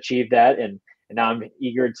achieved that, and now I'm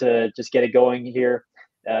eager to just get it going here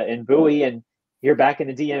in Bowie and here back in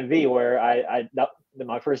the DMV, where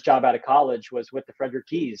my first job out of college was with the Frederick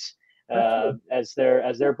Keys as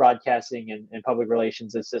their broadcasting and public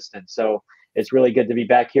relations assistant. So it's really good to be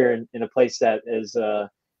back here in a place that is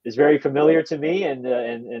very familiar to me, and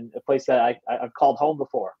a place that I've called home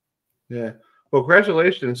before. Yeah. Well,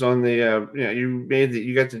 congratulations on the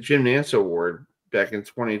you got the Jim Nance Award back in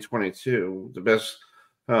 2022, the best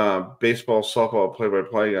baseball softball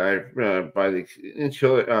play-by-play guy by the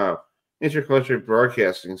Intercollegiate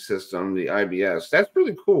Broadcasting System, the IBS. That's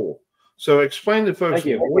really cool. So explain to folks,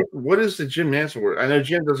 what is the Jim Nance Award? I know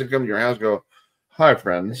Jim doesn't come to your house and go, "Hi,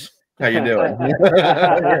 friends. How you doing?"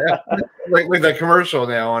 like that commercial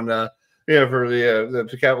now on for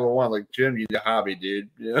the Capital One, like, "Jim, you the hobby, dude."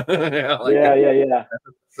 Yeah.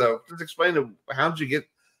 So just explain to how did you get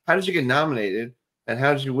nominated, and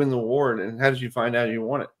how did you win the award, and how did you find out you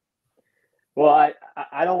won it? Well,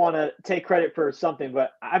 I don't want to take credit for something,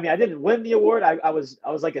 but I mean, I didn't win the award. I was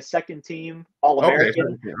like a second team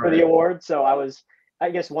All-American for the award, so I was, I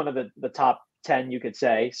guess, one of the top 10, you could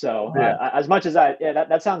say. So as much as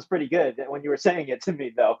that sounds pretty good when you were saying it to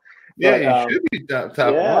me, though. Yeah, you should be top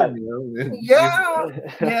one.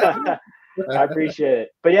 Yeah. I appreciate it,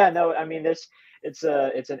 but yeah, no, I mean, it's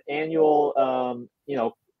an annual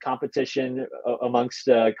competition amongst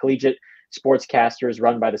collegiate sportscasters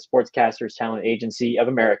run by the Sportscasters Talent Agency of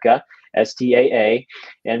America, STAA,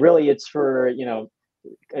 and really it's for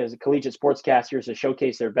as collegiate sportscasters to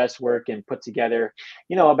showcase their best work and put together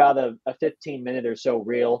about a 15-minute or so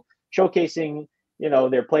reel showcasing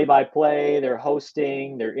their play-by-play, their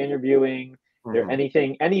hosting, their interviewing, their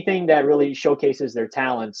anything that really showcases their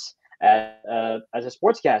talents as a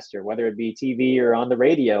sportscaster, whether it be TV or on the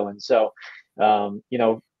radio. And so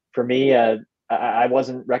for me, I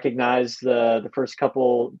wasn't recognized the first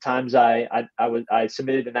couple times I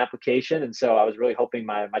submitted an application, and so I was really hoping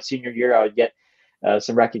my senior year I would get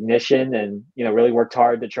some recognition, and really worked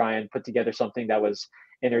hard to try and put together something that was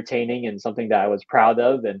entertaining and something that I was proud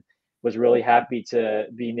of, and was really happy to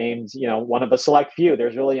be named one of a select few.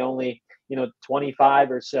 There's really only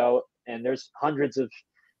 25 or so, and there's hundreds of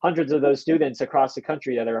those students across the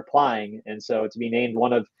country that are applying, and so to be named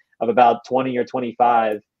one of about 20 or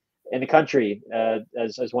 25 in the country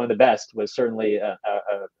as one of the best was certainly an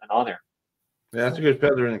honor. Yeah, that's a good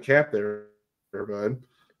feather in the cap there, bud.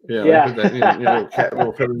 Yeah. Put that,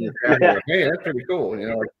 little feather in your cap. Yeah. Like, hey, that's pretty cool.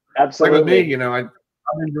 Absolutely. Like with me, I've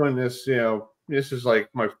been doing this. This is like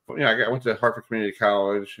my. I went to Hartford Community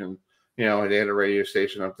College, and they had a radio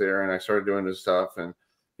station up there, and I started doing this stuff, and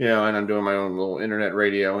and I'm doing my own little internet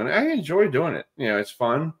radio, and I enjoy doing it. It's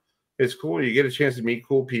fun. It's cool. You get a chance to meet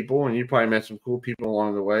cool people, and you probably met some cool people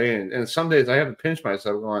along the way. And some days I have to pinch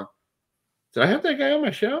myself going, did I have that guy on my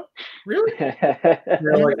show? Really?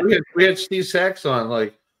 Like we had Steve Sachs on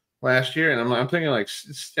like last year, and I'm thinking like,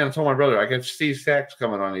 and I told my brother, I got Steve Sachs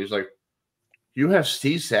coming on. He's like, you have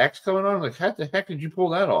Steve Sachs coming on? I'm like, how the heck did you pull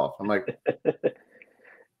that off? I'm like,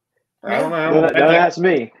 I don't know. Don't ask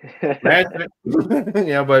me.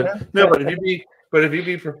 But if you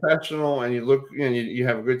be professional and you look and you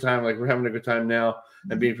have a good time, like we're having a good time now,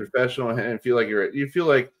 and being professional and I feel like you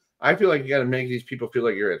got to make these people feel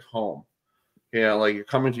like you're at home. Like you're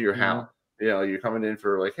coming to your house. You're coming in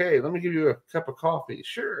for like, hey, let me give you a cup of coffee.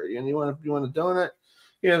 Sure. And you want a donut?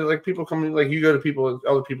 like people coming, like you go to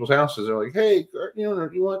other people's houses, they're like, hey,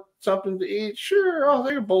 you want something to eat? Sure, I'll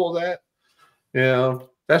take a bowl of that.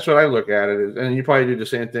 That's what I look at it. And you probably do the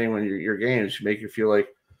same thing when your games make you feel like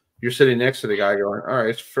you're sitting next to the guy going, all right,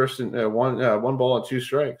 it's first and one ball and 2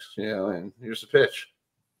 strikes, and here's the pitch.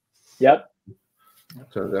 Yep.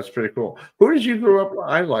 So that's pretty cool. Who did you grow up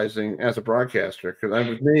idolizing as a broadcaster? Because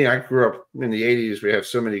with me, I grew up in the 80s. We have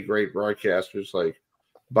so many great broadcasters like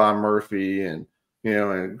Bob Murphy and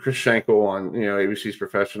and Chris Schenkel on ABC's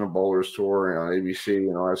Professional Bowlers Tour and on ABC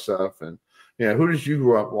and all that stuff. And who did you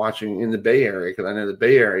grow up watching in the Bay Area? Because I know the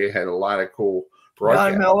Bay Area had a lot of cool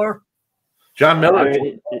broadcasters. John Miller.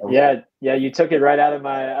 Yeah, you took it right out of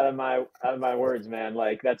my words, man.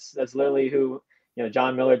 Like that's literally who.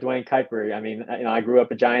 John Miller, Dwayne Kuiper. I mean, I grew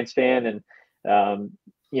up a Giants fan, and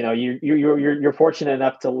you're fortunate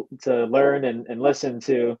enough to learn and listen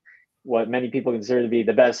to what many people consider to be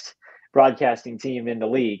the best broadcasting team in the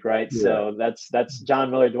league, right? Yeah. So that's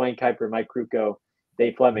John Miller, Dwayne Kuiper, Mike Krukow,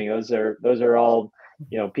 Dave Fleming. Those are all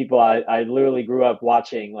people I literally grew up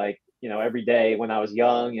watching, like every day when I was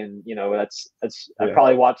young, and that's I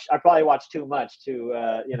probably watched too much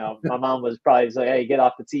to my mom was probably like, hey, get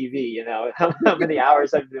off the TV, how many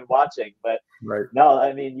hours I've been watching. But right. No,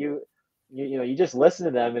 I mean you just listen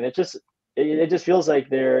to them, and it just feels like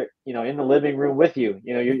they're in the living room with you.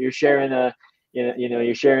 You're sharing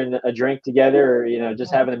you're sharing a drink together, or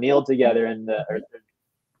just having a meal together, and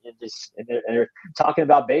they're talking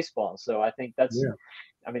about baseball. So I think that's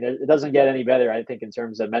I mean, it doesn't get any better, I think, in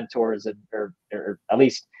terms of mentors or at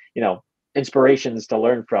least, inspirations to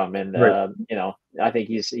learn from. And, right. I think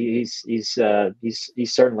he's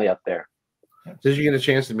certainly up there. Did you get a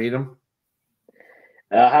chance to meet him?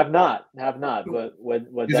 Have not, but would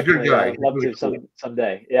he's a good guy. Love to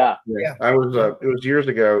someday. Yeah. I was, it was years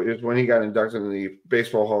ago. It was when he got inducted in the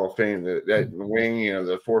Baseball Hall of Fame, that wing,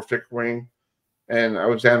 the 4-5 wing. And I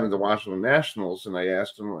was having to watch the Nationals, and I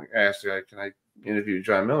asked the guy, can I interview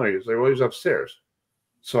John Miller? He was like, well, he's upstairs.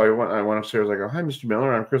 So I went upstairs. I go, hi, Mr.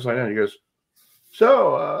 Miller. I'm Chris Heidel. He goes,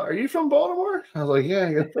 so are you from Baltimore? I was like, yeah.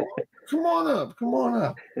 He goes, come on up.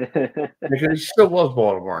 Because he still loves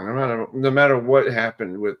Baltimore, no matter what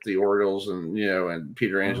happened with the Orioles and and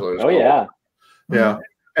Peter Angelo's. Oh yeah. Yeah.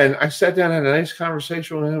 And I sat down and had a nice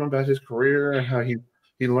conversation with him about his career and how he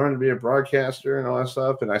learned to be a broadcaster and all that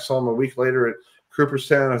stuff. And I saw him a week later at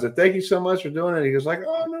Cooperstown. I said, thank you so much for doing it. He goes like,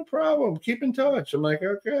 oh, no problem. Keep in touch. I'm like,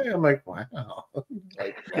 okay. I'm like, wow.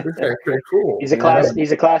 This guy's pretty cool. He's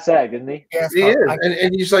a class act, isn't he? Yes, he is.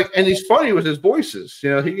 And he's like, and he's funny with his voices. He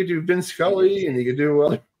could do Vin Scully and he could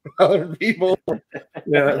do other people. It's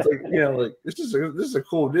like, this is a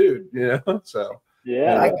cool dude, So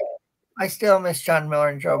yeah. I still miss John Miller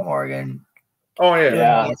and Joe Morgan. Oh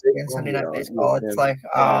yeah. Sunday Night Baseball. It's like,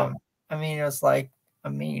 it was like,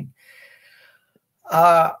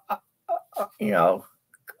 I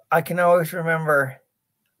can always remember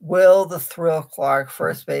Will the Thrill Clark,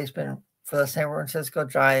 first baseman for the San Francisco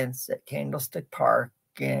Giants at Candlestick Park.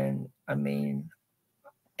 And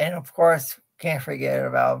of course, can't forget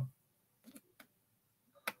about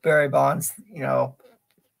Barry Bonds, playing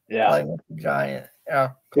with the Giants.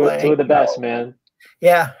 Two of the best, man.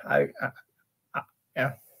 Yeah.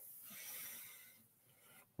 Yeah.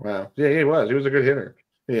 Wow. Yeah, he was. He was a good hitter.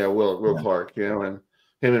 Yeah, Will Clark, and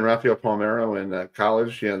him and Rafael Palmeiro in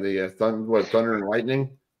college, the Thunder and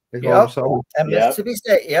Lightning, they call themselves. At Mississippi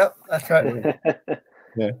State. Yep, that's right.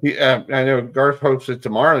 Yeah. I know Garth hopes that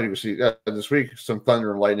tomorrow you see this week some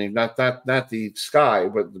Thunder and Lightning, not the sky,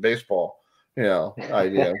 but the baseball,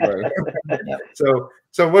 idea. So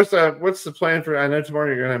what's the plan for? I know tomorrow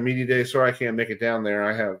you're gonna have media day. Sorry, I can't make it down there.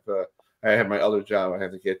 I have my other job I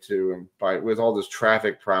have to get to, and with all this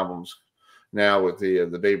traffic problems now with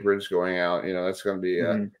the Bay Bridge going out, that's going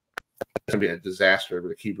to be a disaster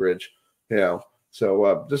with the Key Bridge,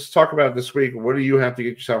 So just talk about this week. What do you have to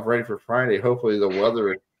get yourself ready for Friday? Hopefully the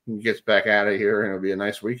weather gets back out of here and it'll be a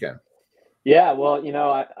nice weekend. Yeah, well,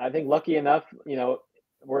 I think lucky enough,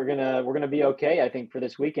 we're gonna be okay. I think for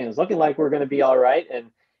this weekend, it's looking like we're gonna be all right,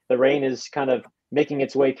 and the rain is kind of making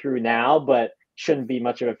its way through now, but shouldn't be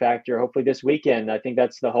much of a factor. Hopefully this weekend, I think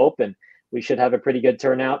that's the hope, and we should have a pretty good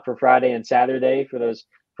turnout for Friday and Saturday for those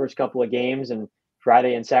first couple of games. And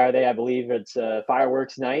Friday and Saturday, I believe it's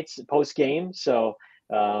fireworks nights post game. So,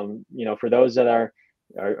 for those that are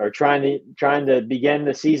trying to begin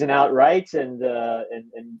the season out right and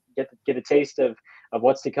get a taste of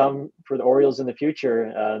what's to come for the Orioles in the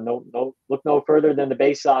future, look no further than the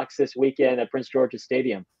Baysox this weekend at Prince George's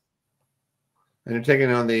Stadium. And they're taking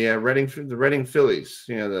on the Reading Phillies,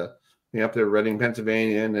 up there, Reading,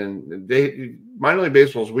 Pennsylvania, and they minor league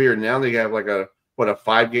baseball is weird. Now they have like a what, a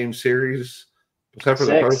 5-game series, except for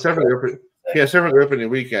the opening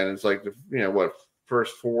weekend. It's like what,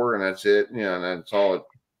 first 4 and that's it. And then it's all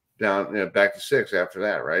down back to 6 after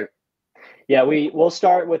that, right? Yeah, we'll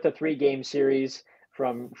start with a 3-game series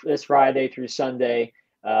from this Friday through Sunday,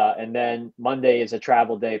 and then Monday is a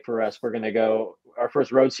travel day for us. We're going to go. Our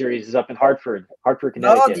first road series is up in Hartford, Connecticut.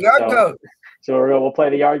 Oh, the Yard Goat. So we'll play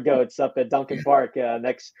the Yard Goats up at Duncan Park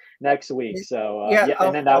next week. So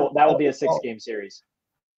and then that will be a 6-game series.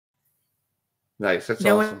 Nice. That's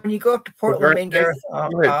awesome. When you go up to Portland, Maine, Gareth,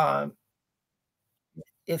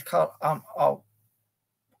 it's called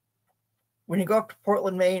when you go up to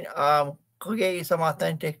Portland, Maine, go get you some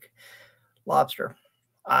authentic lobster.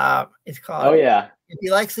 It's called. Oh yeah. If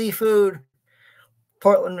you like seafood,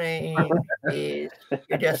 Portland, Maine is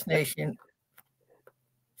your destination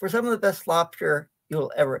for some of the best lobster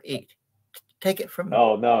you'll ever eat. Take it from me.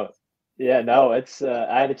 Oh no, yeah, no. It's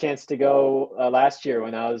I had a chance to go last year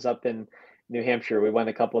when I was up in New Hampshire. We went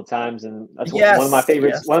a couple of times, and that's one of my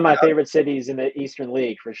favorites. One of my favorite cities in the Eastern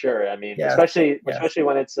League for sure. I mean, especially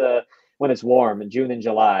when it's warm in June and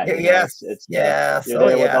July. You're there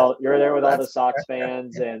with all the Sox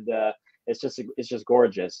fans, and it's just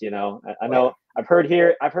gorgeous. I know I've heard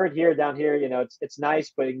down here. It's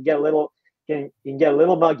nice, but it can get a little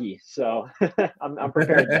muggy. So I'm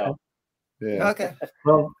prepared though. Yeah. Okay.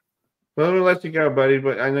 Well, let me let you go, buddy.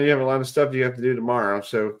 But I know you have a lot of stuff you have to do tomorrow.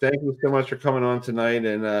 So thank you so much for coming on tonight,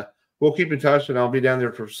 and we'll keep in touch. And I'll be down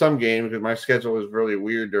there for some game because my schedule is really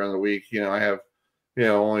weird during the week. I have,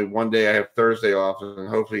 only one day. I have Thursday off, and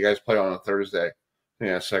hopefully you guys play on a Thursday.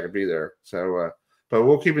 So I could be there. So, but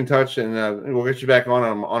we'll keep in touch, and we'll get you back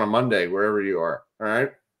on a Monday wherever you are. All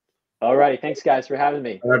right. All righty. Thanks, guys, for having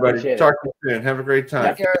me. All right, buddy. Talk to you soon. Have a great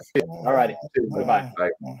time. All righty. Bye. Bye.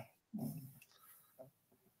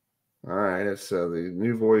 All right. That's the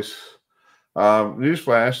new voice.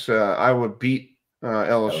 Newsflash: Iowa beat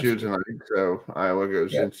LSU tonight, so Iowa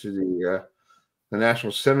goes into the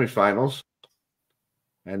national semifinals,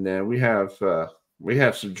 and then we have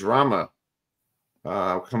some drama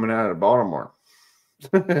coming out of Baltimore.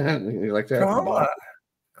 You like that? Drama,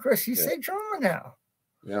 Chris. You say drama now.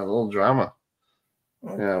 Yeah, a little drama.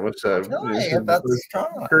 Yeah, what's about this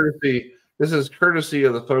drama? Courtesy. This is courtesy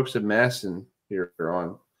of the folks at Masson here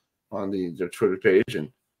on the Twitter page,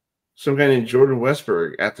 and some guy named Jordan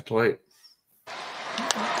Westberg at the plate.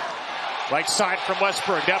 Right side from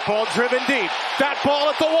Westberg. That ball driven deep. That ball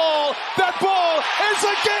at the wall. That ball is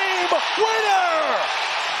a game winner.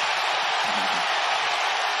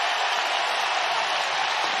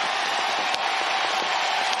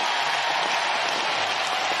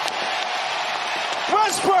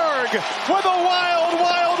 Westberg with a wild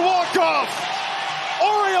walk-off.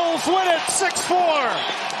 Orioles win it 6-4.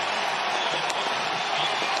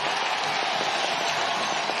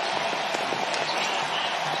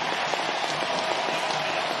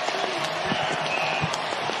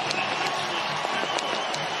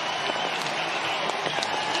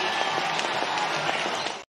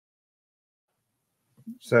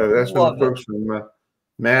 So that's from the folks from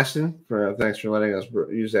Masson. Thanks for letting us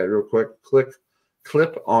use that real quick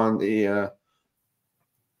clip on the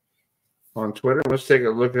on Twitter. Let's take a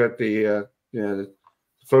look at the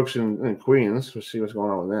folks in Queens. We'll see what's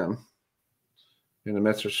going on with them. And the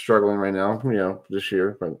Mets are struggling right now, this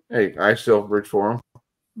year. But hey, I still root for them.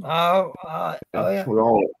 Yeah.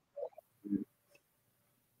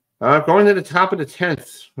 Going to the top of the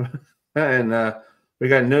 10th, and we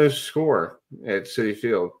got no score at Citi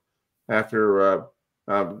Field after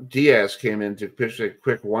Diaz came in to pitch a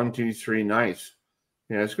quick 1-2-3 ninth.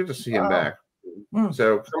 It's good to see him back.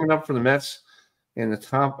 So coming up for the Mets in the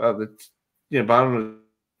top of the bottom of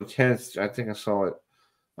the 10th, I think I saw it.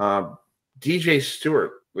 DJ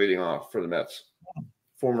Stewart leading off for the Mets,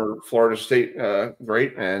 former Florida State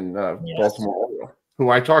great and Baltimore Oriole, who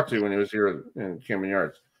I talked to when he was here in Camden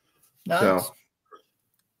Yards. Nice. So,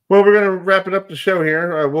 well, we're going to wrap it up the show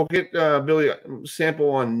here. We'll get Billy Sample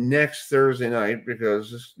on next Thursday night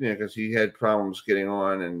because he had problems getting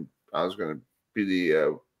on, and I was going to be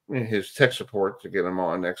his tech support to get him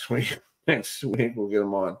on next week. Next week we'll get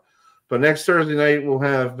him on, but next Thursday night we'll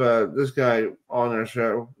have this guy on our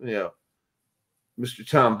show. Mr.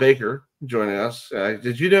 Tom Baker joining us.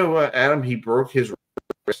 Did you know, Adam? He broke his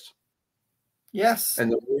wrist. Yes.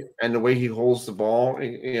 And the way he holds the ball,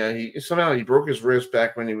 he somehow broke his wrist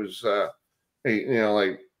back when he was,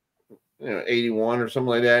 81 or something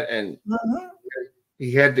like that, and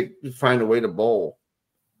he had to find a way to bowl,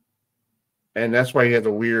 and that's why he had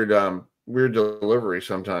the weird delivery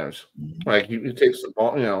sometimes. Like he takes the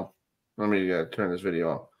ball, let me turn this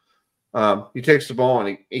video off. He takes the ball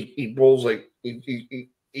and he bowls like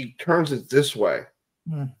he turns it this way,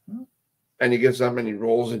 and he gets up and he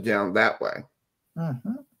rolls it down that way.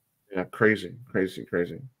 Yeah, crazy.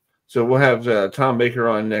 So we'll have Tom Baker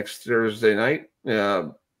on next Thursday night,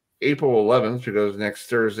 April 11th, because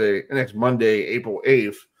next Monday, April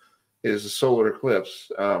 8th, is the solar eclipse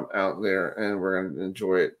out there, and we're going to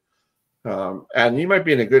enjoy it. And you might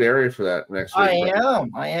be in a good area for that next week.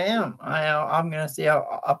 I am. I'm going to see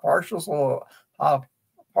a partial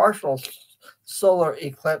solar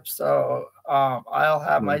eclipse. So I'll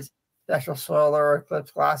have my special solar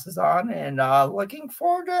eclipse glasses on, and looking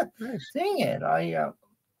forward to seeing it.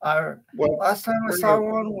 Last time I saw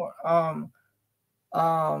one,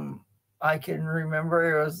 I can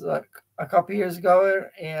remember it was a couple years ago,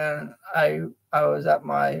 and I was at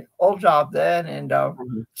my old job then, and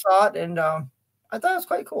saw it, and I thought it was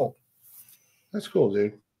quite cool. That's cool,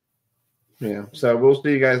 dude. Yeah. So we'll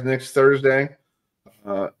see you guys next Thursday,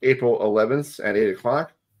 April 11th at 8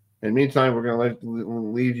 o'clock. In the meantime, we're going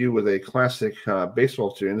to leave you with a classic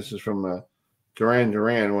baseball tune. This is from Duran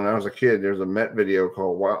Duran. When I was a kid, there's a Met video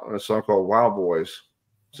a song called Wild Boys.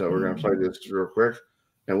 So we're going to play this real quick.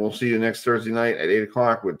 And we'll see you next Thursday night at 8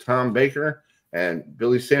 o'clock with Tom Baker and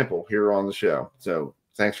Billy Sample here on the show. So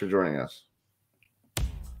thanks for joining us.